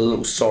retrospect, feel a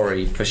little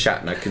sorry for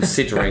Shatner,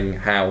 considering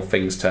how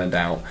things turned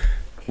out,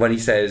 when he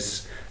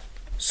says,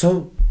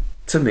 so,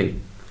 to me,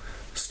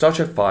 Star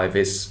Trek V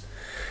is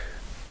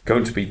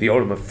going to be the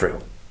ultimate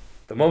thrill.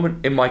 The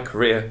moment in my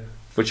career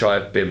which I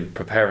have been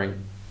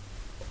preparing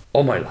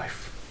all my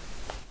life.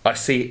 I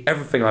see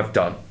everything I've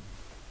done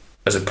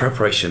as a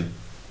preparation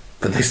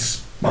for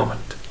this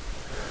moment.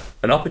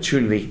 An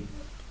opportunity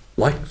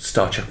like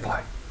Star Trek V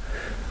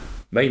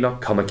may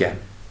not come again.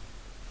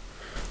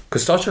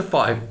 Because Star Trek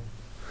V,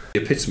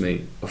 the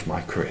epitome of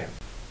my career.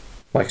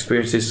 My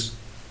experiences,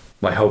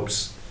 my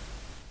hopes,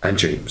 and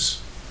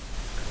dreams.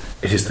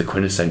 It is the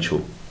quintessential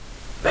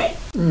me.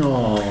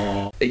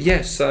 Aww.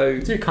 Yeah, so I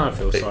do kind of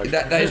feel sorry.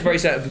 that is very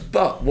sad.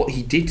 But what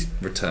he did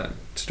return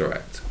to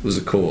direct was,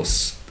 of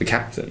course, The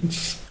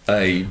Captains,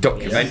 a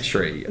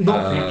documentary.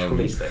 Not the actual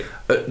release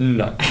though.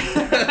 No.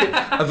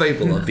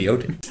 Available on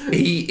VOD.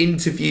 He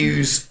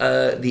interviews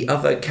the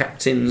other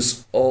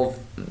captains of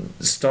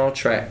Star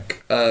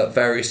Trek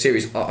various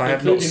series. I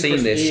have not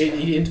seen this.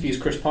 He interviews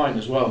Chris Pine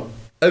as well.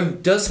 Oh,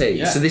 does he?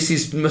 Yeah. So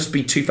this must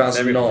be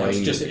 2009.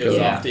 It was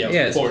after,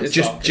 before it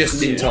just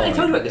started. in Did I time.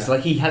 tell you about this?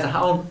 Like he has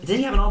did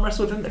he have an arm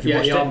wrestle with him? Have you Yeah,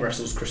 watched he arm it?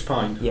 wrestles Chris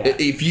Pine. Yeah.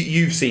 If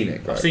you've seen it,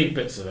 I've Greg. seen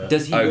bits of it.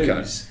 Does he Okay.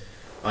 lose?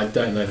 I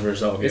don't know the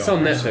result of It's the on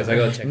arm Netflix, wrestle. I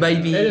gotta check.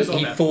 Maybe It is on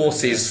he Netflix,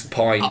 forces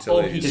Pine to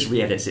Or lose. he just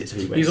re-edits it so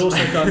he wins. He's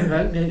also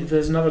done.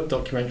 There's another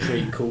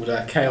documentary called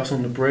Chaos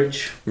on the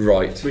Bridge,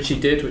 Right. which he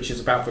did, which is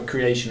about the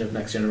creation of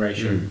Next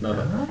Generation.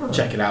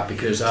 Check it out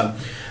because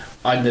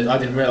I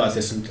didn't realise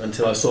this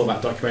until I saw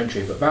that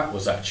documentary, but that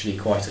was actually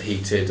quite a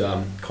heated,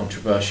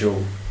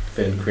 controversial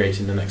thing,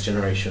 creating the Next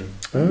Generation.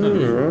 Oh,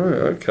 right,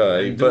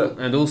 okay. But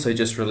And also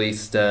just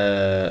released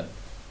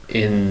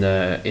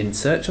in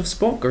Search of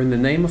Spock, or In the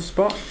Name of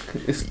Spock.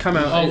 It's come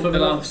out. For the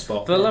Love of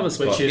Spock. For the Love of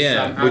Spock, which is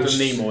yeah. Adam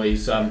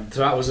Nimoy's. So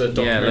that was a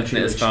documentary looking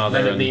at his which father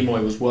Leonard and-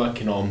 Nimoy was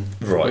working on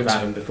Right. with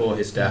Adam before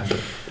his death,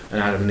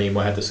 and Adam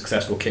Nimoy had the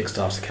successful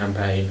Kickstarter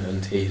campaign,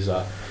 and he's.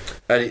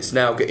 and it's a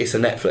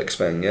Netflix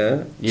thing,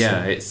 yeah.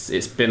 Yeah,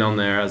 it's been on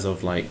there as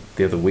of like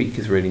the other week.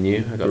 It's really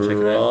new. I got to check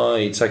it out.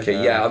 Right,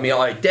 okay, yeah. I mean,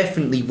 I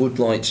definitely would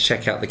like to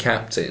check out The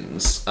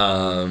Captains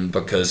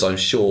because I'm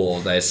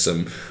sure there's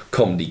some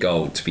comedy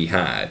gold to be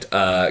had.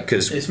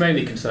 Because It's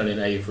mainly concerning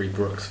Avery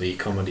Brooks, the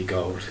comedy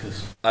gold.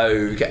 'Cause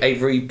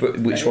Avery,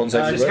 which one's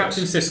Avery? It's Brooks?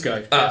 Captain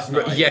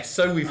Sisko. Yes,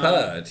 so we've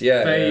heard.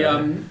 Yeah. They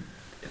yeah.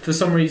 for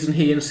some reason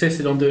he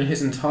insisted on doing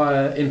his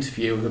entire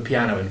interview with a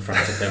piano in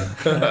front of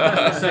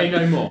him. Say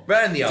no more.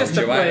 Round the old Just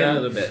to play a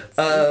little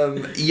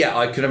Joanne. bit. Yeah,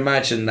 I can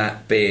imagine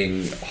that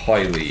being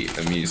highly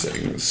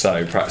amusing.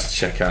 So perhaps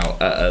check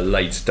out at a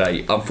later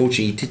date.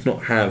 Unfortunately, he did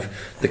not have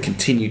the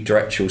continued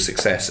directorial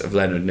success of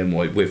Leonard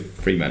Nimoy with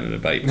Three Men and a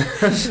Baby.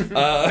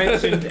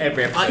 Mentioned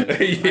every episode.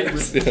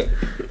 Yes, yeah.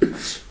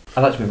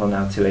 I'd like to move on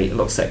now to a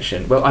lot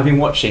section. Well, I've been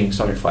watching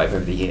Star Trek 5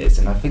 over the years,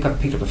 and I think I've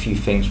picked up a few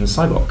things from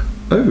Cyborg.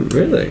 Oh,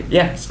 really?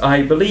 Yes,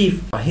 I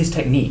believe his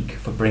technique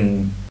for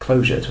bringing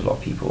closure to a lot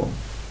of people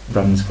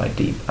runs quite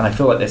deep, and I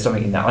feel like there's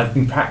something in that. I've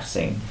been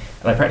practicing,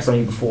 and I practiced on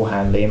you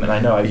beforehand, Liam, and I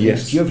know I've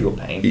used few of your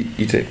pain.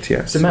 You did,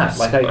 yes. So Matt,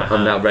 like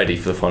I'm now ready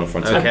for the Final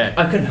Frontier. Okay.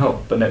 I couldn't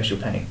help but notice your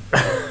pain.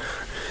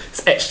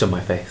 It's etched on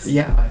my face.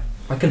 Yeah,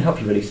 I can help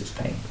you release this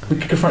pain. We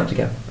can confront it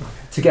together.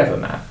 Together,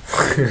 Matt.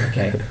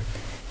 Okay.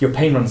 Your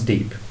pain runs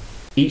deep.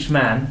 Each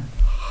man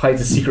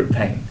hides a secret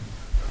pain.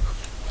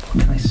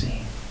 What can I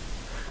see?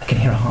 I can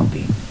hear a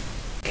heartbeat.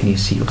 Can you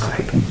see your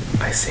secret pain?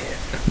 I see it.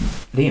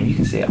 Liam, you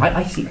can see it.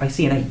 I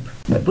see an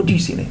ape. What do you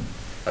see, Liam?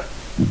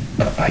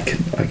 I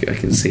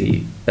can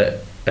see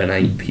an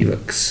ape. He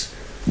looks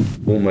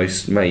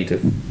almost made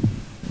of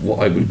what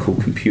I would call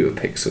computer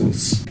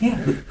pixels. Yeah,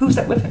 who's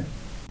that with him?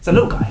 It's a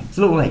little guy. It's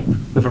a little ape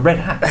with a red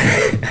hat.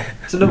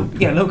 It's a little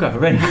guy with a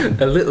red hat.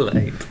 A little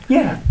ape.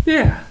 Yeah.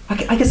 Yeah. I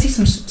can see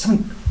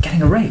something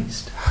getting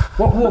erased.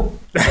 What?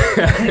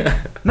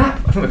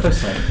 Matt, I think we're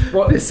close to it.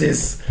 What? This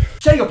is...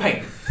 Share your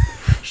pain.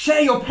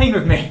 Share your pain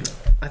with me.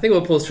 I think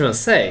what Paul's trying to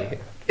say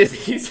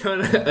is he's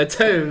trying to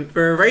atone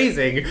for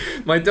erasing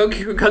my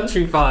Donkey Kong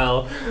Country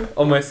file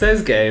on my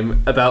SES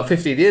game about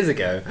 15 years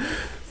ago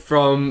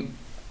from...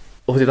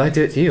 Or did I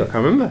do it to you? I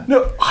can't remember.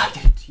 No, I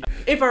did it to you.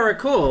 If I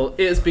recall,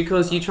 it was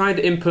because you tried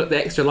to input the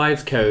extra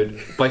lives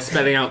code by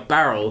spelling out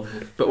barrel,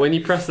 but when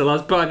you pressed the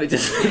last button, it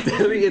just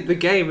deleted the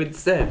game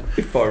instead.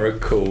 If I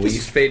recall,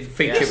 you've been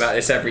thinking about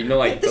this every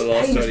night for the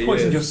last This pain 20 has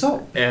poisoned your years.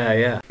 soul.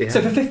 Yeah.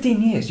 So for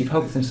 15 years, you've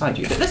held this inside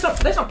you. Let's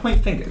not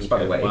point fingers,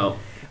 by the way. Well,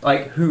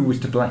 Like, who was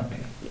to blame?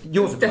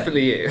 You're it's the blame.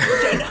 definitely you.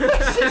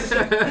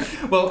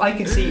 Well, I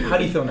can see. How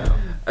do you feel now?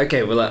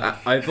 Okay, well,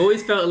 I've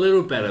always felt a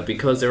little better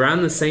because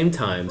around the same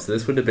time, so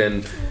this would have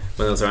been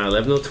when I was around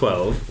 11 or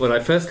 12, when I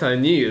first kind of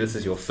knew this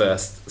is your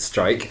first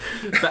strike,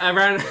 but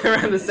around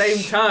the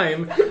same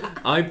time,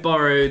 I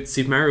borrowed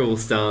Super Mario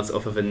All-Stars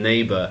off of a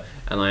neighbour,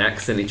 and I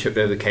accidentally tripped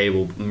over the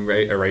cable and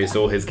erased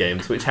all his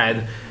games, which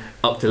had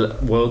up to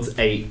Worlds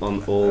 8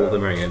 on all the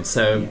Mario games.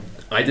 So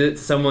I did it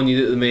to someone, you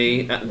did it to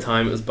me. At the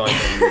time, it was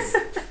bygones.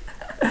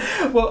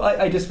 Well,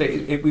 I just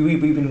think we've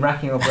been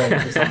racking our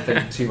brains for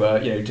something to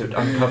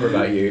uncover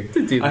about you.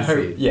 To do I the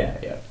hope, seed.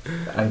 yeah.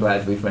 I'm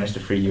glad we've managed to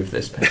free you of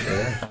this pain.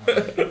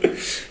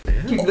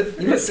 You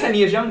look 10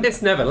 years younger.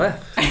 It's never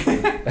left.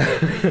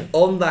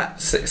 On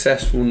that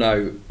successful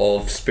note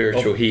of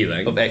spiritual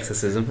healing, Of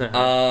exorcism.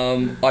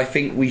 I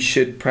think we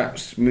should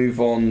perhaps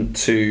move on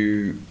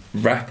to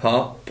wrap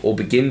up, or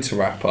begin to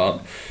wrap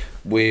up,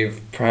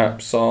 with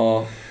perhaps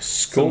our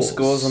scores. Some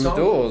scores on the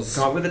doors.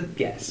 Come up with a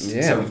yes.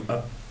 Yeah.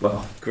 So,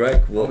 well,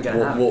 Greg, What are we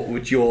gonna have? what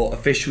would your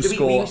official Do we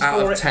score score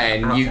out of it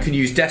 10? out of You 10? can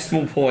use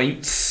decimal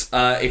points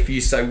if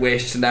you so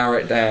wish to narrow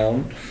it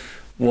down.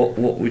 What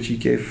would you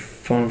give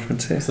Final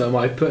Frontier? So am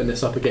I putting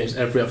this up against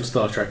every other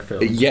Star Trek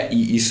film? Yeah,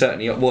 you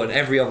certainly are. Well, in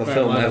every other Bear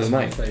in film mind, ever that's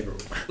my made.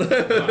 favourite.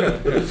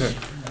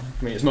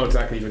 I mean, it's not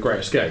exactly The Great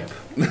Escape.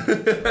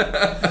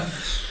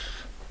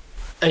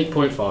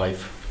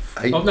 8.5.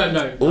 Eight- Oh,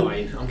 no, Oh.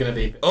 9. I'm going to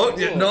be... Oh,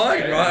 yeah,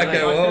 9, right,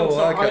 okay,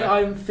 okay.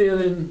 I'm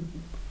feeling...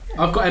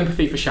 I've got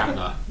empathy for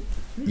Shatner.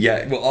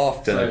 Yeah, well,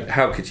 after, So,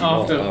 how could you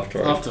after, not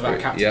after that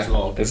captain's yeah,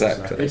 log.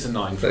 exactly. It's a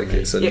 9 for Okay, me.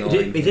 it's a yeah,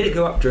 9. did it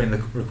go up during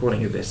the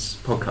recording of this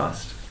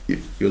podcast?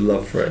 Your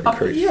love for it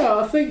increased. Yeah,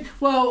 I think...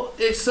 Well,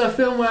 it's a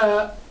film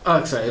where...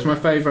 I'd say it's my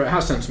favourite. It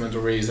has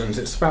sentimental reasons.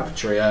 It's about the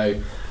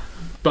trio.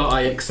 But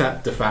I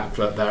accept the fact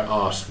that there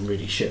are some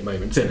really shit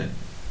moments in it.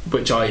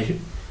 Which I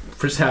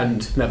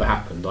pretend never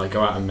happened. I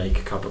go out and make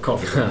a cup of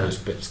coffee when those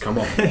bits come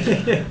on.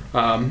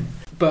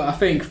 But I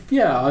think,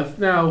 yeah, I've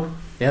now...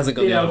 It hasn't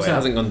gone the Yeah, other way. It so-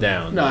 hasn't gone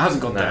down. No, it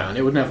hasn't gone No. down.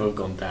 It would never have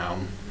gone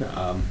down.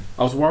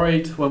 I was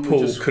worried when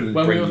Paul we couldn't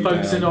when we bring were you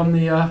focusing down. on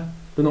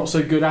the not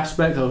so good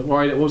aspect. I was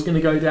worried it was going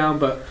to go down,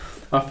 but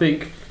I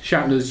think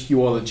Shatner's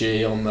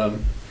eulogy on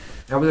them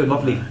That was a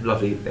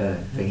lovely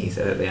thing he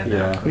said at the end.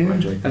 Yeah. I quite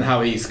enjoyed that. and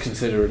how he's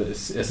considered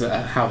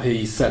how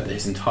he said that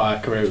his entire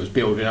career was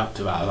building up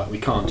to that. Like we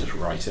can't just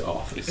write it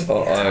off.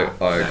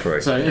 I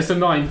agree. So it's a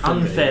 9 for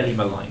me. Unfairly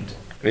maligned.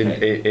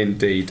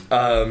 Indeed.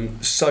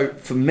 So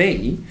for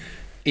me,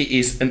 it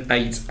is an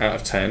 8 out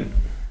of 10.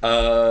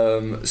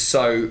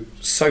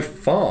 So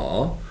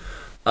far,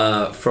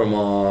 from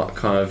our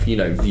kind of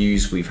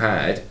views we've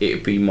had, it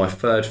would be my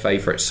third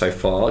favourite so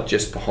far,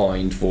 just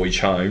behind Voyage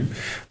Home.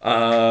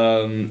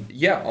 I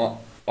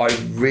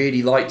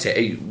really liked it.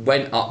 It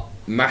went up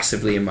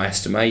massively in my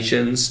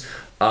estimations.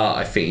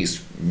 I think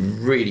it's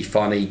really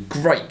funny,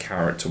 great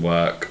character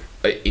work,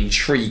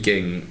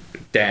 intriguing,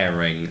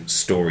 daring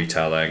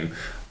storytelling.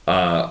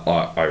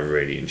 I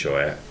really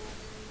enjoy it.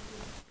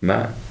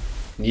 Matt?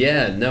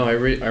 Yeah, no, I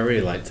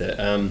really liked it.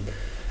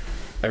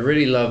 I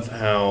really love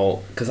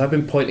how, because I've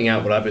been pointing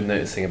out what I've been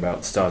noticing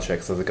about Star Trek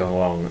as I go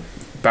along,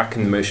 back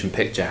in the motion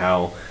picture,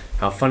 how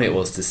funny it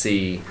was to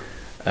see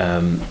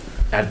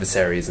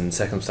adversaries and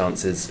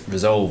circumstances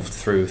resolved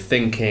through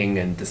thinking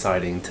and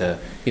deciding to,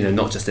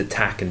 not just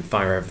attack and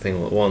fire everything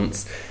all at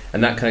once.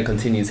 And that kind of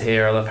continues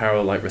here. I love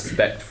how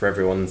respect for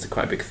everyone is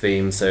quite a big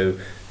theme. So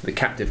the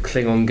captive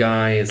Klingon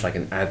guy is like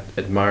an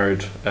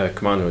admired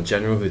commander or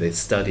general who they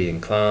study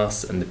in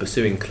class, and the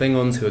pursuing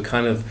Klingons who are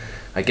kind of,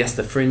 I guess,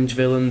 the fringe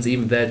villains.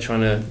 Even they're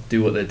trying to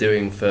do what they're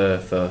doing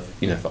for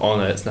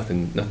honor. It's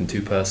nothing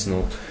too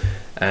personal.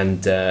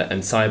 And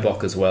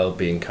Cybok as well,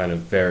 being kind of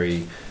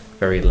very,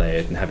 very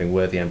layered and having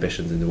worthy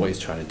ambitions into what he's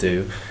trying to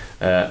do.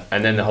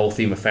 And then the whole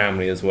theme of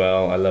family as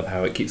well. I love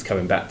how it keeps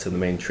coming back to the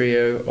main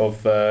trio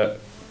of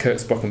Kirk,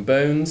 Spock and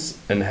Bones,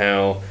 and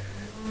how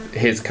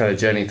his kind of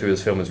journey through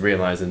this film is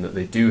realising that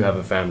they do have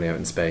a family out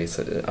in space.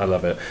 I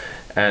love it.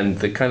 And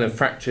the kind of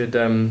fractured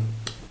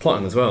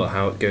plotting as well,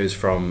 how it goes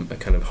from a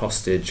kind of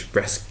hostage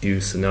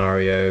rescue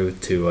scenario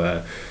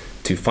to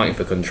fighting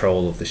for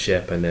control of the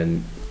ship and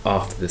then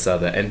after this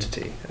other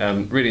entity.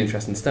 Really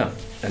interesting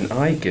stuff. And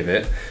I give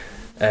it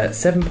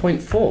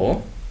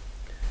 7.4,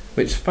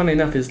 which, funny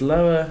enough, is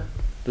lower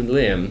than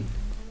Liam,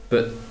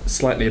 but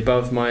slightly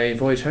above my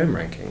Voyage Home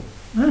ranking.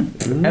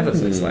 Ever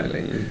so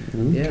slightly.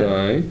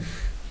 Okay.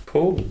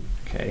 Paul.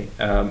 Okay.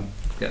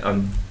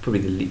 I'm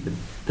probably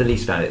the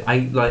least fan of it.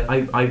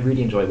 I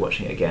really enjoy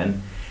watching it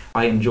again.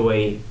 I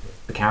enjoy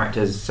the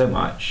characters so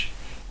much.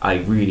 I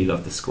really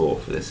love the score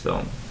for this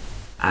film,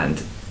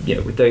 and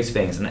with those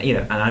things, and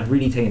I've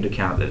really taken into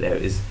account that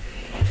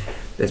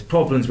there's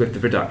problems with the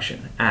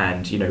production,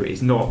 and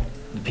it's not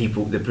the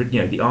people,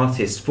 the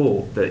artist's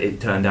fault that it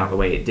turned out the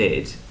way it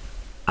did.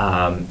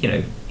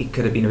 It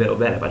could have been a little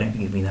better, but I don't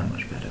think it's been that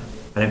much better.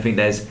 I don't think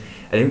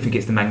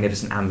it's the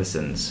Magnificent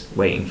Ambersons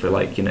waiting for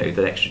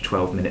the extra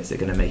 12 minutes they're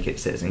going to make it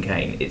Citizen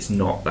Kane. It's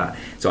not that.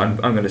 So I'm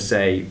going to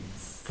say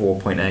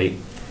 4.8.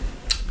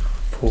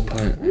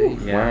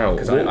 4.8. Yeah,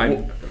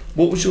 wow.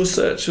 What was your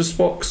Search for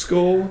Spock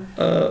score,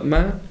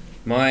 Matt?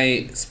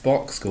 My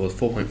Spock score was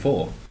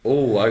 4.4.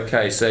 Oh,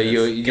 okay. So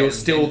you're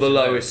still the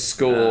lowest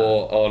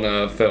score on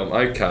a film.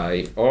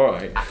 Okay, all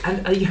right.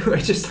 And I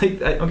just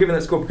I'm giving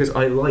that score because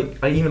I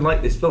even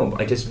like this film,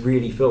 but I just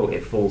really feel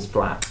it falls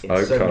flat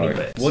in so many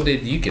bits. What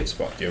did you give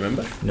Spock? Do you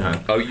remember?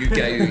 No. Oh, you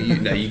gave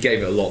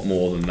it a lot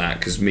more than that,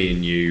 because me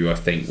and you, I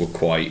think, were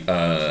quite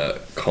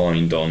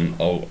kind on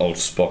old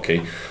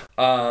Spocky.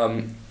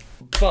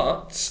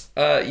 But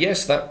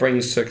yes, that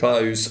brings to a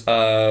close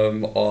our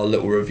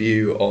little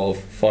review of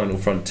Final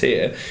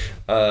Frontier.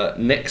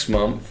 Next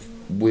month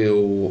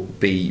we'll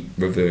be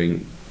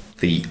reviewing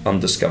The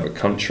Undiscovered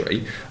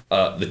Country,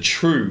 the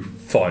true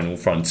Final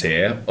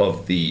Frontier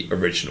of the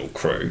original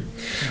crew.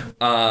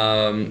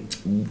 I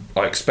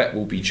expect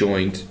we'll be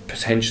joined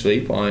potentially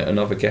by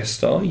another guest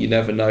star. You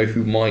never know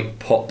who might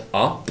pop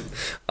up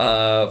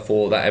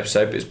for that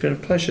episode, but it's been a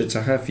pleasure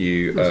to have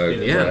you, Greg.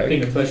 It's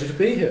been a pleasure to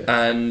be here.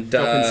 And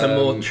dropping some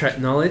more Trek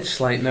knowledge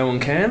like no one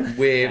can.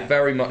 We're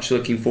very much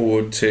looking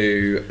forward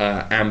to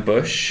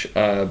Ambush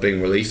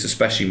being released,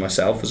 especially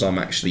myself, as I'm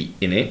actually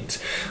in it.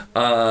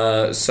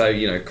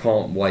 So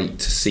can't wait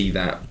to see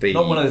that be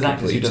not one of those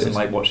actors who completed. doesn't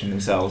like watching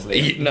themselves.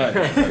 No,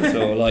 at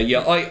all.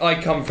 I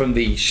come from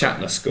the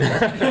Shatner school.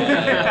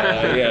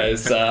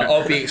 Yes,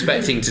 I'll be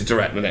expecting to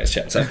direct the next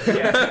chapter.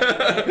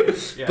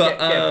 But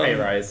get a pay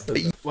rise.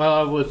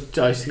 Well,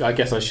 I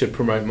guess I should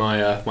promote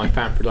my my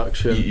fan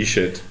production. You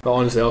should. But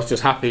honestly, I was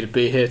just happy to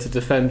be here to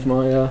defend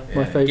my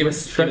my favourite Give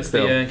us Trek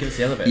film.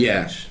 the elevator.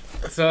 Yeah.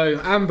 So,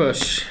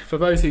 Ambush, for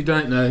those who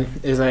don't know,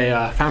 is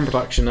a fan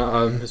production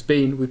that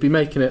we've been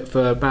making it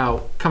for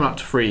about coming up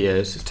to 3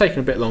 years. It's taken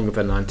a bit longer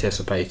than I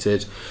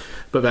anticipated,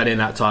 but then in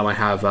that time I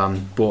have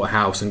bought a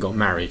house and got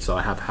married, so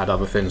I have had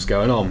other things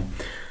going on.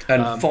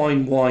 And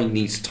fine wine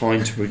needs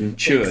time to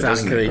mature,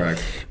 doesn't it, Greg?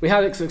 We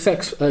had a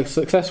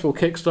successful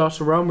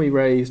Kickstarter run. We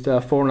raised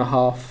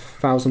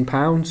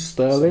 £4,500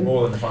 sterling.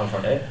 More than the Final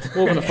Frontier.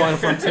 More than the Final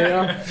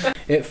Frontier.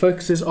 It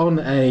focuses on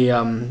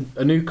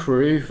a new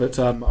crew that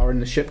are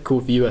in the ship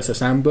called the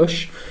USS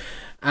Ambush,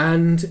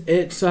 and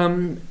it's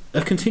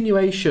a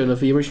continuation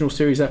of the original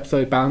series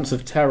episode Balance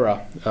of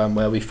Terror,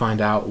 where we find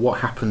out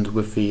what happened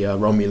with the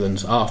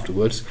Romulans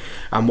afterwards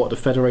and what the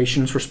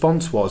Federation's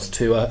response was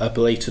to a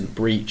blatant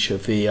breach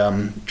of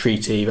the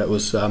treaty that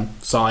was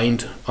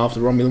signed after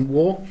the Romulan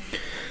War.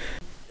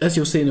 As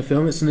you'll see in the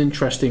film, it's an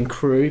interesting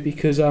crew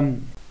because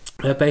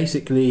they're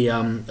basically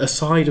a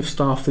side of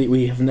Starfleet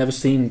we have never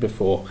seen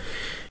before.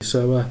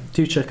 So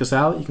do check us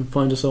out. You can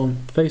find us on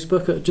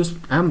Facebook at just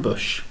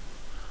Ambush.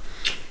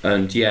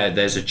 And yeah,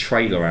 there's a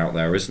trailer out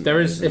there, isn't there?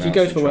 There is. If you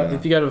go to the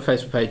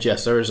Facebook page,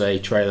 yes, there is a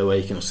trailer where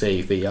you can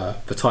see the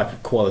type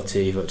of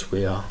quality that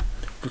we are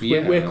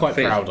we're quite I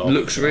think proud of.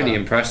 Looks really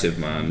impressive,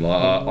 man.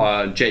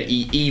 Like,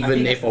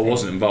 even if I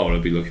wasn't involved,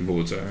 I'd be looking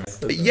forward to it.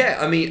 But yeah,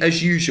 I mean,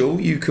 as usual,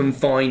 you can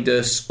find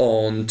us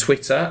on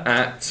Twitter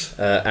at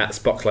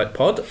Spotlight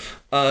Pod.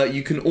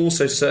 You can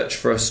also search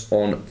for us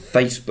on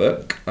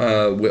Facebook.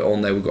 We're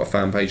on there. We've got a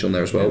fan page on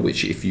there as well,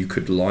 which if you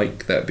could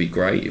like, that'd be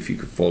great. If you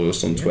could follow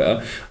us on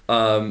Twitter.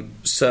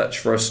 Search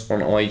for us on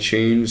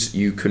iTunes.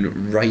 You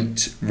can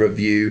rate,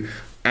 review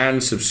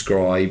and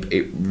subscribe.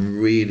 It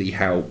really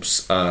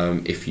helps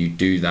if you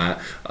do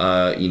that.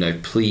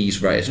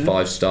 Please rate us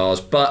 5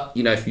 stars. But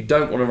if you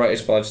don't want to rate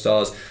us 5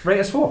 stars, Rate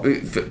us 4.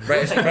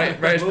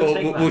 rate us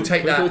 4. We'll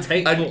take that. We'll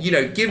take And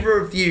give a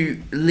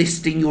review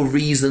listing your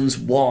reasons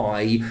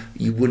why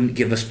you wouldn't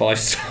give us 5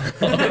 stars.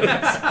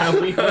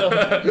 And we will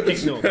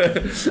ignore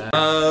them.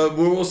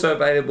 We're also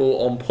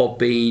available on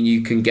Podbean.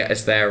 You can get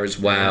us there as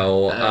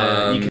well.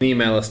 You can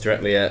email us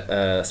directly at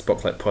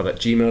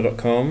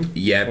spotlightpod@gmail.com.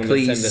 Yeah,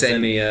 please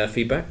send any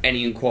feedback.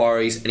 Any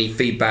inquiries, any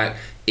feedback.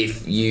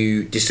 If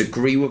you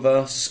disagree with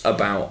us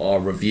about our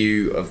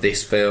review of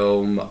this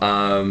film,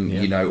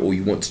 or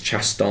you want to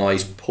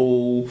chastise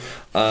Paul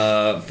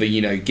for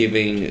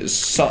giving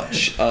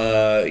such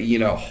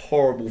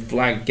horrible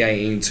flag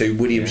game to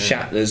William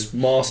Shatner's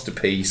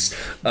masterpiece,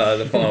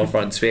 The Final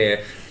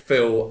Frontier,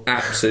 feel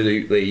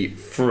absolutely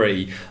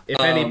free. If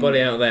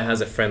anybody out there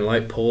has a friend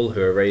like Paul who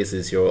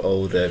erases your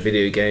old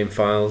video game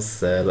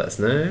files, let us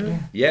know.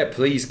 Yeah,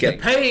 please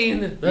get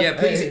Pain. Yeah,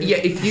 please. Yeah,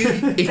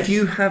 if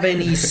you have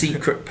any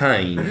secret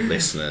pain,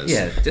 listeners,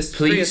 just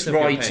free please us of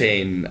your write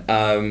pain.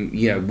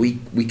 in.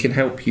 We can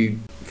help you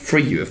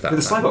free you of that. The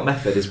Slybot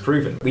method is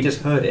proven. We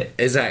just heard it.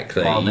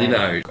 Exactly.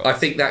 I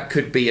think that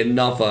could be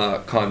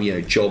another kind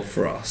of job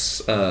for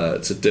us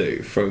to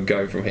do from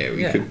here.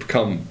 We could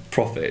become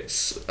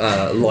prophets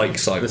like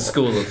Cyborg. The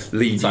school of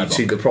lead Cyborg.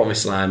 you to the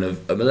promised land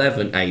of a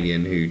malevolent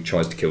alien who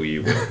tries to kill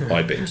you with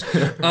eye beams.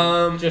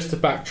 Just to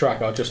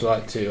backtrack, I'd just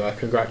like to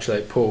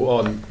congratulate Paul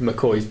on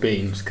McCoy's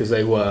beans because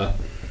they were.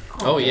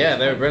 Oh yeah,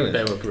 they were brilliant.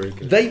 They were really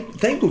good. They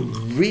were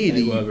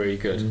really, They were very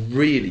good.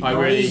 really. I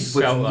really was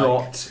felt like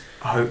not.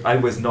 I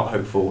was not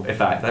hopeful. In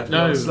fact, I've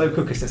been slow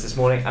cooker since this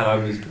morning, and I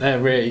was. they're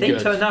really They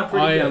good. turned out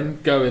pretty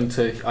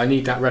good. I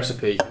need that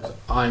recipe. 'Cause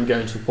I'm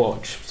going to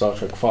watch Star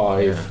Trek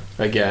 5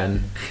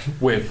 again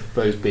with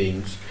those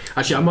beans.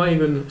 Actually, I might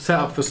even set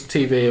up for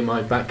TV in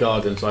my back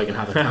garden so I can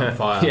have a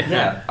campfire.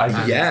 I I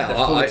think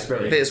that's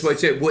what it is. Well,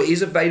 it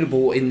is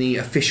available in the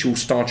official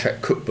Star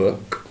Trek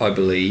cookbook, I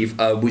believe,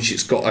 which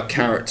it's got a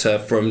character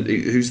from.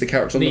 Who's the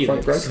character on the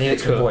front, Greg?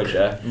 Neelix from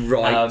Voyager.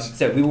 Right.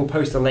 So we will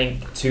post a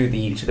link to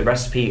the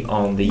recipe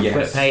on the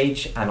Twitter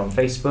page and on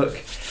Facebook.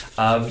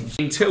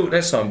 Until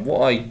next time,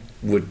 what I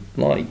would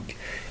like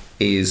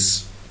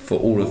is for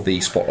all of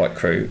the Spotlight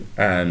crew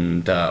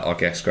and our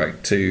guest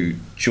Greg to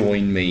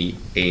join me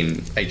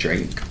in a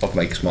drink of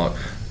Maker's Mark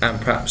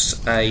and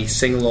perhaps a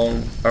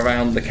sing-along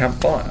around the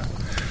campfire.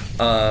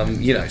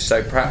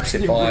 So perhaps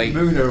if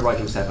Moon or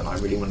Rigel 7, I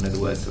really want to know the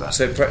words to that.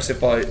 So perhaps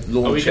if I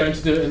launch Are we going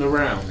to do it in a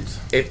round?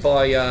 If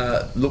I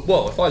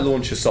if I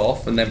launch us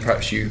off and then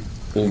perhaps you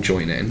all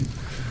join in.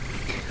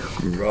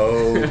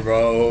 Row,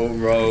 row,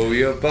 row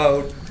your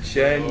boat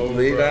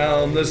gently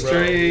down the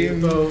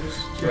stream.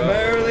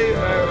 Merrily,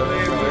 merrily.